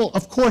 Well,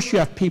 of course you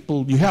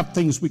have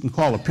things we can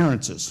call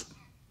appearances.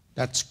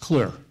 That's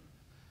clear.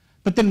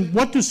 But then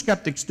what do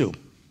skeptics do?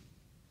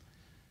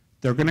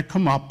 They're going to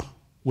come up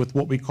with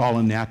what we call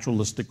a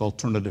naturalistic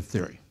alternative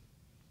theory.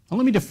 Now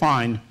let me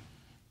define,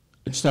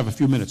 I just have a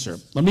few minutes here.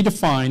 Let me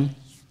define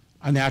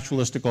a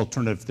naturalistic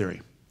alternative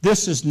theory.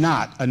 This is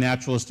not a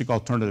naturalistic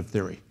alternative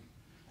theory.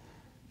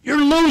 You're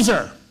a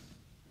loser.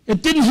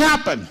 It didn't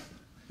happen.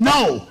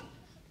 No.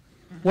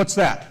 What's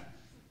that?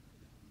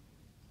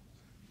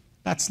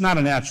 That's not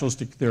a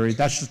naturalistic theory.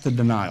 That's just a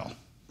denial.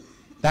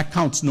 That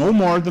counts no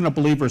more than a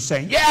believer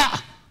saying, yeah,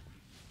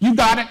 you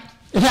got it.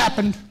 It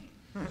happened.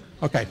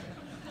 Okay.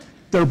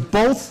 They're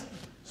both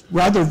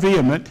rather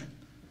vehement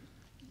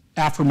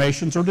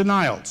affirmations or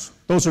denials.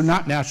 Those are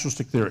not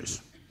naturalistic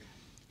theories.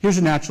 Here's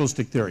a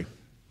naturalistic theory.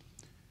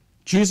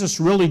 Jesus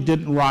really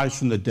didn't rise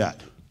from the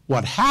dead.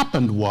 What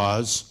happened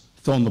was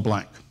fill in the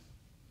blank.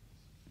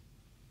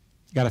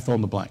 You got to fill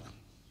in the blank.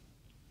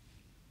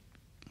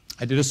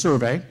 I did a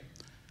survey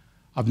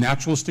of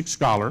naturalistic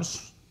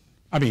scholars,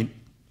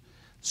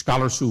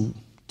 scholars who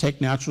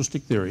take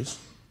naturalistic theories,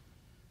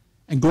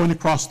 and going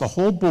across the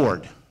whole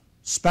board,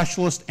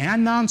 specialists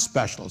and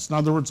non-specialists. In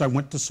other words, I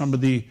went to some of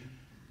the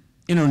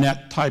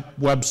internet-type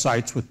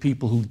websites with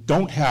people who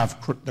don't have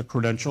the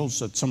credentials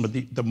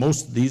that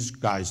most of these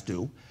guys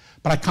do,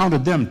 but I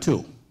counted them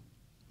too.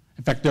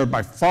 In fact, they're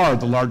by far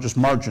the largest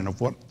margin of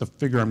what the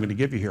figure I'm going to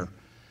give you here.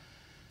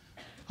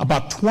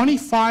 About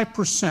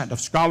 25% of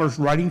scholars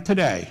writing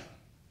today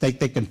think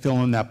they can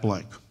fill in that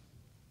blank.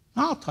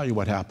 I'll tell you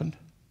what happened.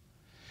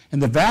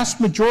 And the vast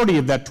majority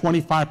of that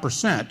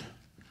 25%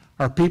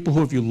 are people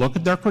who, if you look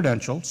at their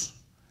credentials,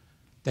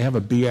 they have a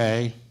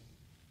BA,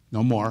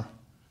 no more.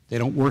 They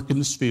don't work in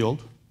this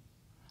field.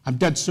 I'm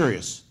dead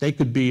serious. They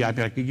could be, I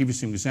could give you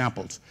some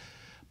examples.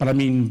 But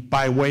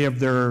by way of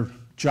their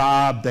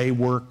job, they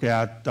work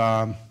at,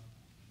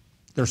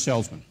 they're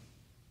salesmen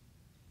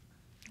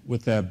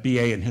with a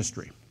BA in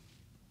history.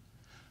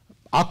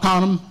 I'll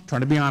count them,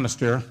 trying to be honest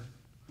here.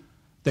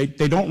 They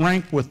don't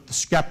rank with the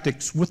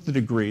skeptics with the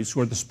degrees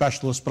who are the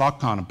specialists, but I'll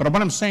count them. But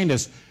what I'm saying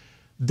is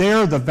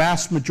they're the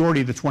vast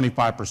majority of the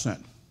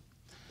 25%.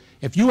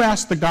 If you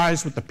ask the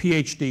guys with the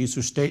PhDs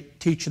who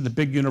teach in the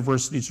big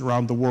universities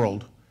around the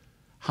world,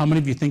 how many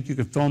of you think you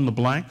could fill in the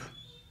blank?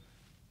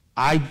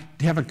 I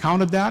haven't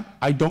counted that.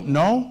 I don't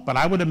know, but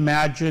I would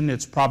imagine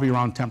it's probably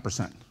around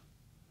 10%.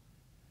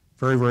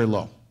 Very, very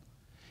low.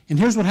 And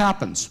here's what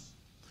happens.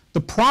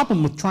 The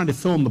problem with trying to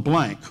fill in the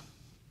blank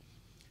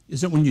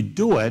is that when you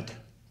do it,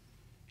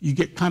 you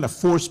get kind of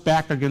forced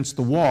back against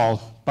the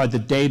wall by the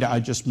data I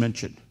just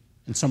mentioned.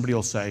 And somebody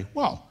will say,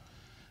 well,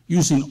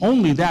 using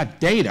only that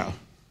data,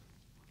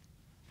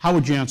 how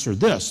would you answer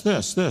this,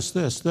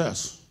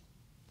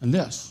 and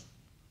this?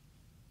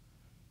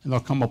 And they'll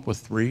come up with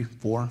 3,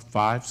 4,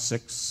 5,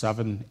 6,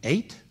 7,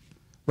 8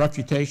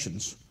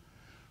 refutations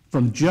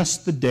from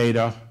just the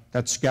data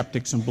that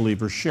skeptics and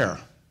believers share.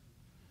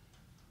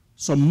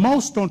 So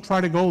most don't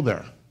try to go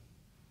there.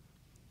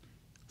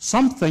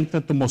 Some think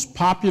that the most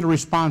popular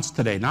response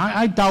today, now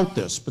I doubt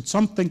this, but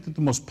some think that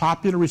the most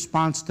popular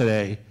response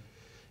today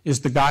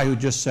is the guy who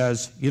just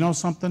says, you know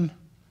something,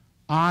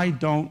 I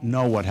don't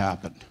know what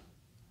happened,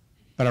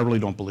 but I really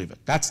don't believe it.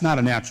 That's not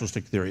a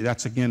naturalistic theory.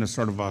 That's, again, a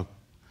sort of a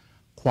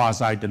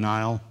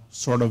quasi-denial,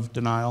 sort of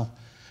denial,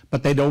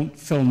 but they don't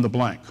fill in the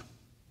blank.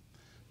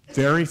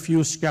 Very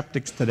few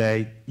skeptics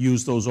today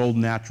use those old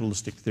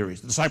naturalistic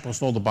theories. The disciples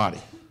stole the body,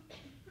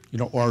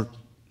 or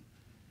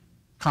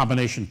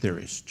combination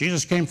theories.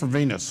 Jesus came from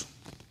Venus.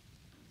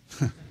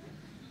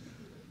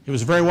 He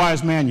was a very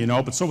wise man,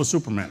 but so was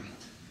Superman.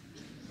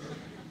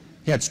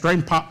 He had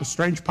strange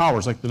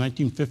powers, like the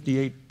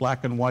 1958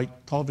 black and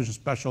white television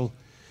special.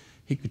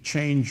 He could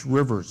change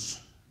rivers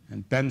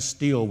and bend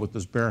steel with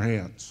his bare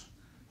hands.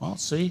 Well,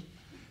 see,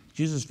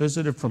 Jesus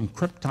visited from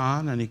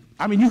Krypton, and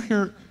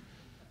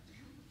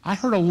I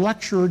heard a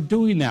lecturer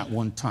doing that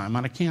one time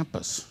on a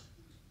campus.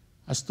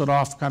 I stood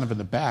off kind of in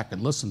the back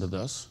and listened to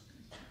this.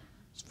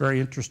 It's a very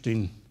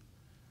interesting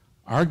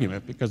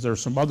argument because there are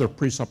some other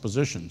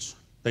presuppositions.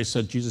 They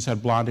said Jesus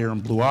had blonde hair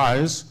and blue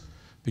eyes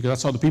because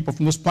that's how the people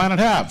from this planet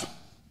have.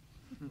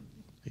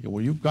 They go,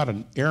 well, you've got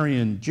an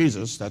Aryan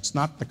Jesus. That's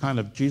not the kind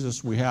of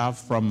Jesus we have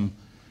from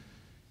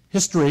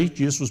history.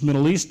 Jesus was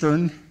Middle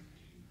Eastern.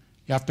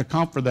 You have to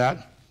account for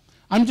that.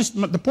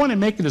 The point I'm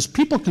making is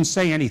people can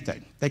say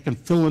anything. They can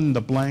fill in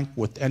the blank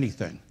with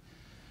anything.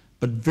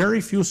 But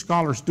very few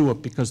scholars do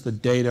it because the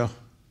data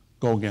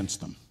go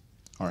against them.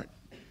 All right.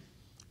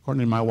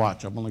 According to my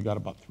watch, I've only got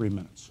about 3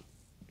 minutes.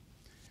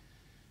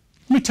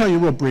 Let me tell you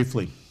real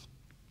briefly.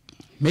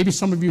 Maybe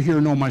some of you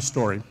here know my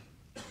story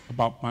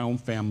about my own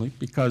family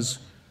because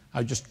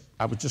I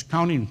was just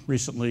counting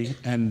recently,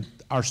 and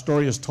our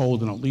story is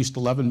told in at least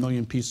 11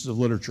 million pieces of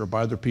literature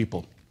by other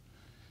people.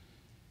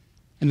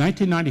 In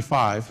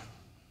 1995,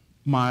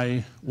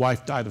 my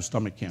wife died of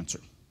stomach cancer.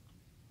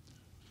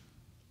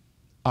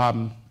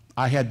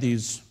 I had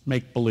these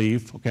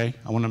make-believe, okay?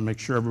 I want to make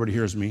sure everybody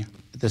hears me.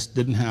 This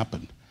didn't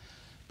happen.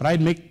 But I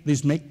had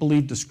these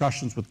make-believe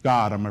discussions with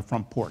God on my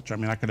front porch.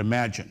 I could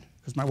imagine.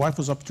 Because my wife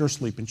was upstairs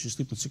sleeping. She's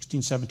sleeping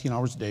 16, 17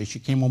 hours a day. She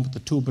came home with a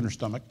tube in her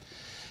stomach.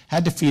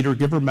 Had to feed her,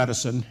 give her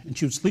medicine, and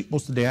she would sleep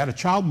most of the day. I had a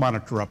child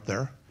monitor up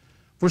there.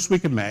 First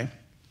week of May,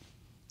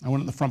 I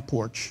went on the front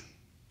porch,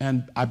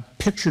 and I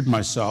pictured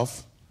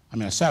myself,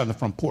 I sat on the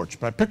front porch,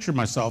 but I pictured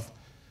myself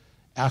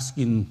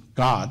asking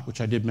God,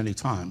 which I did many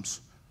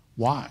times,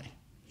 why?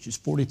 She's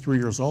 43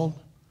 years old.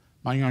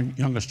 My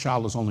youngest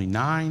child is only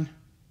 9.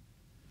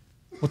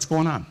 What's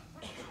going on?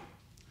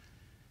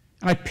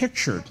 And I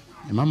pictured,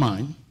 in my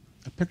mind,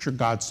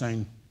 God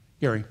saying,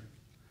 Gary,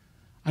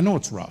 I know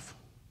it's rough.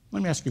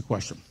 Let me ask you a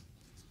question.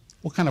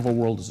 What kind of a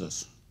world is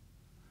this?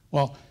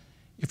 Well,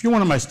 if you're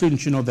one of my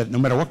students, you know that no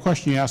matter what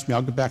question you ask me,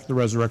 I'll get back to the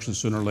resurrection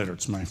sooner or later.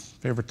 It's my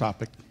favorite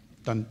topic.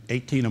 I've done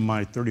 18 of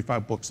my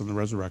 35 books on the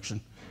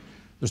resurrection.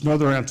 There's no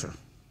other answer.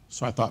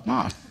 So I thought,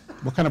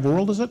 what kind of a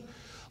world is it?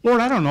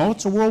 Lord, I don't know.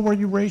 It's a world where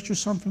you raised your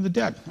son from the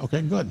dead.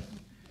 Okay, good.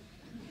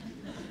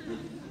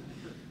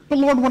 But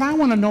Lord, what I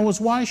want to know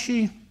is why is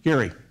she,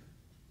 Gary?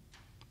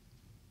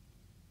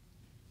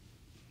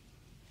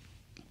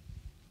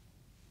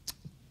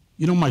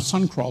 My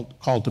son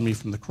called to me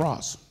from the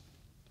cross.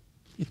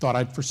 He thought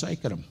I'd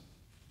forsaken him.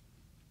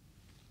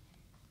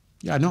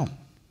 Yeah, I know.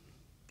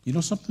 You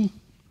know something?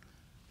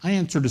 I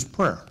answered his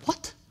prayer.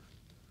 What?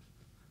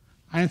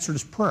 I answered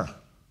his prayer.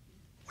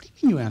 What do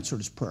you mean you answered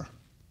his prayer?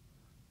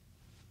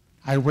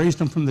 I raised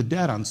him from the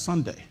dead on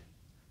Sunday.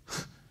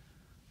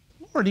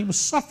 Lord, he was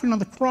suffering on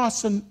the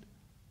cross and...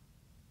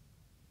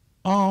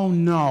 Oh,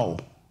 no.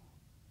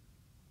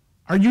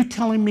 Are you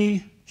telling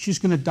me she's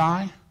going to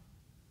die?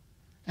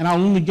 And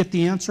I'll only get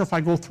the answer if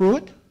I go through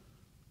it?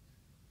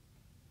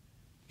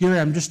 Gary,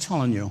 I'm just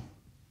telling you.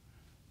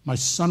 My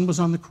son was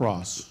on the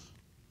cross.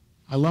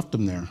 I left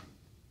him there.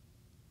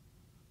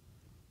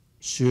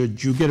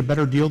 Should you get a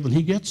better deal than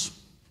he gets?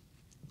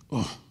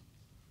 Oh,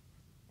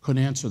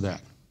 couldn't answer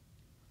that.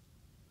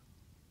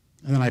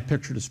 And then I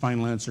pictured his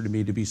final answer to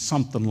me to be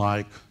something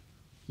like,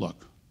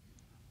 look,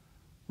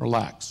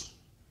 relax.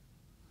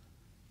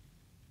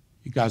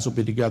 You guys will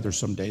be together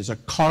some days. A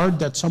card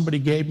that somebody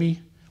gave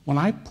me, when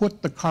I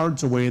put the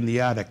cards away in the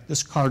attic,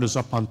 this card is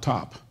up on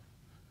top.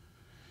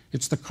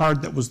 It's the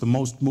card that was the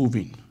most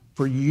moving.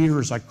 For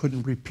years, I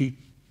couldn't repeat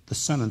the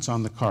sentence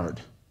on the card.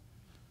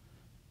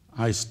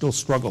 I still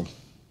struggle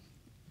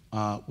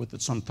with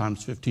it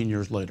sometimes 15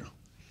 years later.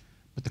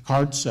 But the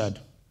card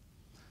said,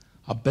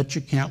 I'll bet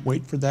you can't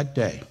wait for that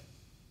day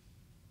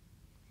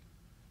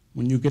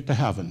when you get to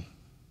heaven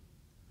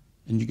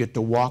and you get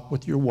to walk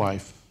with your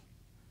wife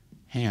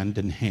hand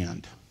in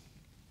hand.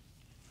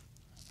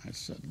 I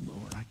said,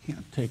 Lord, I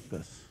can't take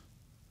this.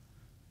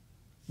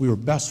 We were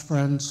best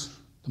friends,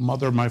 the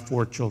mother of my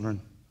 4 children.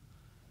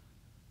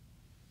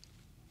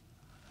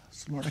 I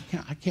said, Lord,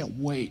 I can't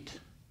wait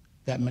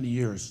that many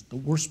years.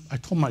 I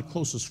told my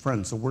closest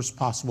friends, the worst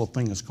possible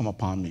thing has come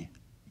upon me.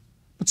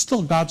 But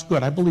still, God's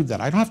good. I believe that.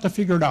 I don't have to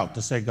figure it out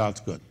to say God's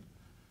good.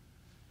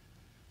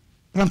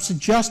 But I'm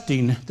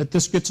suggesting that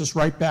this gets us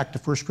right back to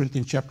 1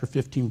 Corinthians chapter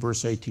 15,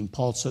 verse 18.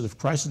 Paul said, if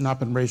Christ has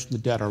not been raised from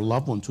the dead, our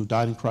loved ones who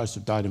died in Christ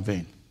have died in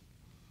vain.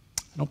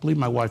 I don't believe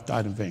my wife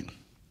died in vain.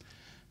 I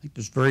think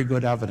there's very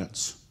good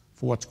evidence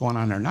for what's going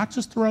on there. Not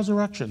just the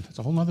resurrection. It's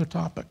a whole other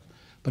topic.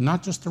 But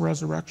not just the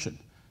resurrection.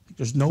 I think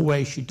there's no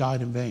way she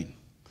died in vain.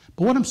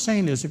 But what I'm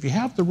saying is, if you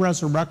have the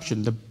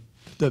resurrection,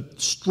 the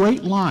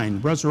straight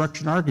line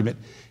resurrection argument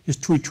is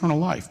to eternal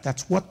life.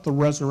 That's what the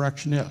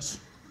resurrection is.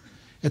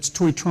 It's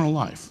to eternal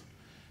life.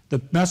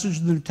 The message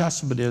of the New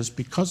Testament is,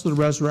 because of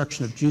the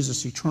resurrection of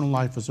Jesus, eternal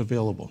life is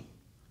available.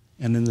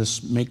 And in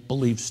this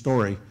make-believe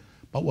story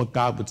about what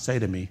God would say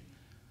to me,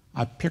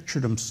 I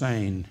pictured him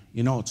saying,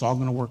 you know, it's all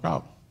going to work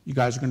out. You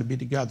guys are going to be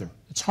together.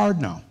 It's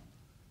hard now,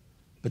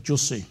 but you'll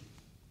see.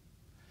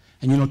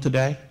 And you know,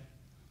 today,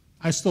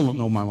 I still don't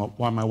know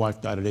why my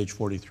wife died at age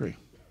 43.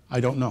 I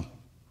don't know.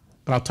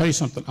 But I'll tell you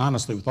something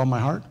honestly, with all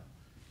my heart,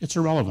 it's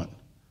irrelevant.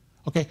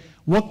 Okay,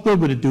 what good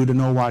would it do to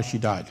know why she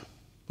died?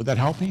 Would that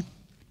help me?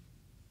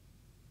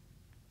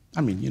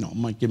 I mean, you know, it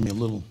might give me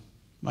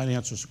might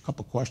answer a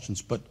couple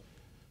questions, but,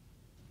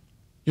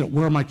 you know,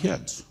 where are my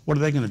kids? What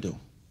are they going to do?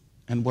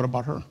 And what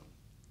about her?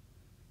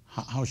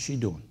 How's she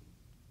doing?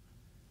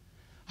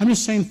 I'm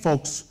just saying,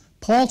 folks,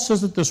 Paul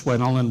says it this way,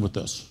 and I'll end with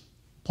this.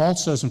 Paul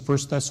says in 1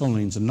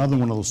 Thessalonians, another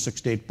one of those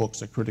 6 to 8 books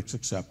that critics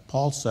accept,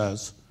 Paul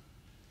says,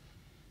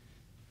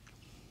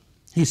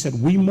 he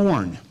said, we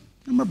mourn.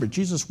 Remember,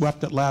 Jesus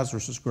wept at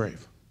Lazarus'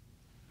 grave.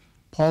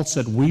 Paul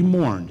said, we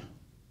mourn,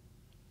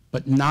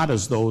 but not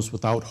as those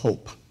without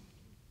hope.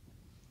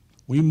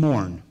 We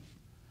mourn,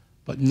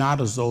 but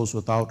not as those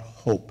without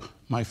hope.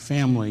 My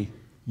family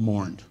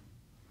mourned.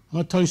 I'm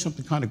going to tell you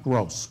something kind of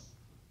gross,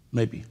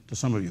 maybe, to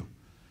some of you.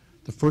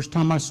 The first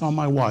time I saw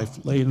my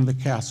wife laid in the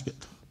casket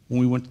when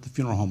we went to the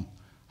funeral home,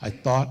 I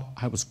thought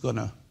I was going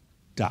to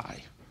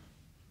die.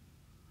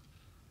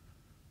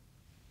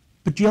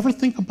 But do you ever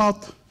think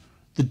about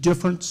the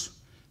difference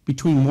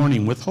between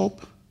mourning with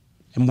hope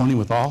and mourning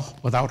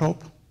without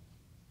hope?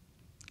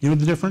 You know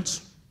the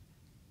difference?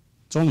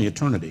 It's only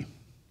eternity.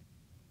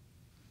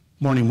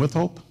 Mourning with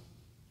hope,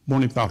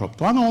 mourning without hope.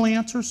 Do I know all the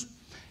answers?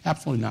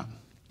 Absolutely not.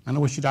 I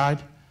know why she died.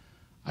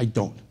 I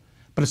don't.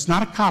 But it's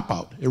not a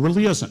cop-out. It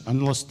really isn't,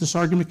 unless this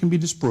argument can be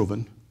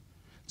disproven.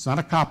 It's not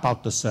a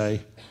cop-out to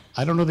say,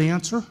 I don't know the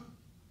answer,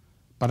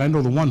 but I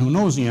know the one who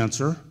knows the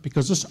answer,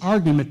 because this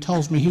argument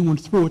tells me he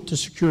went through it to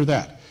secure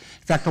that.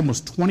 In fact,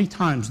 almost 20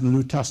 times in the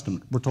New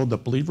Testament, we're told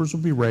that believers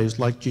will be raised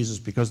like Jesus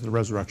because of the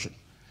resurrection.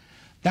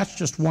 That's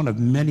just one of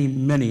many,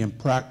 many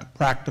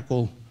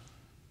practical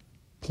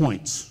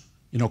points,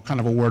 you know, kind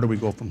of a where do we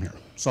go from here.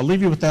 So I'll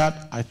leave you with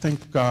that. I think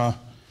we're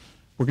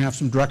going to have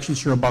some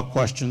directions here about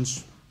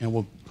questions, and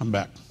we'll come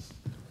back.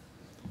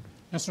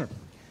 Yes, sir.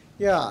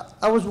 Yeah,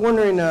 I was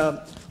wondering,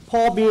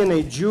 Paul being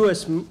a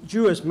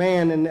Jewish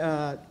man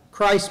and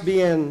Christ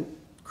being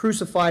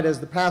crucified as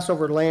the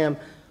Passover lamb,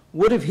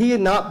 would have he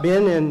not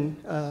been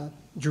in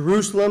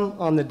Jerusalem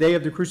on the day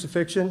of the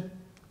crucifixion?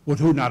 Would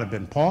who not have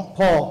been? Paul?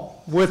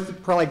 Paul,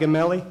 with probably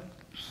Gamaliel?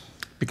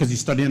 Because he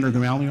studied under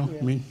Gamaliel, Yeah.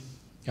 you mean?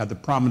 Yeah, the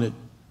prominent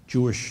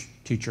Jewish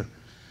teacher.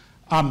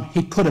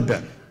 He could have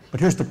been,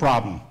 but here's the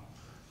problem.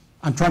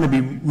 I'm trying to be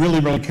really,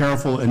 really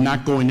careful and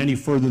not going any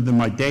further than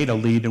my data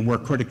lead and where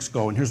critics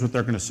go, and here's what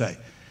they're going to say.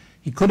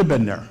 He could have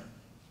been there.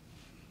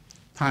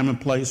 Time and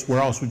place, where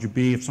else would you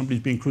be? If somebody's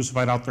being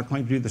crucified out there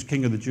claiming to be this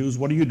king of the Jews,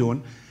 what are you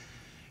doing?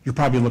 You're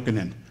probably looking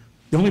in.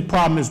 The only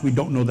problem is we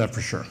don't know that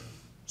for sure.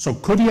 So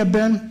could he have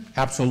been?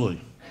 Absolutely.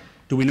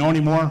 Do we know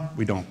any more?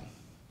 We don't.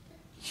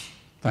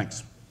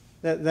 Thanks.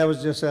 That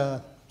was just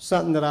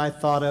something that I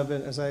thought of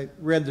as I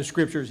read the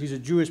scriptures. He's a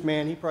Jewish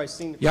man. He probably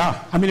seen the...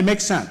 Yeah, I mean, it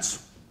makes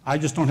sense. I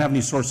just don't have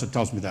any source that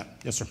tells me that.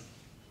 Yes, sir.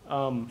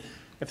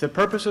 If the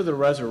purpose of the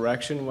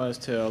resurrection was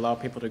to allow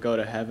people to go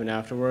to heaven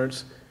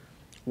afterwards,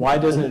 why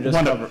doesn't it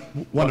just cover...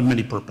 One of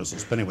many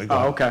purposes, but anyway, go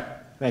ahead. Okay.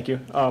 Thank you.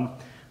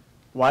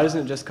 Why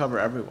doesn't it just cover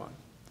everyone?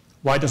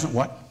 Why doesn't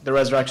what? The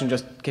resurrection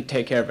just could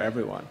take care of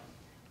everyone.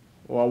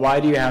 Well,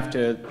 why do you have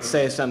to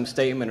say some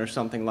statement or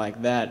something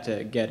like that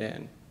to get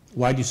in?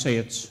 Why do you say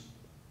it's...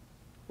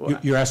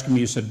 What? You're asking me,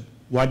 you said,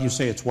 why do you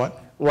say it's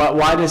what?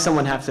 Why does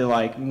someone have to,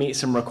 like, meet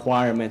some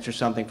requirements or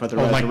something for the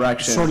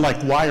resurrection? Sort of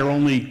like, why are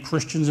only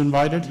Christians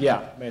invited?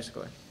 Yeah,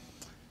 basically.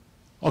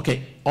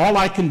 Okay, all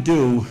I can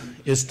do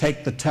is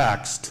take the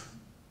text.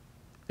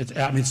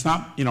 It's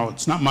not, you know,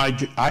 it's not my...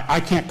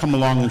 I can't come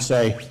along and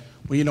say,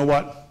 well, you know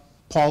what?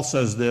 Paul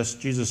says this,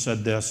 Jesus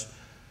said this.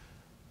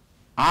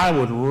 I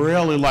would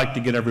really like to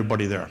get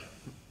everybody there.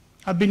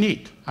 That'd be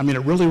neat. I mean,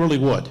 it really, really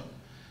would.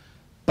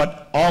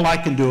 But all I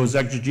can do is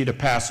exegete a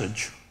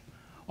passage.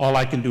 All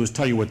I can do is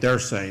tell you what they're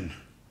saying,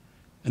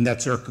 and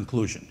that's their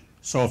conclusion.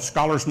 So if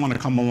scholars want to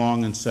come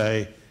along and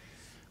say,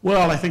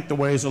 well, I think the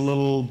way is a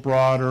little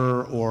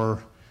broader,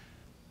 or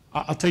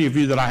I'll tell you a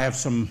view that I have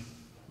some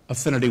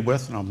affinity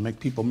with, and I'll make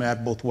people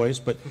mad both ways,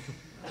 but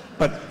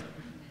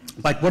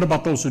like, what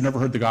about those who never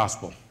heard the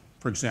gospel,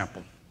 for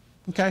example?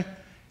 Okay,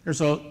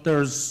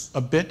 there's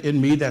a bit in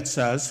me that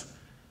says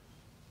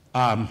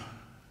God's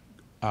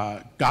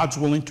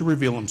willing to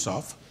reveal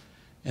himself,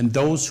 and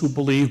those who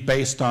believe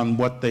based on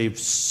what they've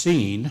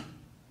seen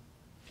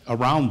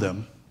around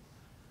them,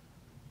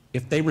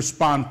 if they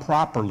respond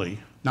properly,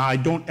 now I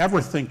don't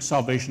ever think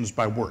salvation is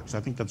by works.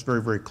 I think that's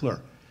very, very clear.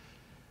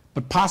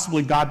 But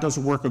possibly God does a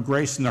work of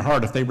grace in their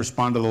heart if they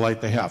respond to the light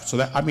they have. So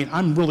that, I mean,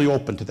 I'm really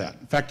open to that.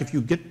 In fact, if you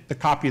get the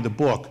copy of the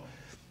book,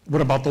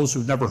 What about those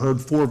who've never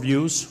heard? 4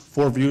 views?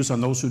 4 views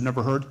on those who've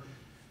never heard?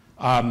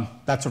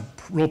 That's a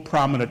real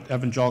prominent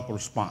evangelical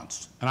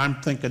response. And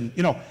I'm thinking,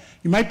 you know,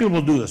 you might be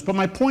able to do this. But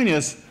my point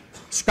is,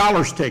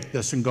 scholars take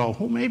this and go,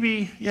 well,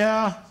 maybe,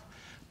 yeah.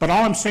 But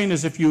all I'm saying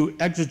is if you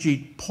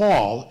exegete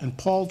Paul and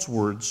Paul's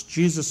words,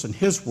 Jesus and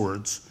his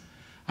words,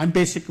 I'm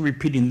basically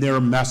repeating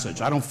their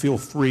message. I don't feel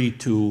free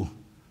to,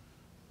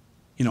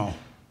 you know,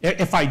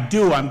 if I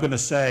do, I'm going to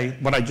say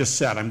what I just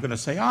said. I'm going to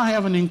say, oh, I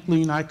have an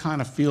inkling. I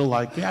kind of feel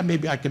like, yeah,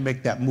 maybe I can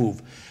make that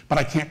move. But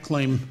I can't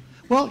claim,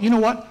 well, you know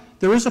what?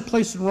 There is a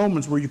place in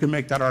Romans where you can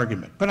make that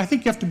argument. But I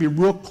think you have to be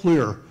real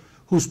clear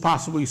who's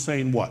possibly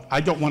saying what.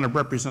 I don't want to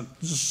represent,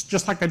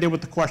 just like I did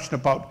with the question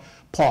about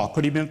Paul.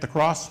 Could he have been at the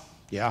cross?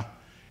 Yeah.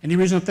 Any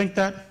reason to think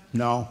that?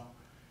 No.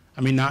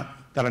 I mean,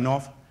 not that I know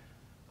of.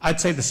 I'd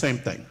say the same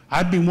thing.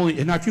 I'd be willing,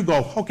 and if you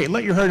go, okay,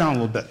 let your hair down a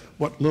little bit,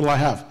 what little I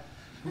have.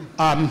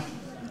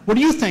 What do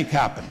you think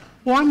happened?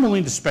 Well, I'm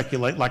willing to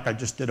speculate like I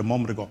just did a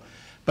moment ago,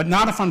 but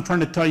not if I'm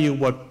trying to tell you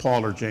what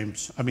Paul or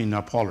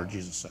Paul or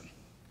Jesus said.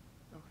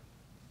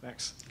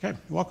 Thanks. Okay,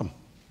 you're welcome.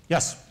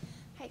 Yes?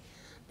 Hi.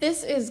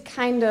 This is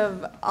kind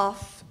of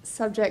off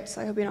subject,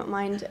 so I hope you don't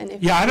mind. And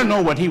if Yeah, I don't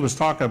know what he was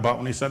talking about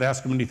when he said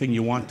ask him anything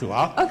you want to.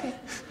 Okay.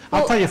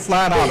 I'll tell you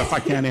flat out if I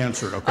can't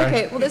answer it, okay?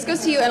 Okay, well, this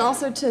goes to you and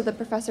also to the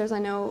professors. I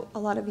know a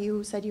lot of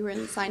you said you were in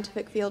the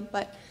scientific field,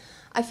 but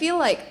I feel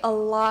like a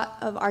lot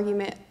of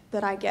argument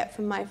that I get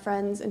from my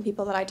friends and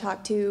people that I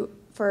talk to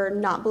for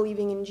not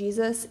believing in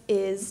Jesus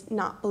is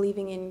not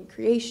believing in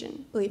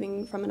creation,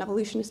 believing from an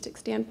evolutionistic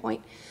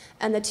standpoint.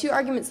 And the 2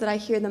 arguments that I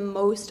hear the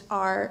most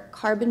are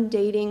carbon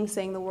dating,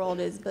 saying the world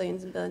is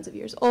billions and billions of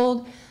years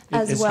old,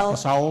 as well.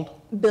 How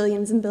old?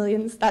 Billions and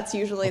billions. That's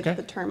usually Okay.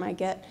 the term I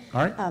get.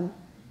 All right.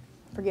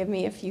 Forgive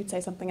me if you'd say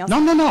something else.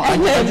 No.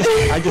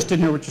 I just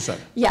didn't hear what you said.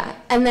 Yeah,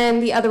 and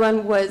then the other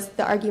one was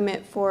the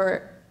argument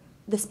for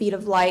the speed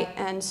of light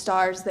and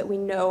stars that we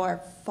know are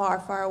far,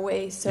 far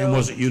away. So, And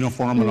was it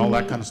uniform and all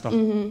that kind of stuff?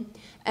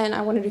 and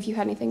I wondered if you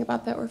had anything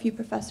about that or if you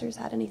professors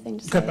had anything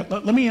to say. Okay,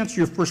 but let me answer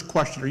your first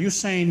question. Are you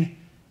saying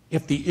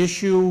if the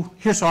issue,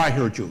 here's how I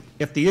heard you,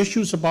 if the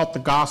issue's about the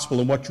gospel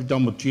and what you've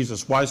done with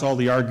Jesus, why is all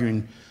the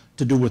arguing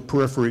to do with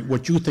periphery,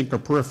 what you think are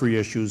periphery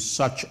issues,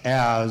 such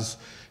as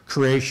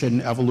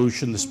creation,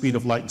 evolution, the speed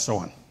of light, and so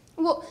on?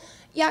 Well,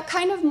 yeah,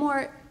 kind of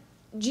more.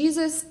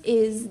 Jesus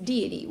is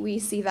deity. We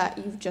see that.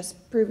 You've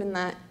just proven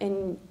that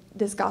in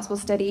this gospel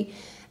study.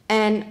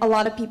 And a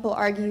lot of people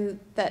argue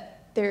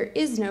that there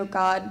is no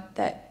God,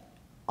 that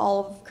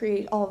all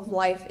of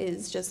life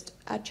is just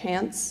a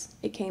chance.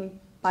 It came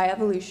by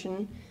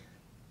evolution,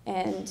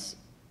 and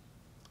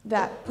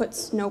that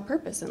puts no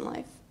purpose in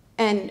life.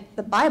 And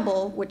the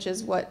Bible, which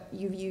is what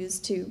you've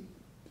used to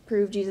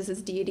prove Jesus'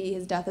 deity,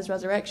 his death, his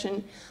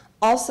resurrection,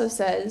 also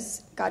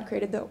says God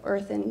created the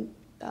earth in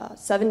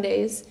 7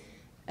 days,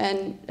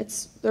 and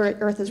the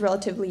earth is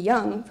relatively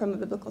young from a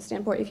biblical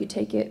standpoint if you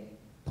take it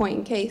point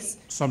in case.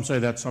 Some say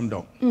that, some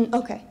don't.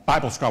 Okay.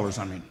 Bible scholars,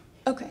 I mean.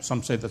 Okay.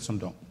 Some say that, some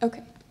don't.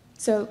 Okay.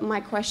 So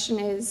my question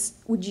is,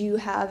 would you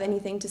have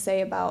anything to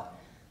say about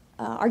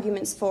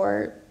arguments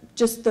for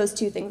just those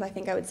 2 things? I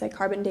think I would say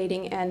carbon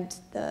dating and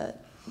the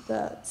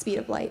speed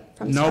of light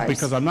from stars. No,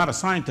 because I'm not a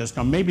scientist.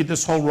 Now, maybe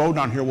this whole row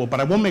down here will, but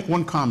I will make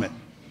one comment.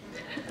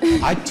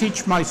 I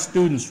teach my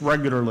students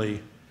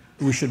regularly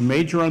we should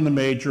major on the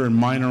major and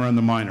minor on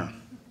the minor.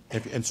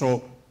 And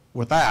so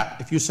with that,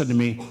 if you said to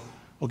me,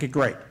 okay,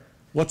 great,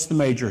 what's the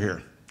major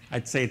here?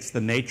 I'd say it's the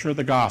nature of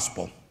the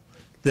gospel.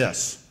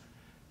 This.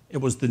 It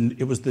was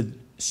the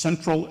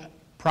central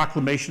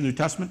proclamation of the New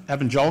Testament.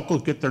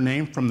 Evangelicals get their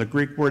name from the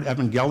Greek word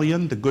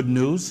evangelion, the good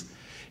news.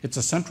 It's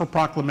a central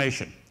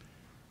proclamation.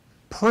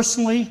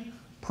 Personally,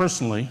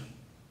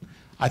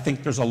 I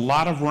think there's a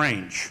lot of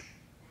range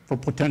for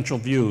potential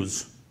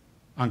views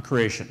on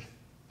creation.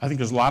 I think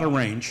there's a lot of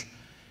range,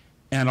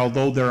 and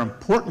although they're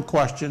important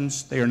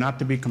questions, they are not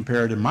to be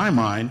compared, in my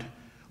mind,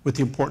 with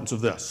the importance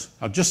of this.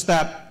 Now, just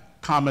that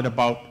comment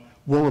about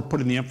where we're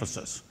putting the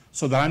emphasis,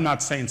 so that I'm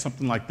not saying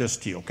something like this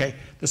to you, okay?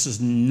 This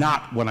is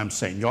not what I'm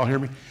saying. You all hear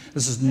me?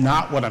 This is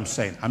not what I'm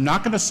saying. I'm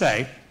not going to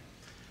say,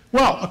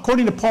 well,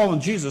 according to Paul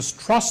and Jesus,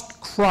 trust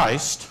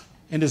Christ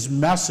and his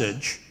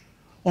message.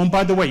 Oh, and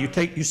by the way,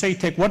 you say you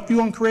take what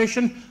view on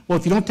creation? Well,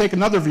 if you don't take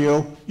another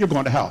view, you're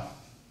going to hell.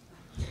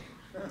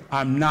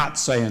 I'm not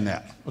saying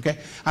that, okay?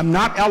 I'm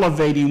not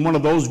elevating one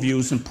of those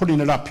views and putting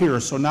it up here.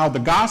 So now the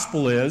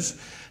gospel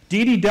is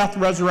deity, death,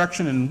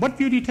 resurrection, and what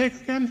view do you take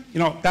again? You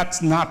know,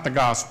 that's not the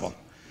gospel.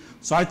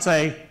 So I'd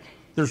say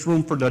there's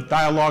room for the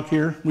dialogue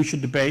here. We should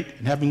debate.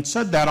 And having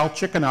said that, I'll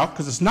chicken out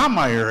because it's not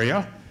my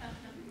area.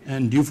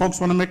 And do you folks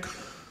want to make?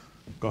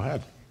 Go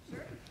ahead.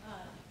 Sure.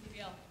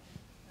 Maybe I'll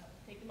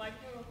take the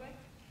microphone real quick.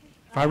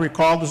 If I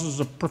recall, this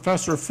is a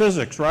professor of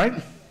physics, right?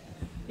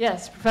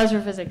 Yes, professor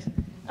of physics.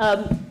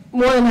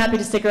 More than happy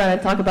to stick around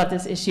and talk about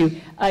this issue.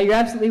 You're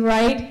absolutely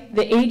right.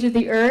 The age of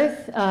the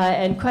earth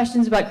and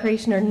questions about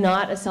creation are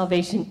not a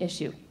salvation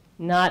issue.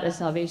 Not a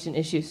salvation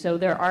issue. So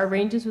there are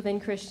ranges within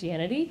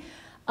Christianity.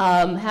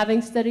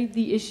 Having studied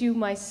the issue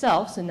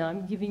myself, so now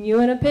I'm giving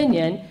you an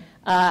opinion,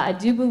 I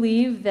do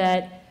believe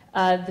that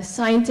The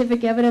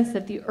scientific evidence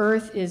that the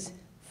Earth is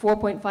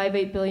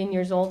 4.58 billion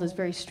years old is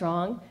very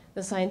strong.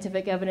 The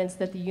scientific evidence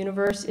that the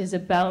universe is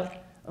about,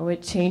 oh,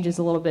 it changes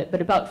a little bit,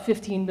 but about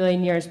 15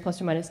 billion years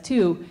plus or minus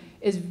 2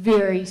 is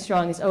very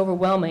strong, it's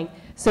overwhelming.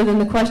 So then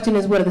the question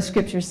is, what do the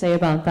scriptures say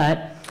about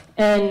that?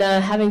 And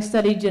having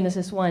studied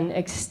Genesis 1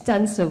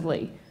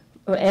 extensively,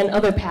 and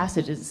other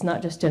passages, it's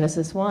not just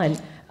Genesis 1,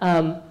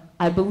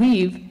 I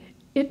believe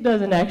it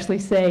doesn't actually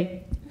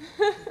say.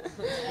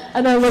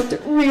 And I looked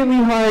really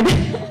hard.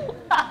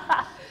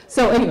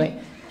 So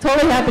anyway,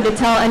 totally happy to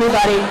tell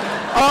anybody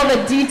all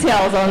the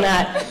details on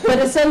that. But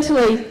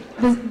essentially,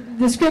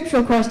 the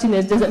scriptural question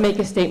is, does it make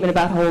a statement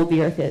about how old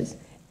the earth is?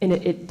 And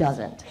it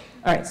doesn't.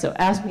 All right, so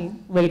ask me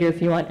later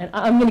if you want. And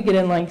I'm going to get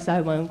in line because I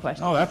have my own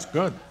question. Oh, that's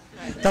good.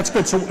 That's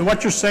good. So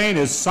what you're saying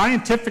is,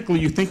 scientifically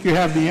you think you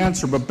have the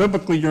answer, but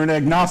biblically you're an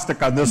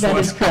agnostic on this one. That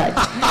is correct.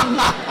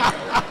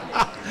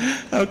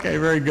 Okay,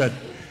 very good.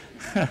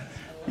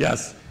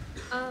 Yes.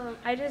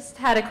 I just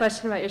had a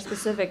question about your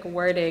specific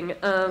wording.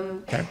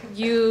 Okay.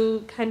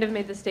 You kind of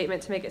made the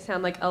statement to make it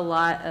sound like a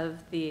lot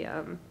of the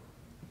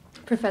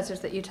professors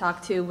that you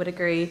talked to would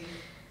agree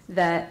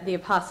that the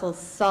apostles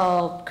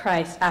saw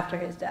Christ after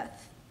his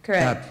death,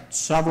 correct? That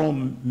several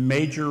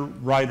major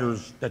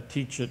writers that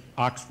teach at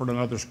Oxford and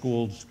other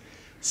schools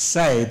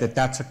say that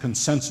that's a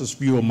consensus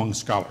view among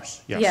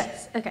scholars. Yes.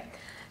 Yes, okay.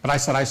 But I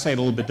say it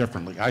a little bit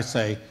differently. I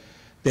say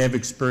they have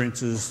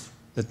experiences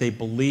that they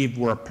believed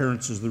were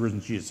appearances of the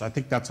risen Jesus. I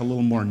think that's a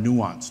little more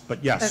nuanced,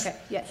 but yes. Okay,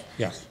 yes.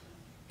 Yes.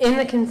 In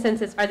the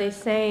consensus, are they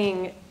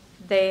saying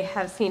they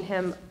have seen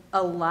him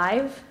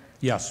alive?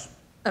 Yes.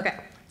 Okay.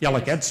 Yeah,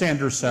 like Ed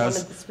Sanders says,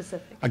 Wanted the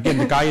specific. again,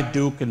 the guy at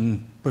Duke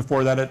and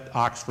before that at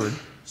Oxford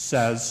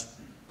says,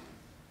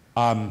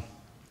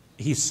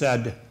 he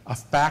said, a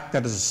fact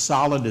that is as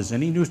solid as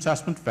any New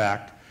Testament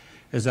fact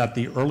is that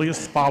the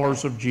earliest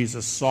followers of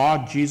Jesus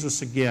saw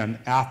Jesus again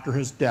after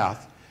his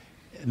death.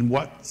 In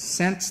what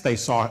sense they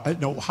saw,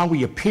 how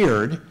he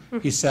appeared,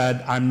 he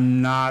said,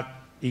 I'm not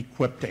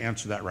equipped to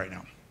answer that right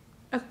now.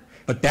 Okay.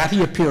 But that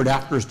he appeared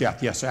after his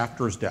death, yes,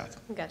 after his death.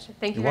 Gotcha.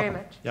 Thank you You're very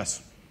welcome. much.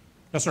 Yes.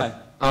 Yes, sir.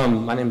 Hi,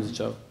 my name is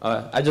Joe.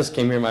 I just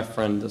came here, my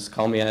friend just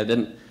called me.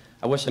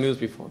 I wish I knew this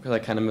before because I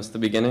kind of missed the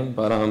beginning,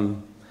 but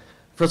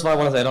first of all, I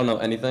want to say I don't know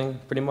anything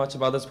pretty much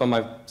about this, but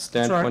my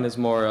standpoint is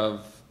more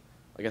of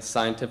like a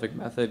scientific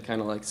method, kind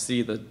of like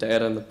see the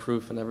data and the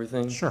proof and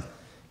everything. Sure.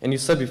 And you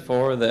said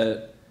before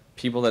that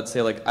people that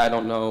say like, I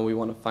don't know, we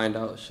want to find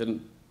out,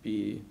 shouldn't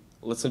be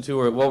listened to,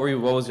 or what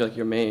was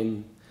your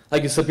main,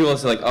 like you said people that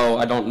say like, oh,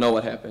 I don't know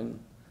what happened.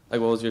 Like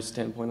what was your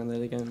standpoint on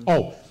that again?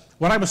 Oh,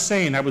 what I was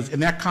saying, in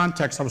that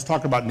context, I was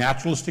talking about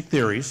naturalistic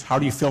theories. How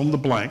do you fill in the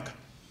blank?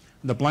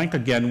 And the blank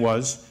again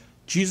was,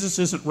 Jesus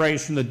isn't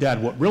raised from the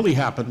dead. What really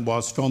happened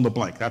was fill in the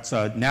blank. That's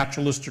a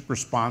naturalistic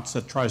response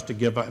that tries to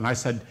give and I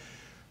said,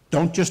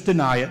 don't just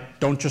deny it,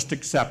 don't just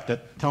accept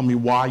it, tell me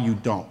why you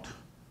don't.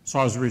 So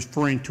I was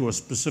referring to a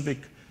specific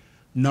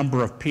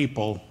number of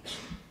people,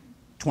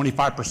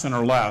 25%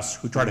 or less,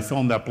 who try to fill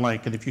in that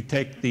blank. And if you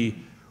take the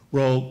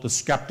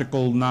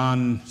skeptical,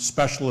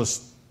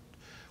 non-specialist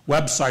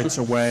websites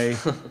away,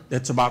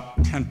 it's about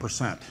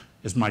 10%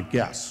 is my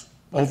guess.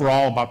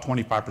 Overall, about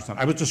 25%.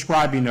 I was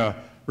describing a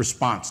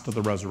response to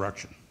the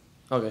resurrection.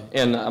 Okay,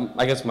 and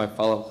I guess my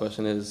follow-up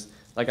question is,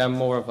 like I'm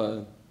more of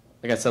a,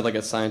 like I said, like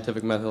a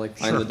scientific method, like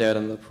find the data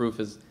and the proof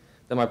is,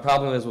 that my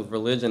problem is with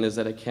religion is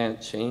that it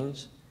can't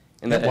change.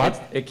 And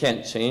that it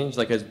can't change,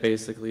 like it's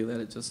basically that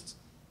it just,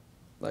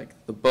 like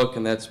the book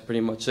and that's pretty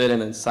much it,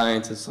 and then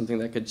science is something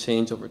that could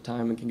change over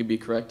time and can be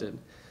corrected.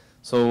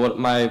 So what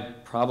my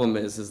problem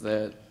is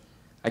that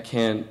I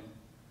can't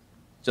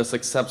just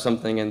accept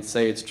something and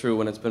say it's true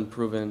when it's been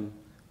proven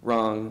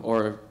wrong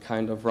or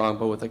kind of wrong,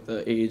 but with like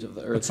the age of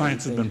the earth. But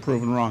science has been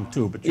proven wrong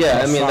too. But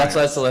yeah, I mean that's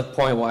the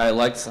point why I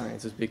like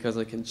science is because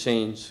it can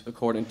change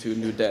according to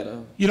new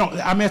data. You know,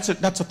 I mean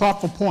that's a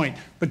thoughtful point.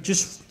 But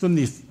just from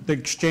the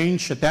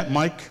exchange at that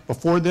mic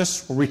before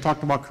this, where we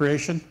talked about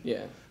creation.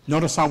 Yeah.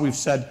 Notice how we've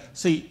said,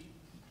 see,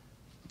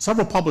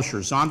 several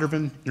publishers,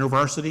 Zondervan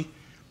University,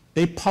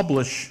 they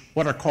publish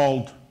what are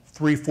called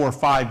 3, 4,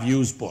 5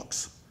 views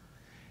books,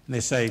 and they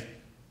say,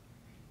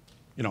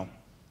 you know,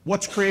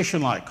 what's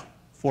creation like?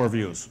 4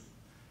 views.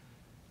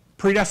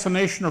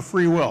 Predestination or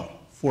free will?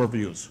 4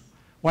 views.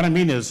 What I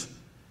mean is,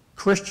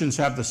 Christians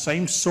have the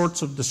same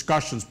sorts of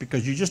discussions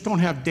because you just don't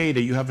have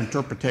data, you have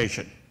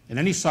interpretation. In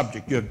any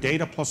subject, you have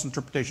data plus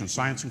interpretation,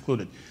 science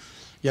included.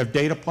 You have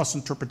data plus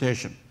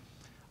interpretation.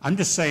 I'm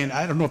just saying,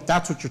 I don't know if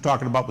that's what you're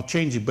talking about with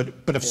changing,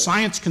 but if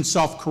science can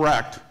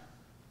self-correct,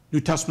 New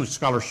Testament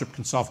scholarship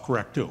can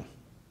self-correct too.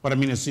 What I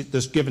mean is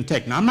this give and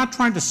take. Now, I'm not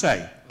trying to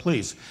say,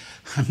 please,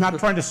 I'm not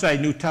trying to say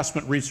New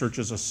Testament research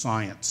is a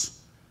science.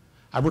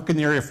 I work in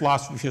the area of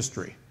philosophy of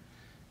history,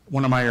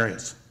 one of my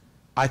areas.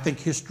 I think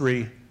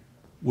history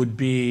would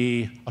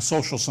be a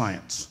social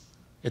science.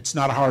 It's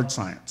not a hard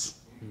science.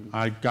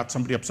 I got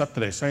somebody upset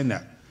today saying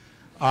that.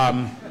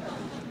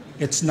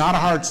 It's not a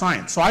hard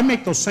science. So I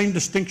make those same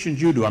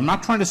distinctions you do. I'm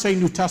not trying to say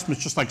New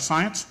Testament's just like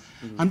science.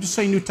 I'm just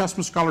saying New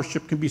Testament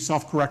scholarship can be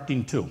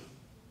self-correcting too.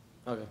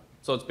 Okay.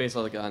 So it's based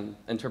on like on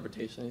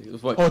interpretation.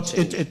 Is what Oh,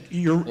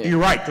 you're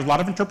right. There's a lot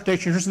of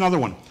interpretation. Here's another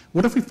one.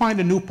 What if we find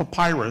a new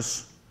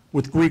papyrus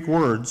with Greek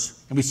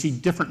words and we see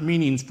different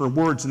meanings for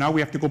words, and now we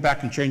have to go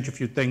back and change a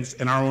few things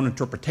in our own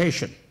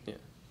interpretation? Yeah.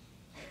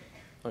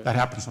 Okay. That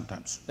happens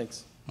sometimes.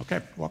 Thanks. Okay,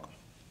 welcome.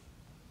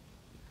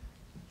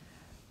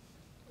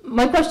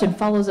 My question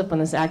follows up on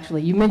this,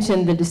 actually. You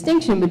mentioned the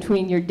distinction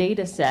between your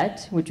data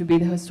set, which would be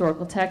the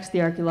historical text,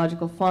 the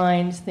archaeological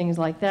finds, things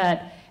like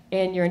that,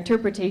 and your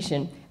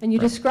interpretation. And you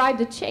described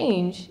a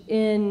change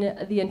in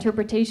the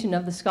interpretation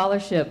of the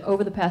scholarship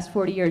over the past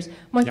 40 years.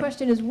 My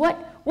question is,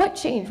 what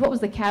changed? What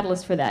was the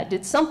catalyst for that?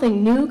 Did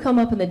something new come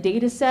up in the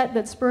data set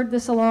that spurred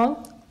this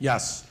along?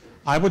 Yes.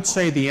 I would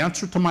say the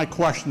answer to my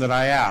question that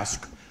I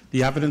asked,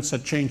 the evidence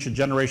that changed a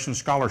generation of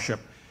scholarship,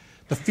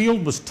 the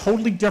field was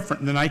totally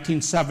different in the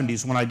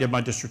 1970s when I did my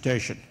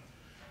dissertation.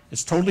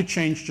 It's totally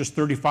changed just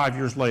 35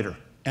 years later.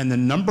 And the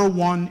number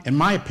one, in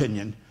my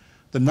opinion,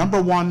 the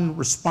number one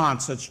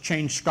response that's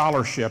changed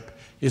scholarship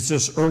is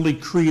this early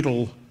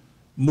creedal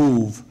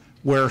move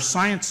where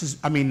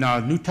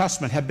New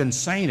Testament had been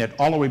saying it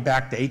all the way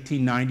back to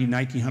 1890,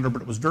 1900,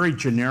 but it was very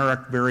generic,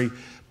 very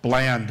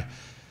bland.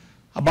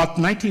 About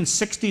the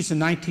 1960s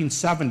and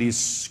 1970s,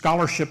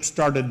 scholarship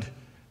started.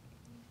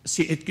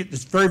 See,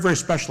 it's very, very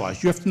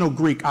specialized. You have to know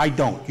Greek. I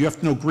don't. You have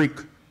to know Greek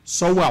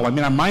so well. I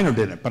mean, I minored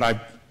in it, but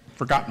I've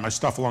forgotten my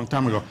stuff a long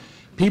time ago.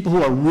 People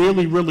who are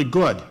really, really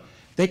good,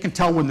 they can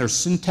tell when there's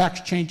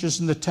syntax changes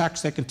in the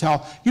text. They can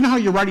tell. You know how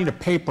you're writing a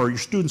paper, your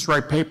students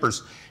write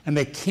papers, and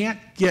they can't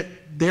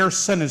get their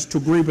sentence to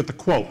agree with the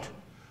quote.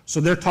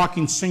 So they're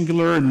talking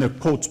singular and the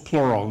quote's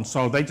plural, and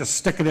so they just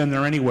stick it in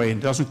there anyway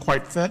and it doesn't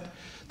quite fit.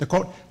 The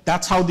quote.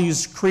 That's how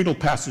these creedal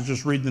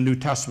passages read the New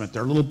Testament.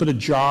 They're a little bit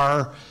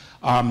ajar.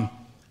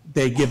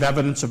 They give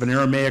evidence of an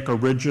Aramaic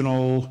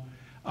original.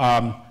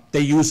 They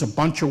use a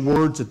bunch of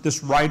words that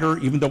this writer,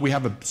 even though we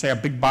have, a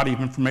big body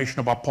of information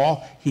about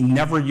Paul, he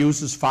never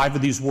uses 5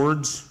 of these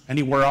words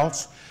anywhere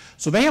else.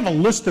 So they have a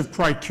list of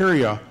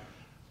criteria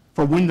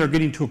for when they're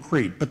getting to a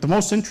creed. But the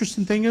most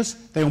interesting thing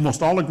is they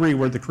almost all agree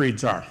where the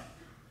creeds are.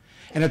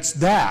 And it's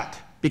that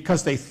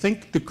because they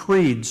think the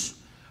creeds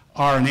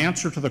are an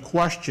answer to the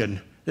question.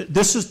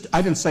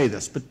 I didn't say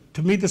this, but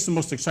to me this is the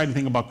most exciting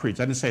thing about creeds.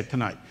 I didn't say it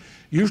tonight.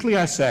 Usually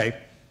I say,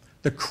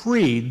 the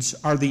creeds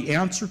are the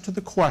answer to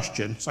the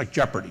question. It's like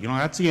Jeopardy,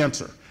 that's the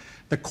answer.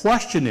 The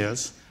question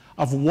is,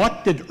 of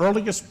what did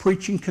earliest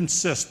preaching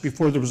consist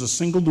before there was a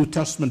single New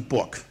Testament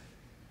book?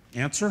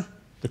 Answer,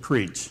 the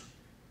creeds.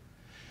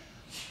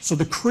 So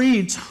the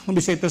creeds, let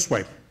me say it this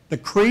way, the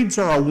creeds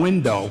are a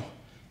window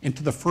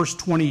into the first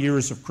 20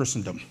 years of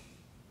Christendom.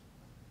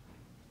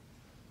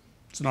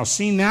 So now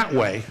seen that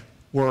way,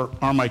 where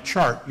on my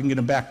chart, you can get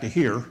them back to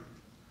here,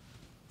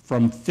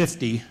 from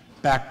 50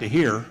 back to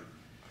here,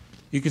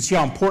 you can see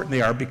how important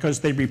they are because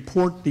they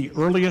report the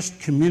earliest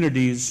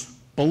community's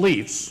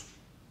beliefs.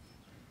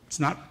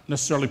 It's not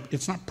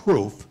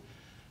proof,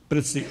 but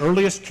it's the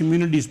earliest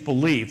community's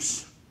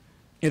beliefs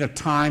in a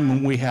time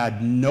when we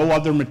had no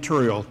other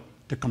material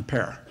to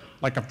compare.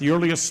 Like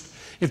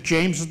if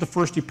James is the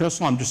first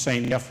epistle, I'm just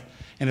saying if,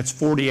 and it's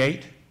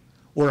 48,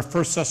 or if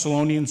 1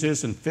 Thessalonians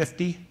is in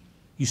 50,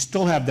 you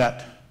still have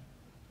that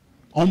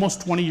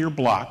almost 20-year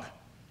block,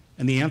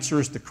 and the answer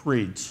is the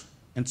creeds.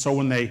 And so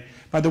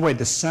by the way,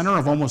 the center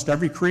of almost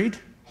every creed,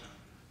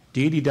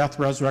 deity, death,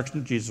 resurrection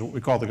of Jesus, what we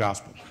call the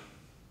gospel.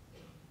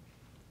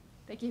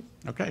 Thank you.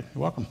 Okay,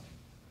 you're welcome.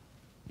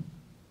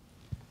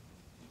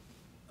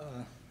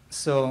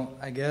 So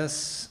I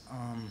guess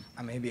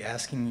I may be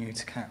asking you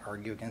to kind of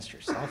argue against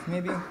yourself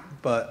maybe,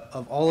 but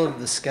of all of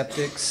the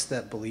skeptics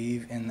that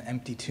believe in the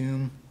empty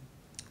tomb,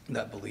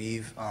 that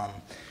believe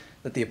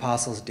that the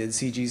apostles did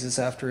see Jesus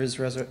after his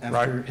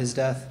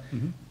death,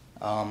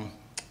 mm-hmm.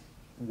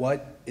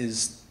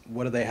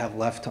 What do they have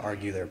left to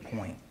argue their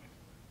point?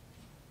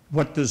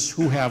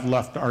 Who have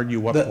left to argue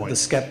what point? The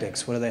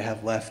skeptics. What do they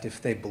have left if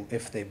they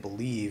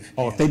believe?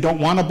 Oh, if they don't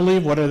want to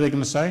believe, what are they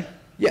going to say?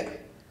 Yeah.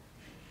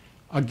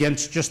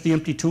 Against just the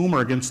empty tomb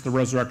or against the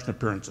resurrection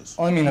appearances?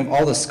 Well, I mean, of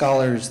all the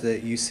scholars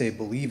that you say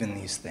believe in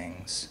these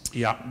things,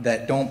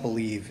 that don't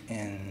believe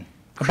in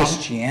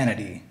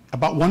Christianity.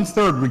 About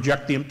 1/3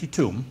 reject the empty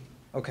tomb.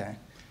 Okay.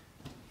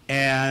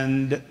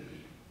 And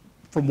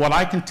from what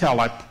I can tell,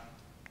 I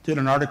did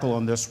an article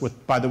on this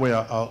with, by the way,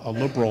 a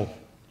liberal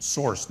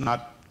source,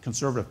 not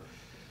conservative.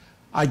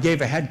 I gave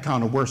a head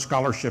count of where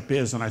scholarship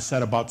is, and I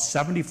said about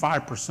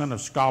 75%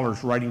 of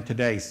scholars writing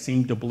today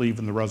seem to believe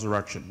in the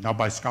resurrection. Now,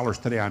 by scholars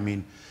today, I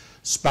mean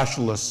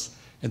specialists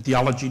in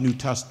theology, New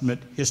Testament,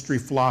 history,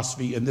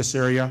 philosophy in this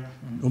area,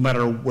 no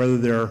matter whether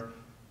they're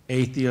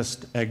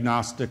atheist,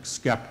 agnostic,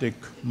 skeptic,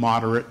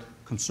 moderate,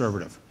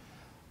 conservative.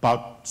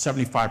 About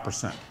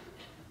 75%.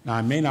 Now,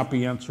 I may not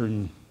be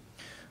answering.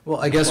 Well,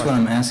 I guess what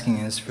I'm asking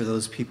is for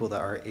those people that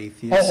are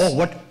atheists,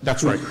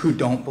 That's right. who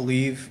don't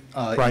believe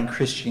in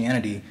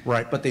Christianity,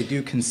 right. but they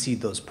do concede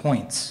those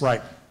points.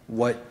 Right.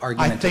 What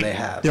argument do they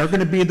have? They're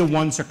going to be the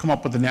ones that come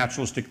up with the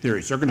naturalistic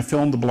theories. They're going to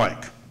fill in the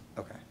blank.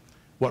 Okay.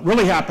 What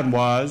really happened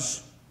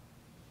was,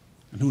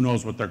 and who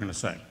knows what they're going to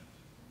say,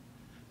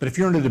 But if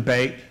you're in a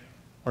debate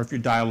or if you're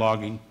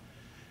dialoguing,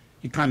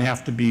 you kind of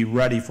have to be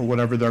ready for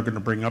whatever they're going to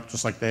bring up,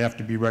 just like they have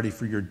to be ready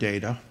for your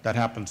data. That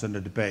happens in a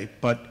debate.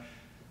 But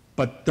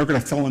they're going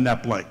to fill in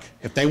that blank.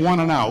 If they want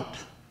an out,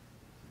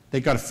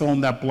 they've got to fill in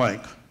that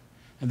blank.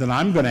 And then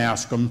I'm going to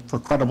ask them for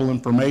credible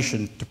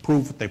information to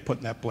prove what they put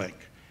in that blank.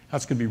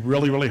 That's going to be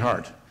really, really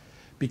hard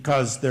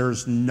because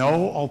there's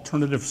no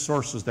alternative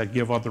sources that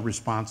give other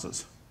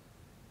responses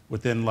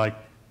within like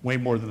way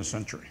more than a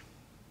century.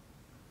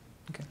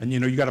 Okay. And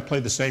you got to play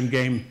the same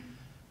game.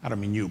 I don't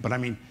mean you, but I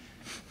mean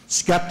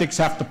skeptics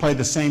have to play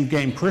the same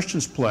game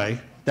Christians play.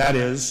 That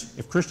is,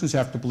 if Christians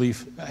have to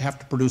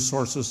produce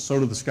sources, so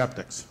do the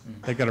skeptics.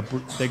 They've got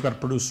to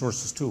produce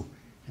sources too,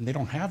 and they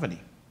don't have any.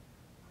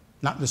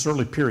 Not in this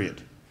early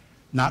period.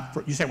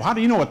 You say, well, how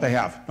do you know what they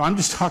have? No, I'm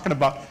just talking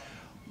about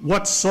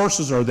what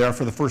sources are there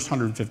for the first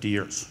 150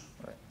 years.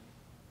 Right.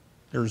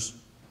 There's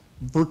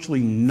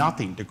virtually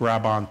nothing to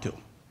grab onto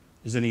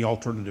as any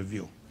alternative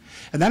view.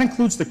 And that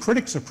includes the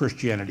critics of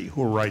Christianity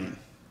who are writing.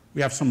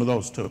 We have some of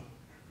those too.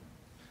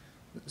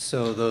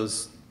 So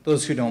those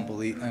who don't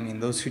believe,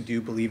 those who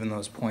do believe in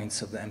those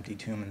points of the empty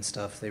tomb and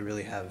stuff, they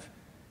really have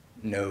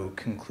no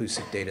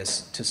conclusive data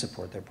to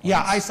support their points.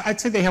 Yeah,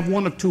 I'd say they have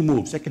one of two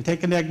moves. They can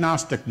take an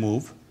agnostic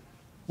move,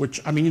 which,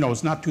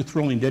 is not too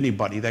thrilling to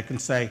anybody. They can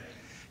say,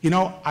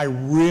 I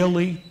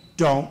really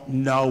don't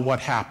know what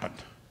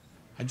happened.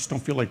 I just don't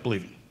feel like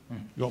believing. You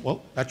go,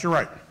 well, that's your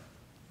right.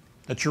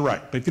 That's your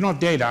right. But if you don't have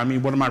data,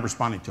 what am I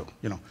responding to?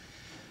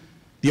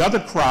 The other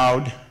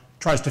crowd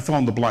tries to fill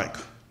in the blank,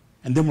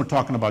 and then we're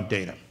talking about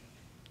data.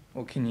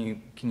 Well, can you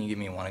give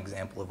me one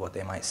example of what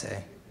they might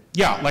say?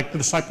 Yeah, like the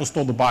disciples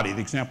stole the body,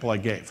 the example I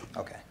gave.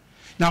 Okay.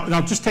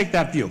 Now just take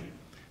that view.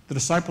 The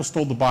disciples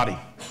stole the body.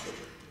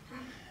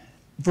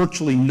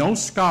 Virtually no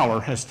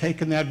scholar has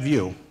taken that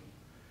view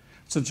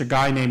since a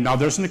guy named, now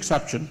there's an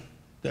exception,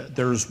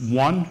 there's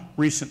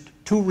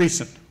two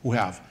recent who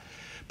have,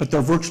 but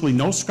there are virtually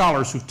no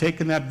scholars who've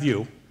taken that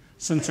view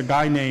since a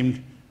guy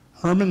named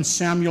Hermann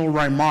Samuel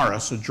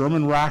Reimarus, a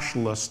German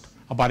rationalist,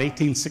 about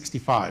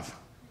 1765.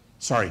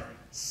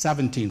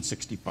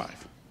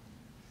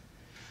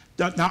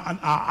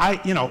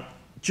 Now,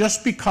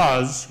 just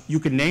because you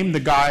can name the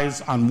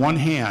guys on one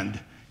hand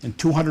in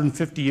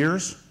 250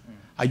 years,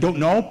 I don't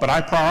know, but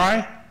a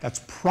priori,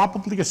 that's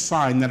probably a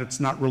sign that it's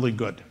not really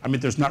good.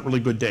 There's not really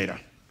good data.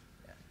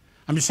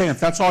 I'm just saying, if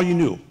that's all you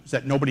knew, is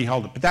that nobody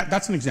held it. But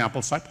that's an example.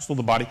 Disciples stole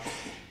the body.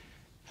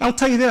 I'll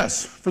tell you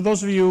this, for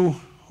those of you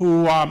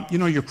who,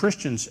 you're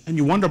Christians and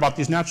you wonder about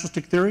these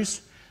naturalistic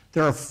theories,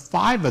 there are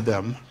 5 of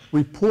them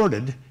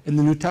reported in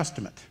the New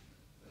Testament.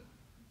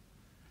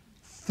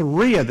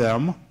 3 of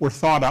them were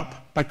thought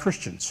up by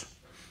Christians.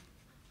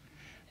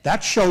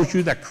 That shows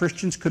you that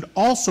Christians could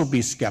also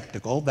be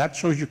skeptical. That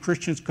shows you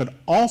Christians could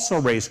also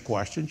raise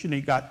questions.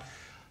 You got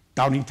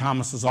doubting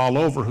Thomases all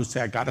over who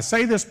say, I got to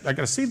say this, I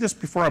got to see this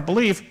before I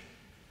believe.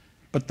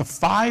 But the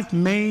 5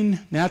 main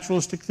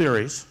naturalistic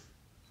theories,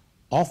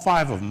 all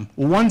 5 of them,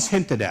 one's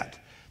hinted at.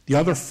 The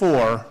other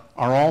 4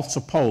 are all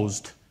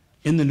supposed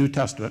in the New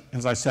Testament.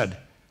 As I said,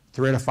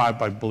 3 out of 5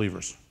 by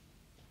believers.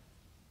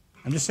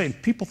 I'm just saying,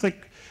 people think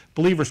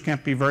believers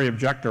can't be very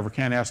objective or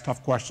can't ask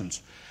tough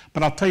questions.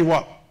 But I'll tell you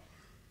what,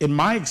 in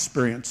my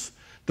experience,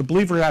 the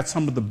believer got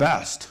some of the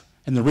best.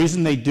 And the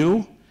reason they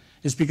do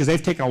is because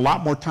they've taken a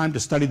lot more time to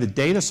study the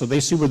data, so they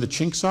see where the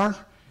chinks are,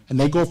 and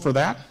they go for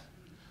that.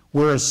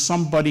 Whereas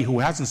somebody who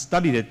hasn't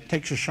studied it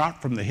takes a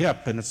shot from the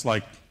hip, and it's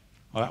like,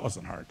 well, that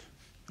wasn't hard,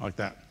 like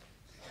that.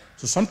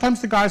 So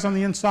sometimes the guys on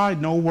the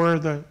inside know where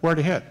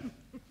to hit.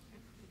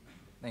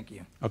 Thank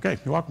you. Okay,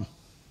 you're welcome.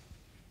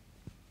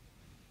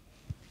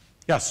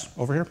 Yes,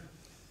 over here.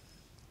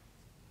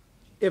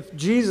 If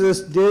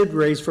Jesus did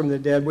raise from the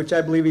dead, which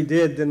I believe he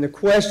did, then the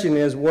question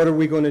is, what are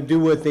we going to do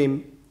with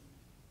him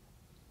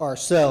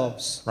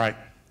ourselves? Right.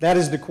 That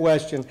is the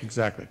question.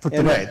 Exactly. For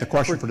today, the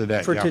question for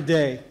today. For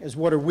today is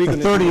what are we for going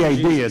to do with 30 AD,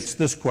 Jesus? it's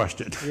this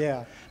question.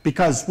 Yeah.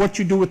 Because what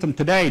you do with him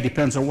today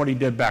depends on what he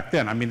did back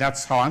then.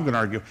 That's how I'm going to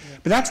argue. Yeah.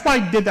 But that's why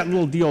I did that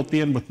little deal at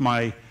the end with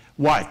my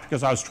wife,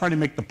 because I was trying to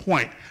make the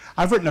point.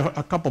 I've written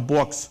a couple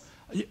books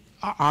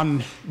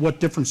on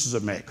what differences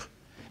it make.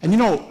 And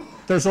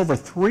there's over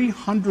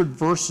 300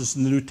 verses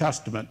in the New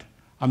Testament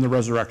on the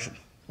resurrection,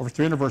 over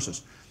 300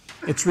 verses.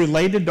 It's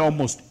related to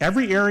almost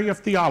every area of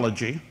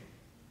theology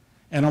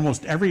and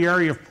almost every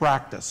area of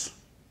practice.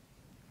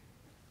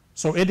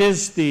 So it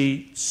is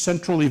the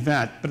central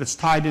event, but it's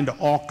tied into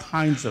all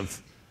kinds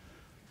of,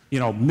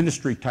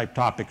 ministry type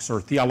topics or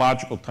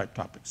theological type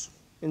topics.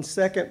 In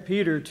 2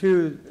 Peter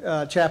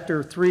 2,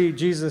 chapter 3,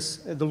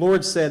 the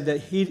Lord said that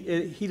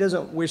he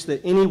doesn't wish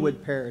that any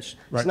would perish.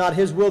 Right. It's not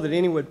his will that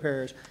any would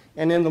perish.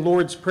 And in the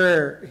Lord's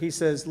Prayer, he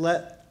says,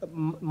 let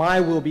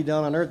my will be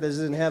done on earth as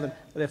it is in heaven.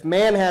 But if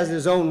man has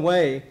his own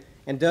way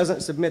and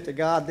doesn't submit to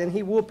God, then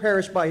he will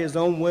perish by his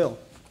own will.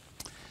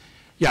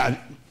 Yeah,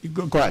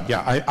 go ahead.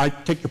 Yeah, I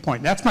take your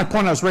point. That's my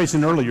point I was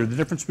raising earlier, the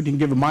difference between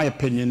giving my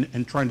opinion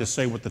and trying to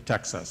say what the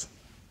text says.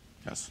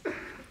 Yes.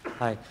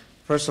 Hi.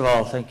 First of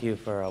all, thank you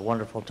for a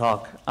wonderful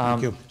talk.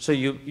 Thank you. So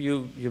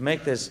you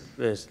make this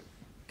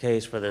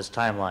case for this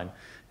timeline,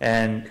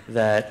 and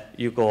that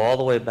you go all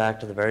the way back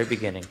to the very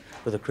beginning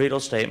with the creedal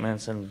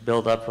statements and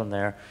build up from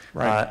there,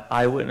 Right.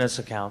 Eyewitness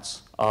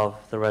accounts of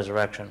the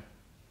resurrection.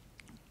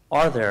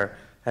 Are there,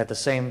 at the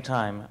same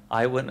time,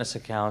 eyewitness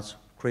accounts,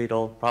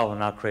 creedal, probably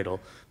not creedal,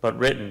 but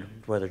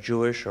written, whether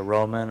Jewish or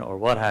Roman or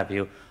what have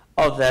you,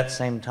 of that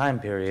same time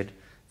period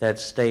that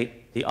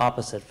state the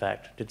opposite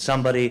fact? Does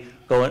somebody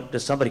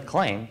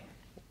claim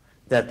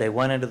that they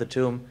went into the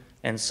tomb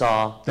and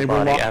saw the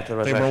body after the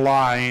resurrection? They were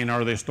lying,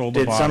 or they stole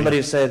the body. Did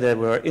somebody say they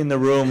were in the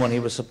room when he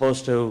was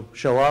supposed to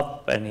show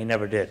up and he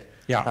never did?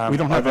 Yeah, we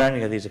don't have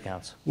any of these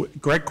accounts.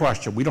 Great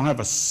question. We don't have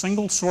a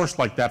single source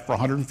like that for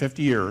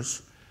 150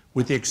 years,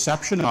 with the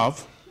exception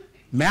of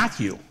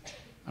Matthew.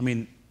 I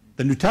mean,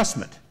 the New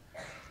Testament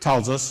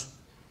tells us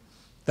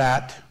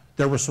that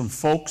there were some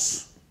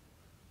folks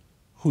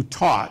who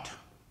taught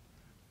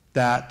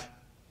that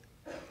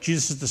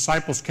Jesus'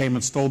 disciples came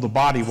and stole the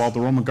body while the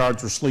Roman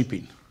guards were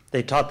sleeping.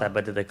 They taught that,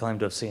 but did they claim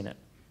to have seen it?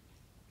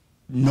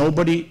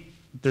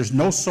 There's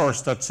no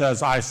source that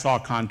says I saw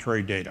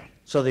contrary data.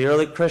 So the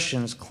early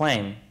Christians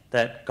claim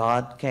that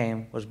God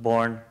came, was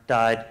born,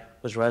 died,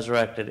 was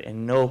resurrected,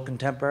 and no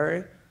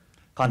contemporary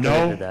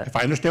contradicted that. If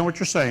I understand what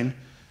you're saying,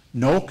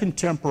 no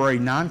contemporary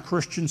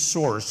non-Christian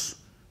source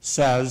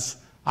says,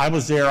 I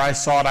was there, I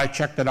saw it, I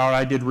checked it out,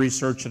 I did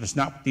research, and it's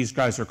not what these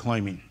guys are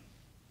claiming.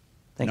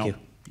 Thank you.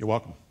 You're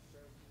welcome.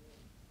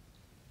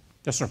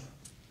 Yes, sir.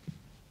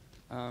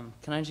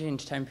 Can I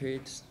change time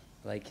periods,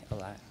 like, a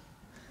lot?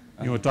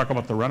 You want to talk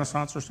about the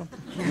Renaissance or something?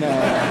 No.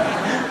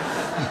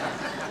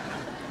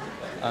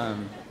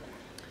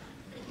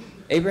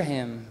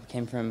 Abraham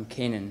came from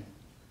Canaan,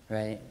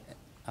 right?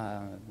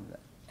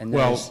 And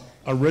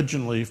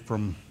originally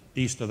from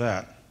east of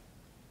that.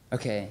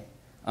 Okay.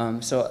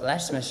 So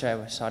last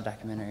semester I saw a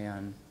documentary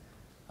on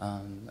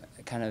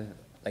kind of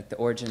like the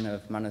origin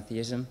of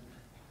monotheism.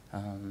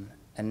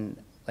 And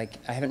like,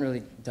 I haven't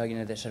really dug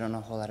into this, I don't know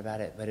a whole lot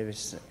about it, but it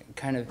was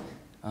kind of,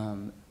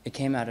 it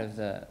came out of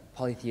the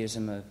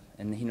polytheism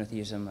and the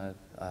henotheism of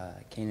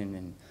Canaan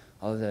and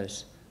all of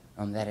those,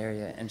 that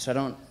area. And so I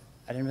don't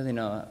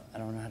know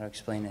how to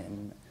explain it.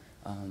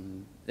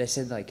 And they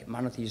said like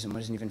monotheism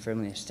wasn't even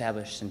firmly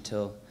established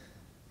until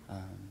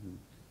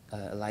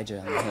Elijah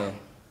on the hill.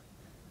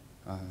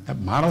 That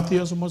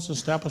monotheism was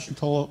established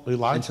until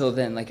Elijah? Until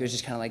then, like it was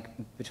just kind of like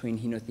between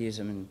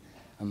henotheism and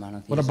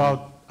monotheism. What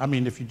about, I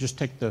mean, if you just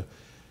take the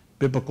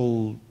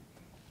biblical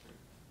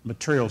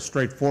material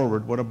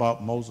straightforward, what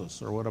about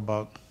Moses, or what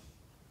about?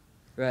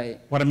 Right.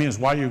 What I mean is,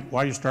 why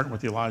are you starting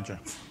with Elijah?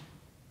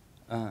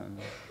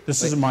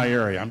 This isn't my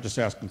area. I'm just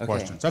asking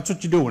questions. That's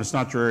what you do when it's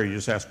not your area. You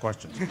just ask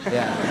questions.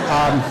 Yeah.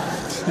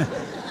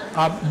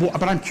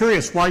 But I'm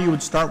curious why you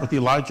would start with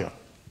Elijah.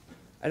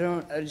 I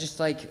just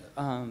like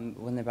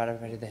when they brought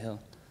everybody to the hill.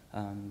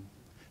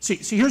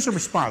 See, here's a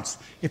response.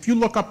 If you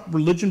look up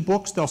religion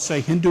books, they'll say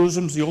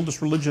Hinduism's the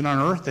oldest religion on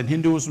earth, and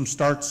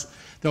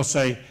they'll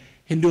say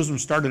Hinduism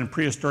started in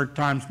prehistoric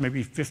times,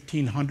 maybe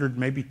 1500,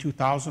 maybe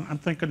 2000. I'm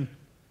thinking,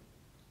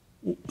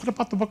 what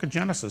about the book of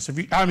Genesis? If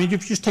you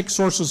just take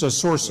sources as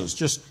sources,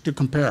 just to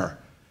compare,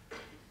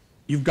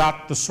 you've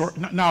got the source.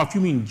 Now, if you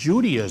mean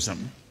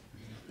Judaism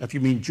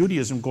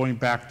going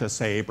back to,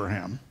 say,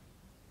 Abraham,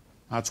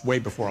 that's way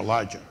before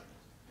Elijah.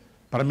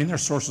 But I mean,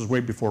 there's sources way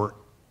before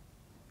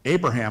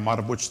Abraham out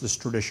of which this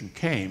tradition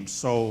came.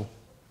 So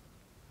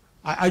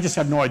I just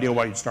have no idea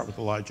why you'd start with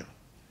Elijah.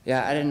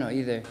 Yeah, I didn't know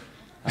either.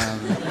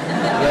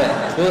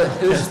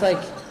 It was just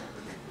like,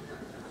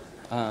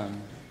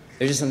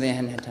 it was just something I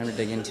hadn't had time to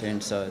dig into,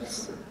 and so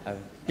it's...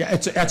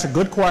 That's a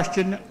good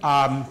question.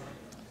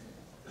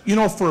 You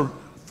know, for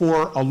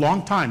a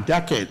long time,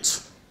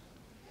 decades,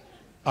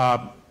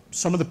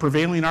 some of the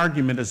prevailing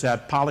argument is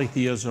that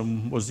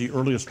polytheism was the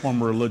earliest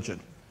form of religion.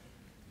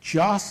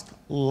 Just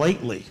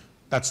lately,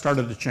 that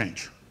started to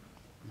change.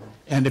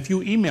 And if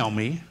you email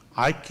me,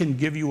 I can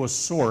give you a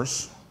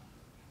source.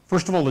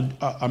 First of all,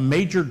 a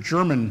major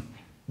German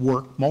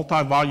work,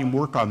 multi-volume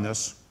work on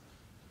this,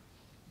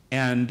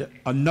 and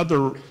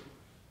another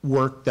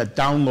work that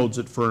downloads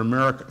it for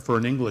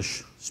an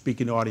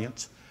English-speaking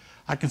audience.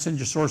 I can send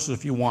you sources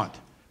if you want.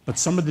 But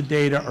some of the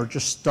data are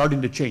just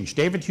starting to change.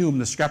 David Hume,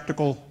 the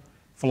skeptical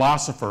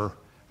philosopher,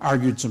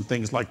 argued some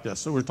things like this.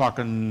 So we're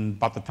talking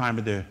about the time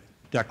of the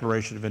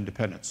Declaration of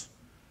Independence.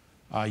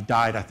 He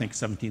died, I think,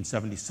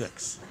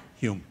 1776,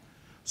 Hume.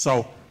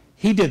 So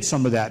he did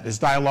some of that, his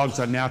dialogues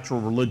on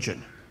natural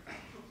religion.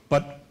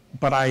 But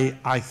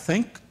I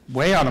think,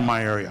 way out of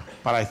my area,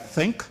 but I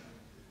think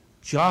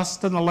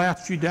just in the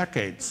last few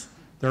decades,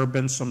 there have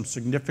been some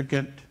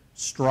significant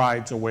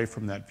strides away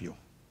from that view.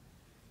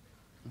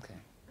 Okay.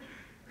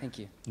 Thank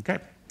you. Okay.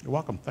 You're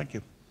welcome. Thank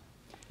you.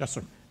 Yes,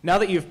 sir. Now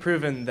that you've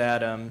proven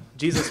that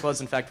Jesus was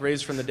in fact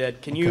raised from the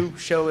dead, can you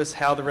show us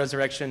how the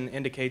resurrection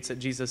indicates that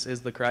Jesus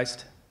is the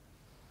Christ?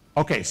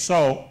 Okay, first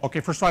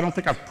of all, I don't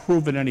think I've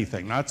proven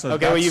anything.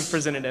 Well, you've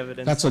presented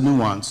evidence. That's a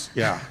nuance,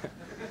 yeah.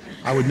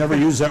 I would never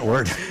use that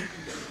word.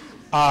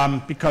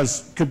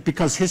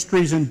 Because history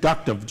is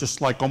inductive,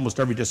 just like almost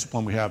every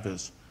discipline we have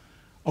is.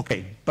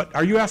 Okay, but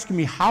are you asking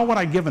me how would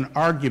I give an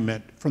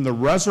argument from the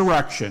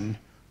resurrection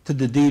to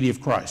the deity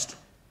of Christ?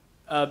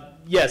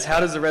 Yes, how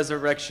does the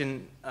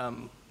resurrection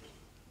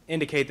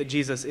indicate that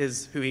Jesus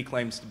is who he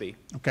claims to be?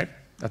 Okay,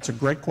 that's a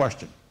great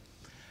question.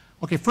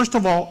 Okay, first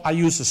of all, I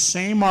use the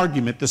same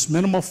argument, this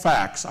minimal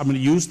facts. I'm going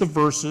to use the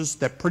verses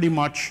that pretty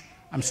much,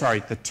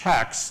 the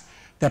texts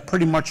that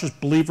pretty much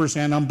believers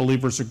and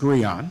unbelievers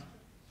agree on.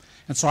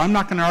 And so I'm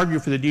not going to argue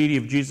for the deity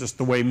of Jesus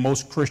the way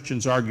most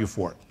Christians argue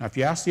for it. Now, if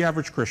you ask the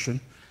average Christian,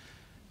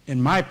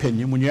 in my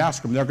opinion, when you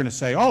ask them, they're going to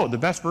say, oh, the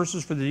best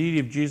verses for the deity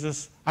of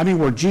Jesus,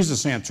 where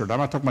Jesus answered. I'm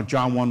not talking about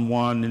John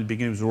 1:1, in the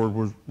beginning the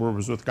Word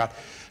was with God.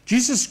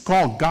 Jesus is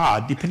called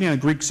God, depending on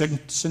the Greek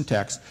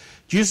syntax,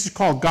 Jesus is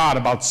called God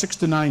about 6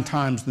 to 9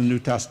 times in the New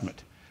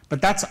Testament. But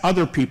that's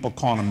other people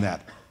calling him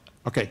that.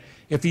 Okay,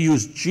 if you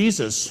use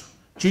Jesus,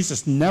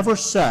 Jesus never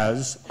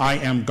says, I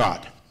am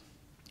God.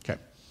 Okay,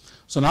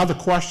 so now the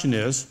question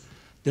is,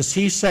 does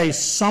he say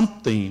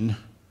something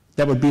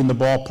that would be in the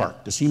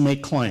ballpark? Does he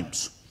make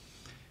claims?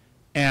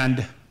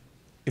 And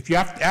if you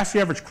have to ask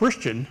the average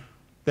Christian,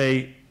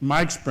 in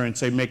my experience,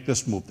 they make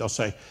this move. They'll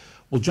say,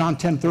 well, John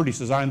 10:30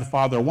 says, I and the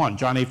Father are one.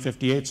 John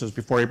 8:58 says,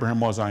 before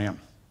Abraham was, I am.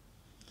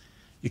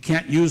 You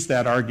can't use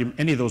that argument,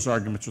 any of those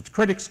arguments with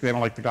critics, because they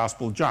don't like the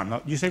Gospel of John.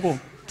 Now, you say, well,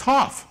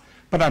 tough.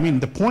 But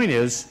the point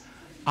is,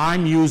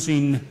 I'm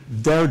using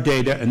their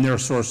data and their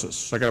sources.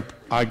 So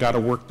I got to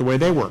work the way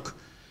they work.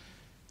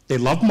 They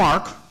love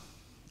Mark,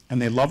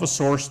 and they love a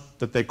source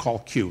that they call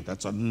Q.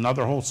 That's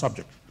another whole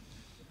subject.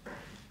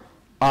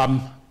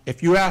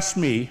 If you ask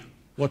me,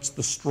 what's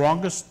the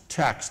strongest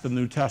text in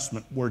the New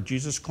Testament where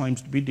Jesus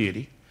claims to be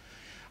deity,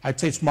 I'd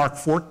say it's Mark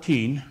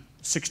 14,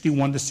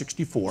 61 to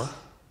 64,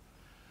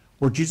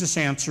 where Jesus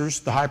answers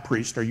the high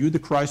priest, are you the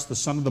Christ, the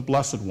Son of the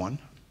Blessed One?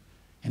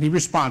 And he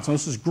responds, now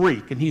this is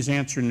Greek, and he's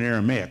answering in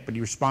Aramaic, but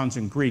he responds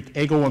in Greek,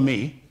 ego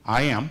eimi,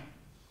 I am.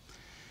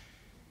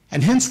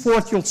 And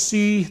henceforth you'll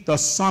see the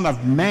Son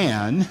of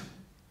Man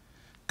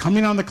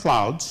coming on the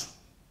clouds,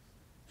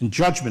 in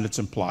judgment it's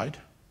implied,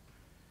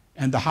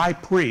 and the high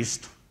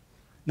priest.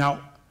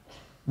 Now,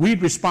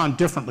 we'd respond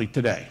differently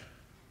today.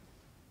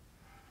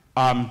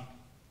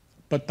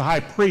 But the high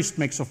priest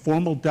makes a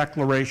formal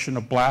declaration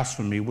of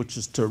blasphemy, which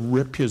is to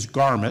rip his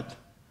garment.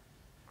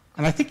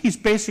 And I think he's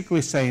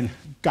basically saying,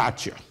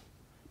 gotcha.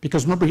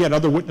 Because remember, he had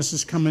other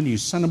witnesses come in, he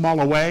sent them all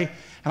away.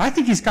 And I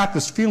think he's got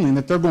this feeling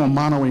that they're going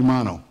mano a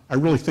mano. I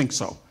really think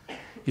so.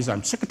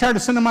 I'm sick and tired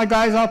of sending my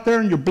guys out there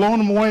and you're blowing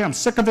them away. I'm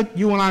sick of it.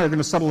 You and I are going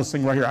to settle this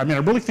thing right here. I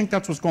really think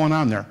that's what's going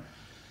on there.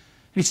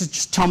 And he says,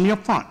 just tell me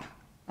up front.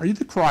 Are you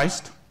the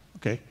Christ?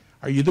 Okay.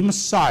 Are you the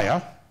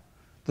Messiah,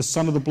 the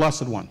Son of the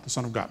Blessed One, the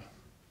Son of God?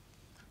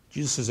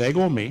 Jesus says,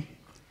 ego eimi.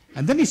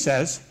 And then he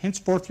says,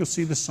 henceforth you'll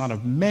see the Son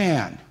of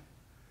Man.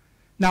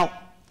 Now,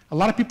 a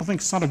lot of people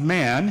think Son of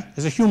Man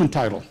is a human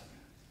title.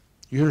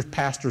 You hear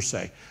pastors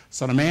say,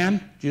 Son of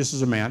Man, Jesus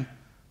is a man.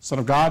 Son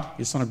of God,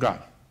 he's Son of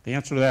God. The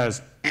answer to that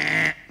is,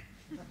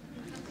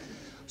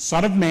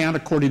 Son of Man,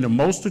 according to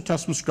most New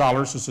Testament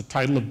scholars, is a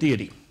title of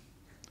deity.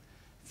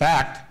 In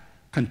fact,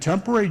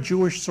 contemporary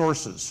Jewish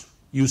sources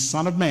use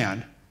Son of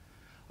Man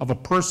of a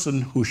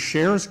person who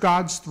shares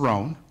God's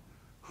throne,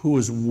 who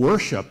is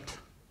worshipped.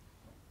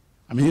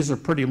 These are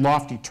pretty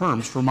lofty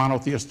terms for a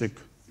monotheistic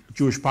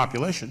Jewish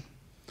population.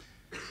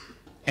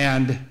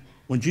 And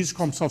when Jesus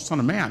called himself Son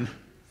of Man,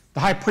 the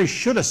high priest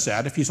should have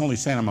said, if he's only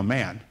saying I'm a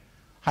man,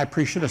 high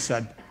priest should have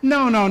said,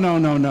 no.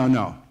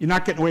 You're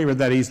not getting away with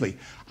that easily.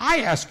 I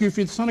ask you if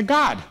you're the Son of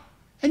God,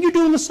 and you're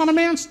doing the Son of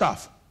Man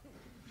stuff.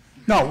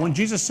 No, when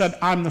Jesus said,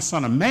 I'm the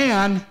Son of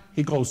Man,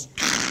 he goes,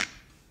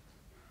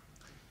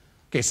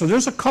 okay, so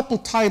there's a couple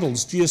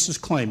titles Jesus is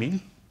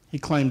claiming. He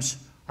claims,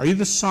 are you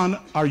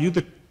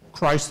the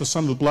Christ, the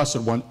Son of the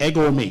Blessed One?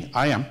 Ego eimi,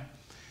 I am.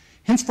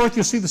 Henceforth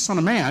you'll see the Son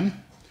of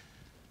Man.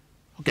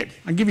 Okay,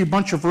 I'll give you a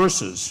bunch of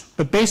verses,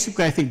 but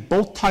basically I think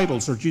both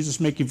titles are Jesus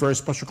making very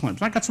special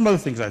claims. And I got some other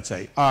things I'd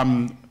say.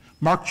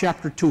 Mark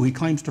chapter 2, he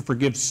claims to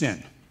forgive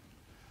sin.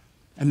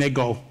 And they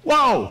go,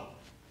 whoa,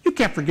 you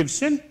can't forgive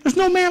sin. There's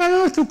no man on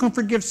earth who can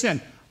forgive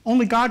sin.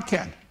 Only God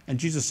can. And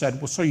Jesus said,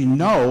 well, so you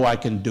know I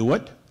can do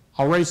it.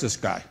 I'll raise this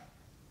guy.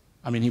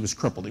 He was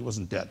crippled. He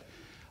wasn't dead.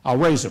 I'll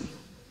raise him.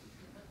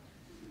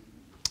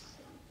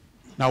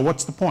 Now,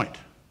 what's the point?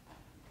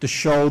 To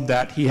show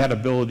that he had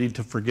ability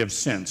to forgive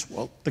sins.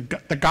 Well, the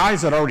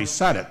guys had already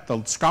said it,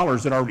 the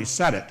scholars had already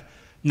said it.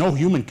 No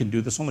human can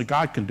do this, only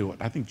God can do it.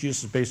 I think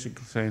Jesus is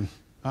basically saying,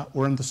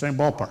 we're in the same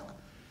ballpark.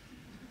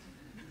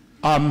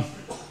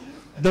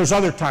 There's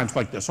other times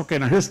like this. Okay,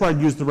 now here's where I'd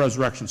use the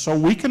resurrection. So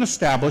we can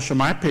establish, in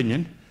my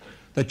opinion,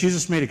 that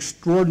Jesus made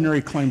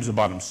extraordinary claims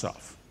about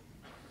himself.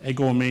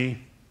 Ego eimi,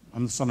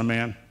 I'm the Son of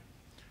Man,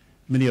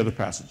 many other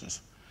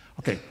passages.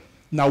 Okay,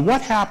 now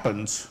what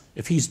happens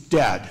if he's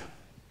dead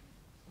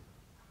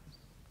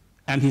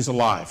and he's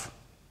alive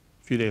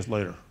a few days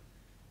later?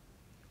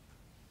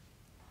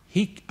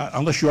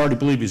 Unless you already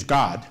believe he's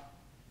God,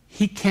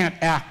 he can't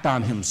act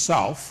on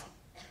himself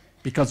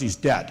because he's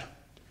dead.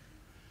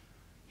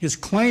 His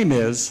claim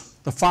is,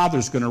 the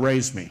Father's going to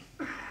raise me.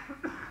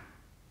 And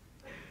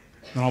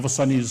all of a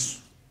sudden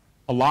he's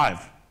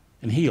alive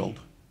and healed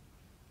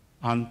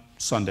on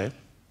Sunday,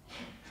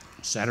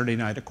 Saturday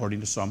night, according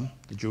to some,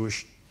 the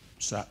Jewish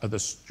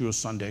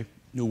Sunday,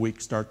 new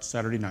week starts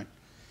Saturday night.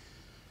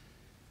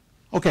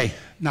 Okay,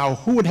 now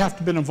who would have to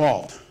have been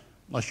involved?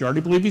 Unless you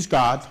already believe he's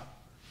God,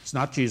 it's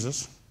not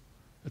Jesus,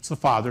 it's the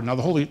Father. Now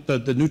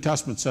the New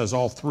Testament says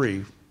all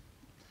three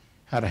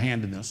had a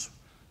hand in this,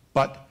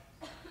 but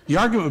the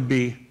argument would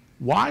be,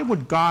 why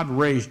would God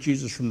raise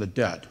Jesus from the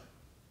dead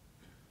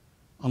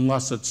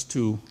unless it's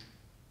to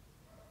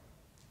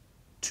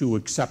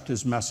accept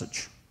his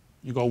message?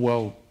 You go,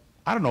 well,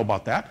 I don't know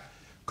about that.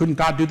 Couldn't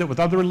God do that with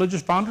other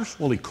religious founders?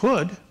 Well, he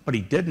could, but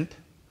he didn't.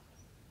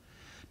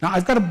 Now,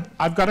 I've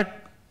got an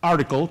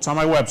article. It's on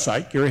my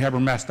website,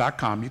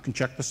 GaryHabermas.com. You can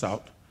check this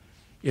out.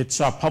 It's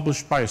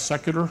published by a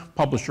secular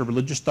publisher,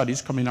 Religious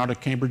Studies, coming out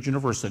of Cambridge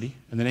University.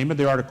 And the name of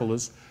the article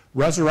is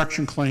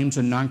Resurrection Claims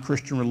in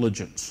Non-Christian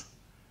Religions.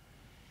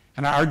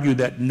 And I argue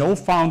that no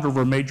founder of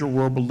a major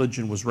world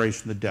religion was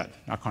raised from the dead,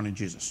 not counting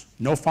Jesus.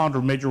 No founder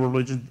of a major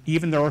religion,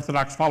 even their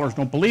Orthodox followers,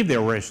 don't believe they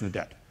were raised from the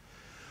dead.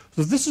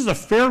 So this is a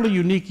fairly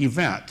unique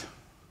event.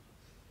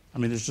 I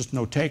mean, there's just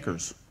no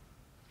takers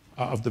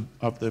of the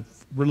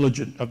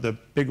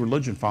big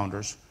religion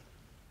founders.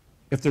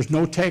 If there's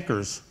no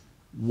takers,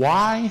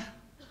 why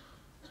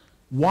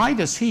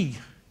does he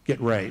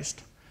get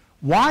raised?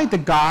 Why the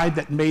guy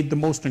that made the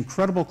most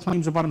incredible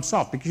claims about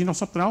himself? Because you know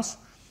something else?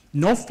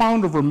 No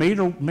founder of a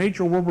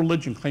major world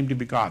religion claimed to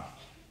be God.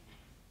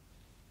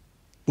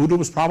 Buddha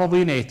was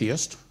probably an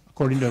atheist,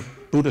 according to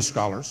Buddhist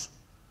scholars.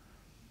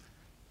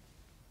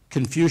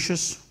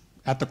 Confucius,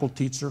 ethical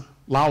teacher.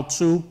 Lao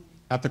Tzu,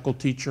 ethical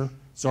teacher.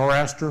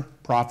 Zoroaster,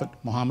 prophet.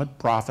 Muhammad,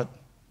 prophet.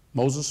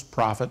 Moses,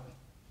 prophet.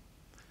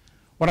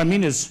 What I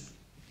mean is,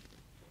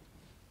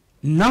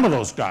 none of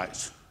those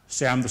guys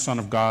say, I'm the Son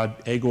of God,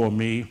 ego of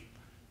me.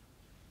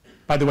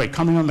 By the way,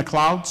 coming on the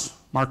clouds,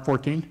 Mark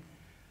 14,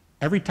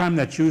 every time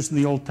that's used in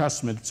the Old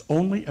Testament, it's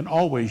only and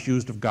always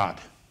used of God.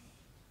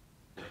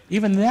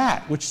 Even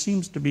that, which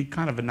seems to be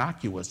kind of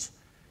innocuous,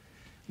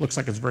 looks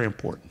like it's very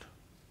important.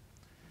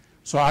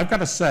 So I've got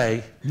to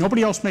say,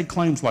 nobody else made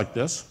claims like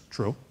this,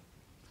 true.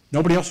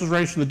 Nobody else was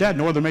raised from the dead,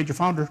 no other major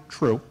founder,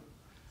 true.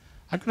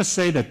 I've got to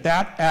say that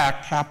that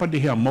act happened to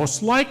him,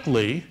 most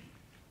likely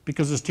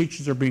because his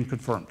teachings are being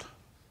confirmed.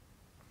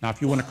 Now,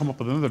 if you want to come up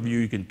with another view,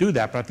 you can do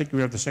that, but I think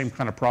we have the same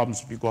kind of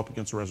problems if you go up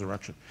against the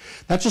resurrection.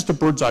 That's just a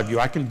bird's eye view.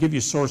 I can give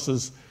you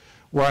sources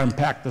where I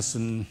unpack this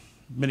in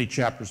many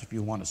chapters if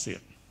you want to see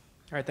it.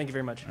 All right, thank you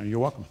very much. You're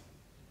welcome.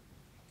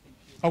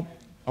 Oh,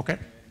 okay.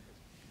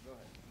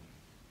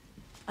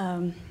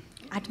 I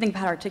have to think about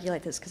how to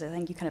articulate this because I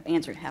think you kind of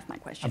answered half my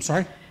question. I'm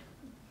sorry?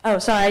 Oh,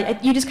 sorry.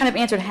 You just kind of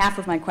answered half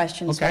of my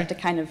question, okay. So I have to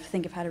kind of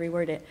think of how to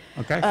reword it.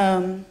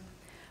 Okay.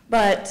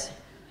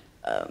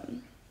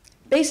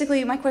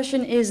 Basically, my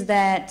question is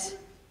that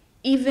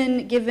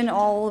even given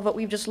all of what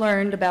we've just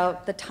learned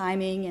about the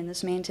timing and the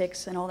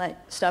semantics and all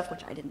that stuff,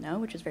 which I didn't know,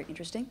 which is very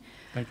interesting.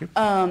 Thank you.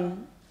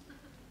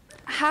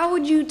 How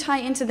would you tie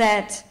into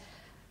that?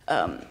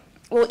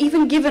 Well,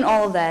 even given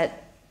all of that,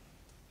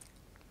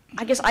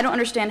 I guess I don't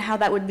understand how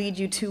that would lead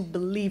you to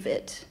believe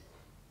it,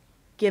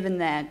 given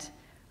that.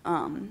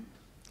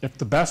 If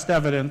the best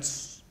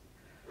evidence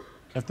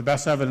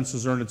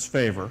is in its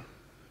favor,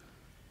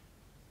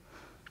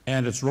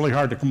 and it's really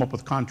hard to come up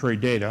with contrary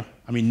data,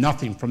 I mean,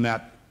 nothing from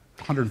that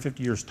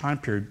 150 years time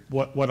period,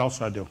 what else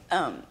would I do?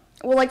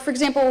 Well, like, for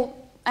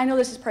example, I know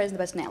this is probably the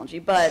best analogy,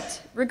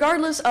 but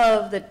regardless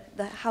of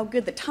how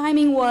good the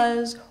timing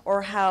was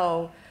or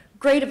how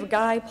great of a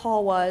guy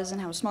Paul was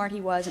and how smart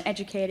he was and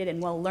educated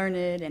and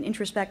well-learned and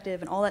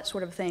introspective and all that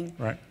sort of thing,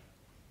 right.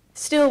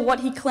 Still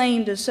what he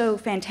claimed is so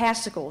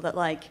fantastical that,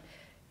 like,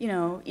 you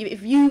know,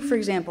 if you, for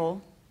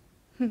example,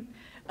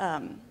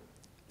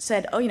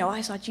 said, oh, you know, I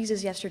saw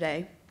Jesus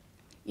yesterday,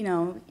 you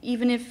know,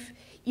 even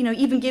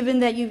given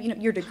that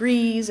your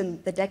degrees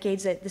and the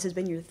decades that this has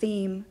been your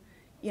theme,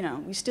 you know,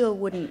 we still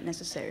wouldn't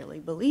necessarily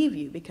believe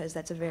you because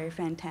that's a very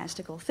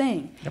fantastical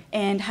thing. Yep.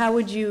 And how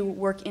would you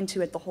work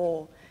into it the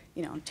whole,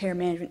 you know, terror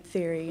management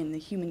theory and the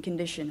human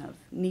condition of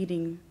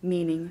needing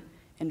meaning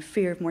and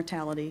fear of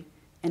mortality,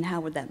 and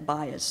how would that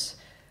bias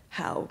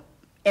how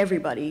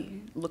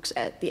everybody looks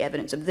at the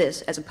evidence of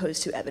this as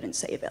opposed to evidence,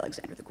 say, of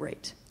Alexander the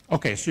Great?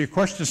 Okay, so your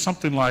question is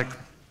something like,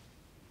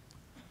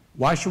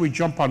 why should we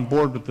jump on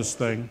board with this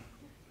thing,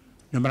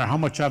 no matter how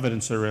much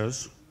evidence there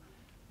is,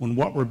 when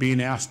what we're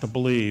being asked to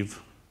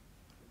believe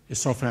is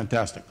so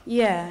fantastic?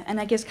 Yeah, and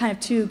I guess kind of,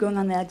 too, going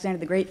on the Alexander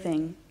the Great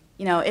thing,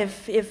 you know,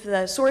 if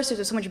the sources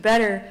are so much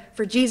better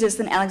for Jesus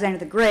than Alexander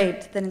the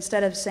Great, then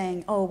instead of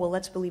saying, oh, well,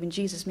 let's believe in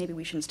Jesus, maybe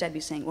we should instead be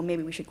saying, well,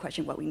 maybe we should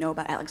question what we know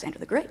about Alexander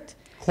the Great.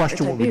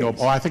 Question what we know.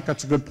 Oh, I think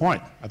that's a good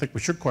point. I think we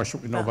should question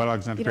what we know about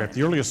Alexander the Great. If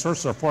the earliest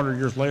sources are 400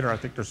 years later, I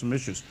think there's some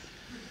issues.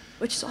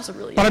 Which is also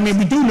really But I mean,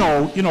 we do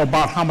know, you know,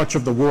 about how much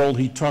of the world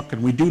he took,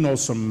 and we do know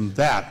some of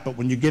that, but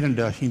when you get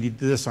into he did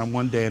this on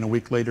one day and a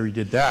week later he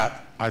did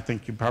that, I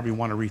think you probably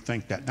want to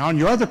rethink that. Now, on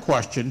your other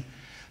question,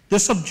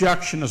 this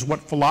objection is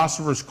what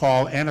philosophers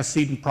call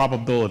antecedent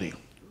probability.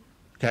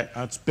 Okay,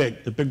 that's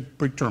big, the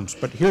big terms,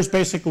 but here's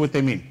basically what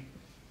they mean.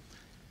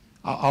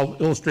 I'll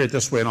illustrate it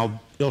this way, and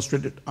I'll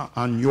illustrate it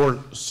on your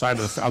side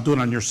of the, I'll do it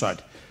on your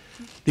side.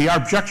 The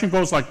objection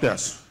goes like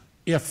this.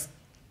 If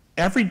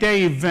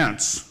everyday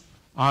events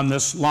on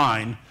this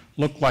line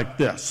look like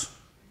this,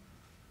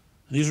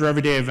 these are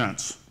everyday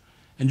events,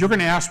 and you're going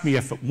to ask me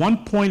if at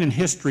one point in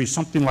history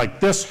something like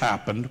this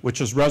happened, which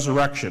is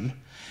resurrection,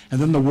 and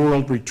then the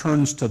world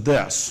returns to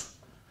this.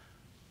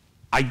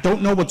 I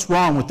don't know what's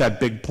wrong with that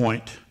big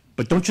point,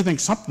 but don't you think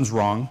something's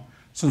wrong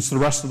since the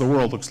rest of the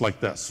world looks like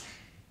this?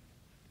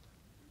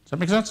 Does that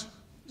make sense?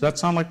 Does that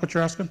sound like what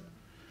you're asking?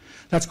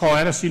 That's called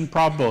antecedent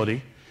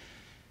probability.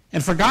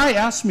 And if a guy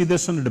asks me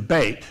this in a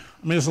debate,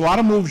 I mean, there's a lot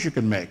of moves you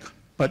can make,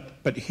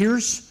 but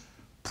here's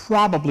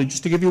probably,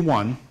 just to give you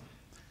one,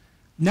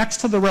 next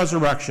to the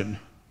resurrection,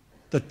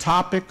 the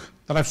topic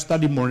that I've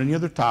studied more than any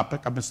other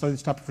topic, I've been studying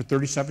this topic for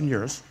 37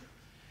 years,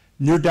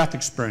 near-death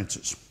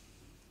experiences.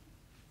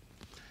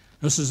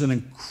 This is an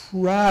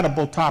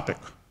incredible topic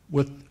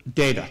with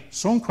data,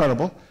 so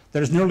incredible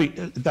that is nearly,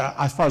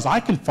 as far as I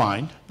can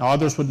find, now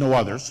others would know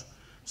others,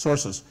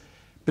 sources,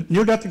 but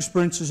near-death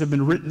experiences have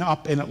been written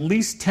up in at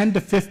least 10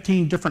 to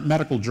 15 different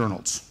medical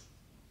journals.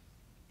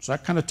 So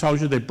that kind of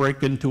tells you they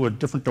break into a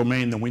different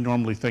domain than we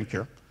normally think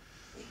here.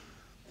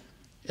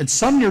 And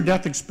some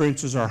near-death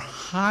experiences are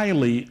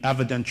highly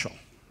evidential,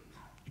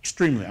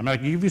 extremely. I mean, I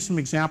can give you some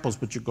examples,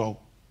 but you go,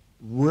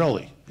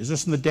 really? Is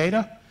this in the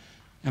data?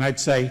 And I'd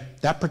say,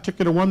 that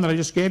particular one that I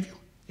just gave you,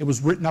 it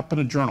was written up in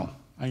a journal.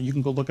 And you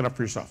can go look it up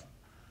for yourself.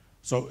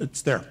 So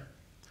it's there.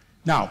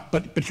 Now,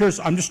 but here's,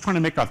 I'm just trying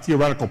to make a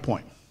theoretical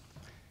point.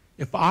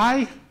 If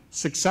I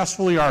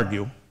successfully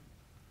argue,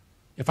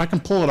 if I can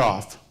pull it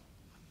off,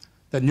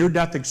 that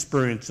near-death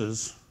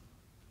experiences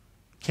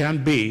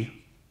can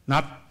be,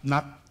 not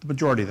the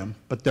majority of them,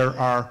 but there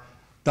are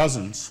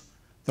dozens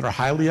that are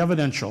highly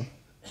evidential,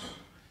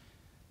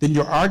 then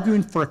you're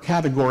arguing for a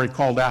category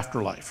called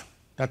afterlife.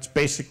 That's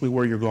basically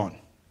where you're going.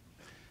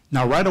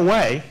 Now, right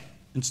away,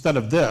 instead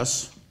of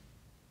this,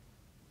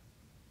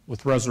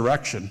 with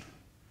resurrection,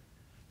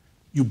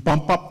 you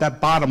bump up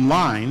that bottom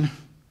line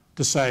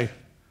to say,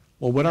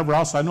 well, whatever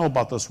else I know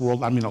about this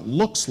world, I mean, it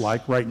looks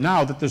like right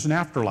now that there's an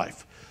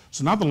afterlife.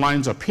 So now the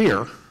line's up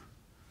here,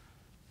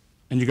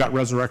 and you got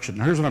resurrection.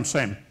 Now, here's what I'm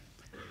saying.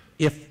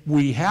 If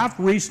we have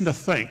reason to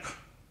think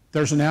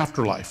there's an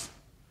afterlife,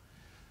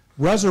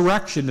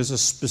 resurrection is a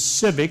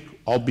specific,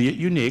 albeit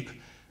unique,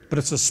 but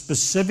it's a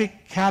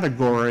specific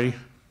category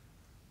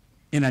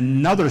in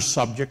another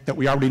subject that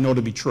we already know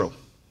to be true,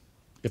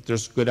 if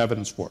there's good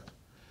evidence for it.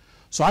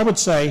 So I would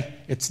say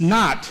it's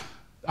not,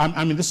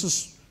 I mean, this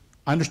is,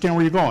 I understand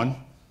where you're going,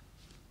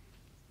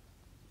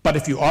 but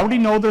if you already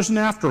know there's an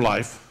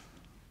afterlife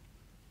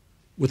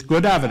with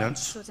good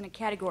evidence. So it's in a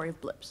category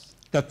of blips.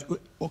 That's,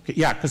 okay,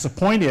 yeah, because the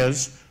point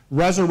is,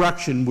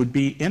 resurrection would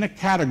be in a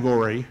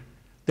category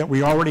that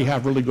we already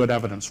have really good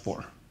evidence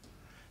for.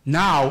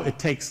 Now it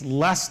takes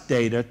less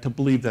data to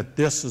believe that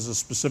this is a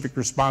specific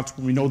response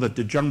when we know that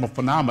the general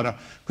phenomena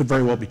could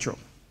very well be true.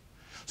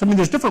 So I mean,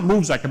 there's different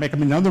moves I can make. I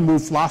mean, another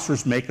move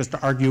philosophers make is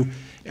to argue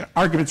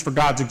arguments for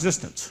God's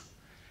existence.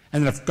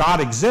 And if God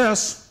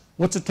exists,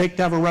 what's it take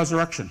to have a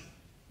resurrection?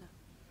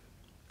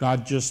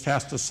 God just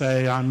has to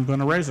say, I'm going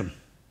to raise him.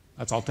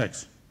 That's all it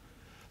takes.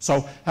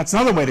 So that's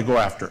another way to go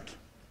after it,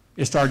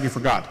 is to argue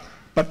for God.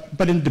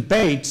 But in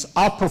debates,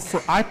 I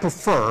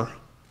prefer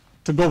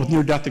to go with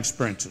near-death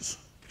experiences,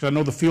 because I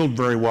know the field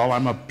very well.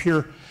 I'm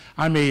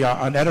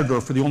an editor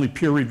for the only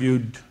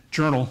peer-reviewed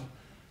journal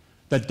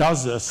that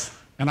does this,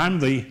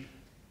 and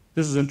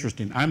this is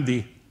interesting, I'm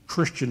the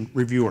Christian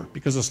reviewer,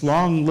 because this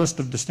long list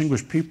of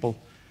distinguished people,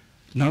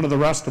 none of the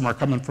rest of them are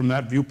coming from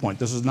that viewpoint.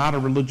 This is not a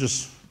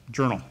religious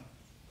journal.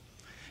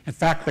 In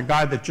fact, the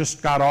guy that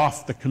just got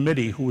off the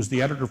committee, who was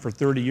the editor for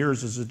 30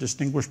 years, is a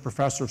distinguished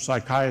professor of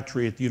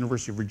psychiatry at the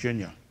University of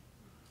Virginia.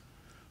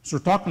 So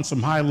we're talking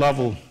some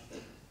high-level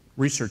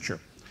research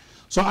here.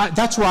 So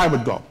that's where I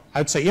would go.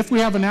 I'd say if we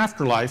have an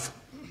afterlife,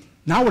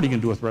 now what are you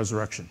going to do with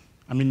resurrection?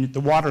 I mean,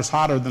 the water's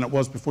hotter than it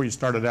was before you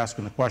started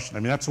asking the question. I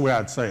mean, that's the way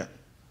I'd say it.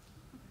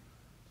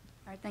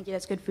 All right, thank you.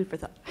 That's good food for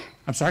thought.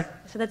 I'm sorry?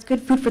 So that's good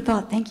food for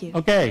thought. Thank you.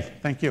 Okay,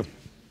 thank you.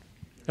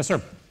 Yes,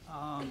 sir.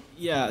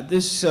 Yeah,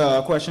 this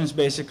question is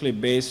basically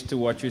based to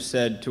what you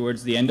said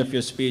towards the end of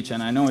your speech,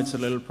 and I know it's a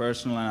little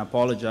personal, and I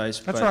apologize,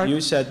 That's but right. You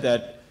said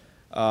that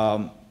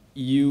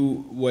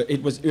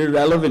it was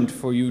irrelevant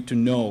for you to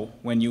know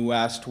when you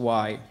asked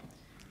why.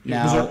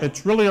 Now,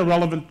 It's really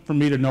irrelevant for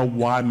me to know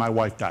why my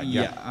wife died.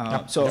 Yeah.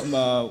 Yep.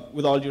 So,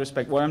 with all due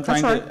respect, what I'm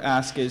trying That's to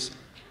ask is,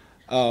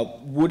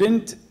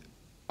 wouldn't,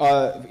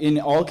 in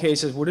all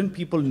cases, wouldn't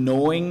people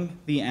knowing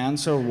the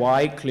answer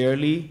why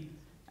clearly,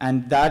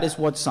 and that is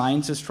what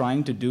science is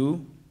trying to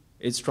do,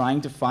 it's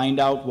trying to find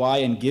out why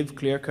and give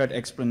clear-cut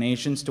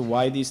explanations to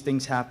why these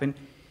things happen.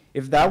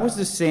 If that was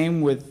the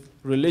same with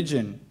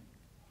religion,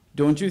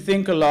 don't you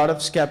think a lot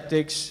of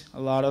skeptics,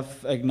 a lot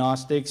of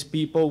agnostics,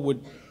 people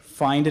would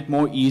find it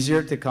more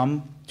easier to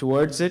come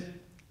towards it,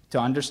 to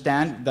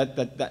understand that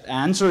that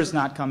answer is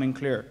not coming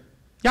clear?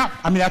 Yeah,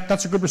 I mean,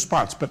 that's a good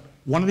response. But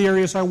one of the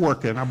areas I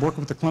work in, I'm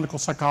working with a clinical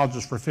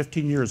psychologist for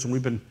 15 years, and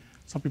we've been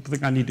Some people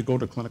think I need to go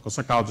to clinical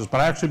psychologist,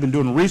 but I've actually been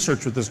doing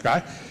research with this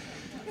guy.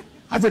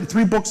 I've written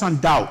 3 books on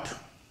doubt,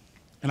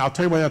 and I'll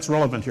tell you why that's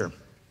relevant here.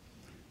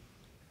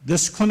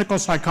 This clinical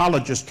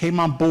psychologist came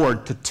on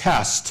board to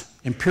test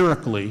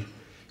empirically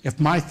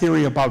if my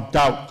theory about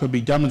doubt could be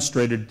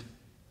demonstrated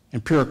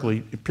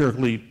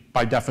empirically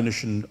by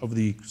definition of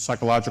the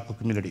psychological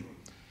community.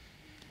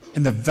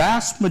 And the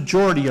vast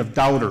majority of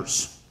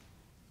doubters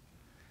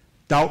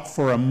doubt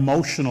for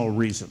emotional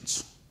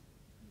reasons.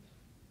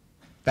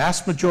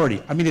 Vast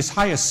majority. I mean, as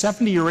high as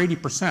 70 or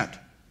 80%.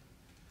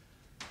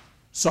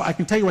 So I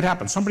can tell you what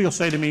happens. Somebody will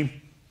say to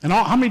me, and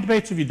how many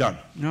debates have you done?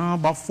 No,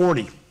 about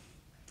 40.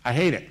 I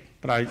hate it,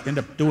 but I end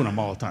up doing them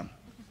all the time.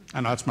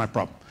 I know that's my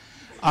problem.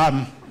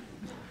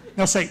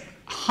 They'll say,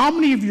 how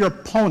many of your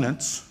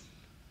opponents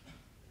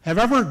have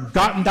ever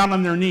gotten down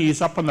on their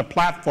knees up on the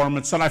platform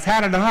and said, I've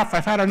had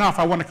enough,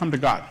 I want to come to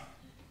God?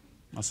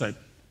 I'll say,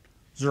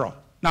 0.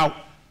 Now,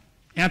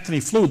 Anthony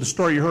Flew, the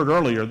story you heard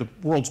earlier, the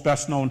world's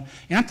best known,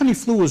 Anthony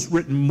Flew has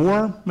written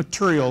more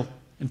material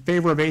in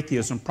favor of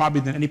atheism probably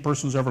than any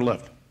person who's ever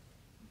lived.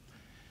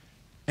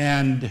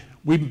 And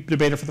we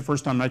debated for the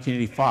first time in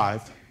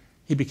 1985.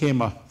 He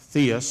became a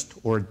theist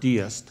or a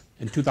deist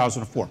in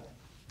 2004.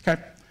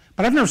 Okay?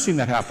 But I've never seen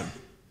that happen.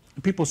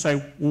 And people say,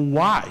 well,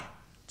 why?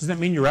 Does that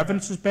mean your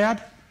evidence is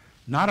bad?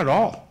 Not at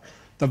all.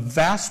 The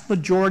vast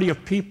majority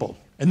of people,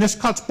 and this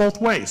cuts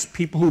both ways,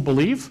 people who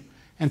believe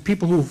and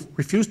people who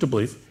refuse to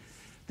believe,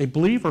 they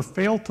believe or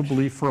fail to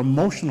believe for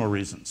emotional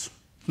reasons.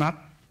 Not,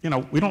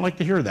 we don't like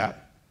to hear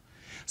that.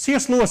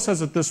 C.S. Lewis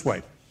says it this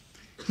way.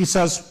 He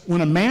says,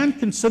 when a man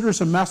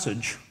considers a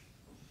message,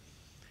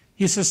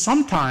 he says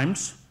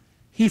sometimes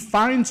he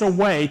finds a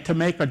way to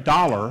make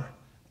 $1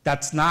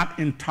 that's not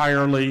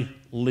entirely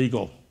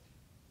legal,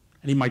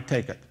 and he might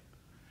take it.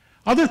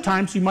 Other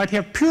times he might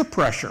have peer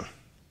pressure,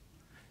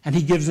 and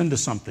he gives in to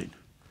something.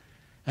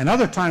 And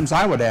other times,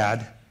 I would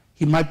add,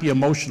 he might be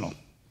emotional.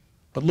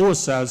 But Lewis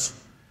says,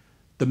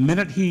 the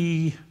minute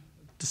he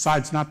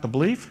decides not to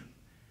believe,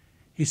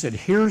 he said,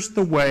 here's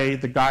the way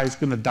the guy's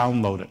going to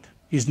download it.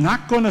 He's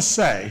not going to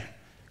say,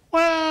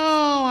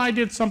 well, I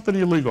did something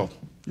illegal.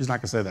 He's not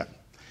going to say that.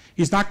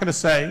 He's not going to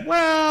say,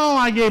 well,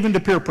 I gave in to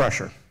peer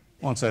pressure.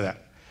 Won't say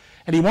that.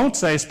 And he won't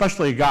say,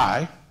 especially a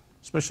guy,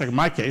 especially in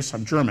my case,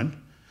 I'm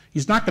German,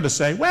 he's not going to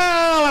say,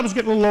 well, I was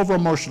getting a little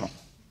over-emotional.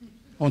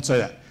 Won't say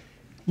that.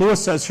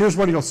 Lewis says, here's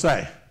what he'll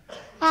say.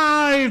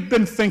 I've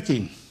been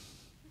thinking.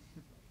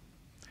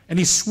 And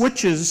he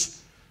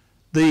switches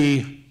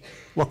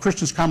what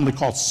Christians commonly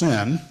call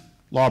sin,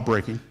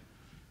 law-breaking,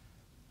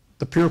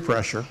 the peer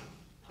pressure,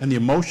 and the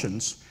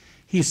emotions.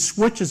 He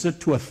switches it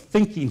to a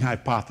thinking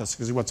hypothesis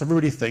because he wants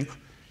everybody to think.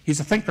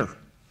 He's a thinker.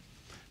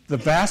 The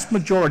vast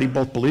majority,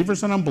 both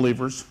believers and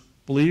unbelievers,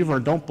 believe or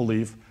don't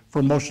believe for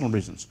emotional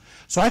reasons.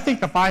 So I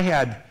think if I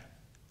had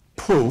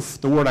proof,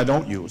 the word I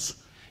don't use,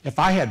 if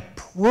I had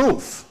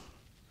proof,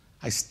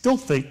 I still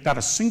think that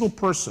a single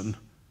person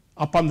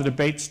up on the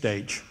debate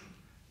stage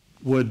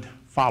would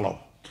follow.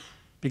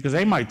 Because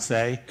they might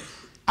say,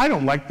 I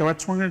don't like where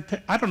that's going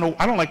to I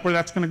don't like where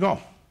that's going to go.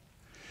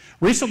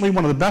 Recently,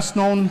 one of the best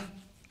known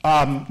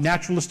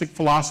naturalistic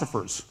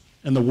philosophers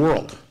in the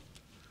world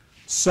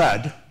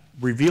said,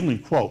 revealing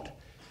quote,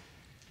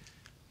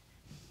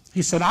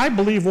 he said, I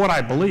believe what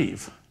I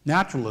believe,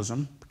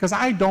 naturalism, because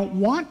I don't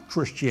want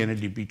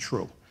Christianity to be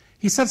true.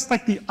 He said it's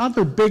like the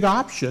other big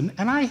option,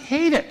 and I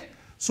hate it.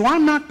 So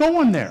I'm not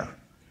going there.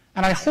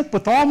 And I hope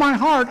with all my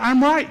heart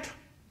I'm right.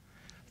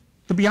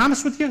 To be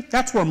honest with you,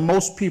 that's where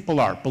most people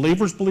are.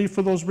 Believers believe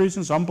for those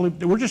reasons.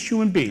 Unbelievers, we're just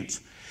human beings.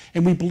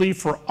 And we believe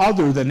for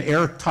other than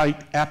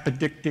airtight,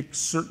 apodictic,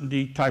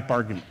 certainty type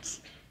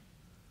arguments.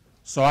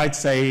 So I'd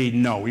say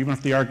no. Even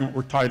if the argument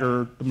were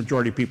tighter, the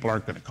majority of people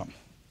aren't going to come.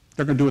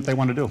 They're going to do what they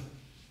want to do.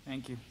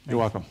 Thank you. You're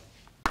welcome.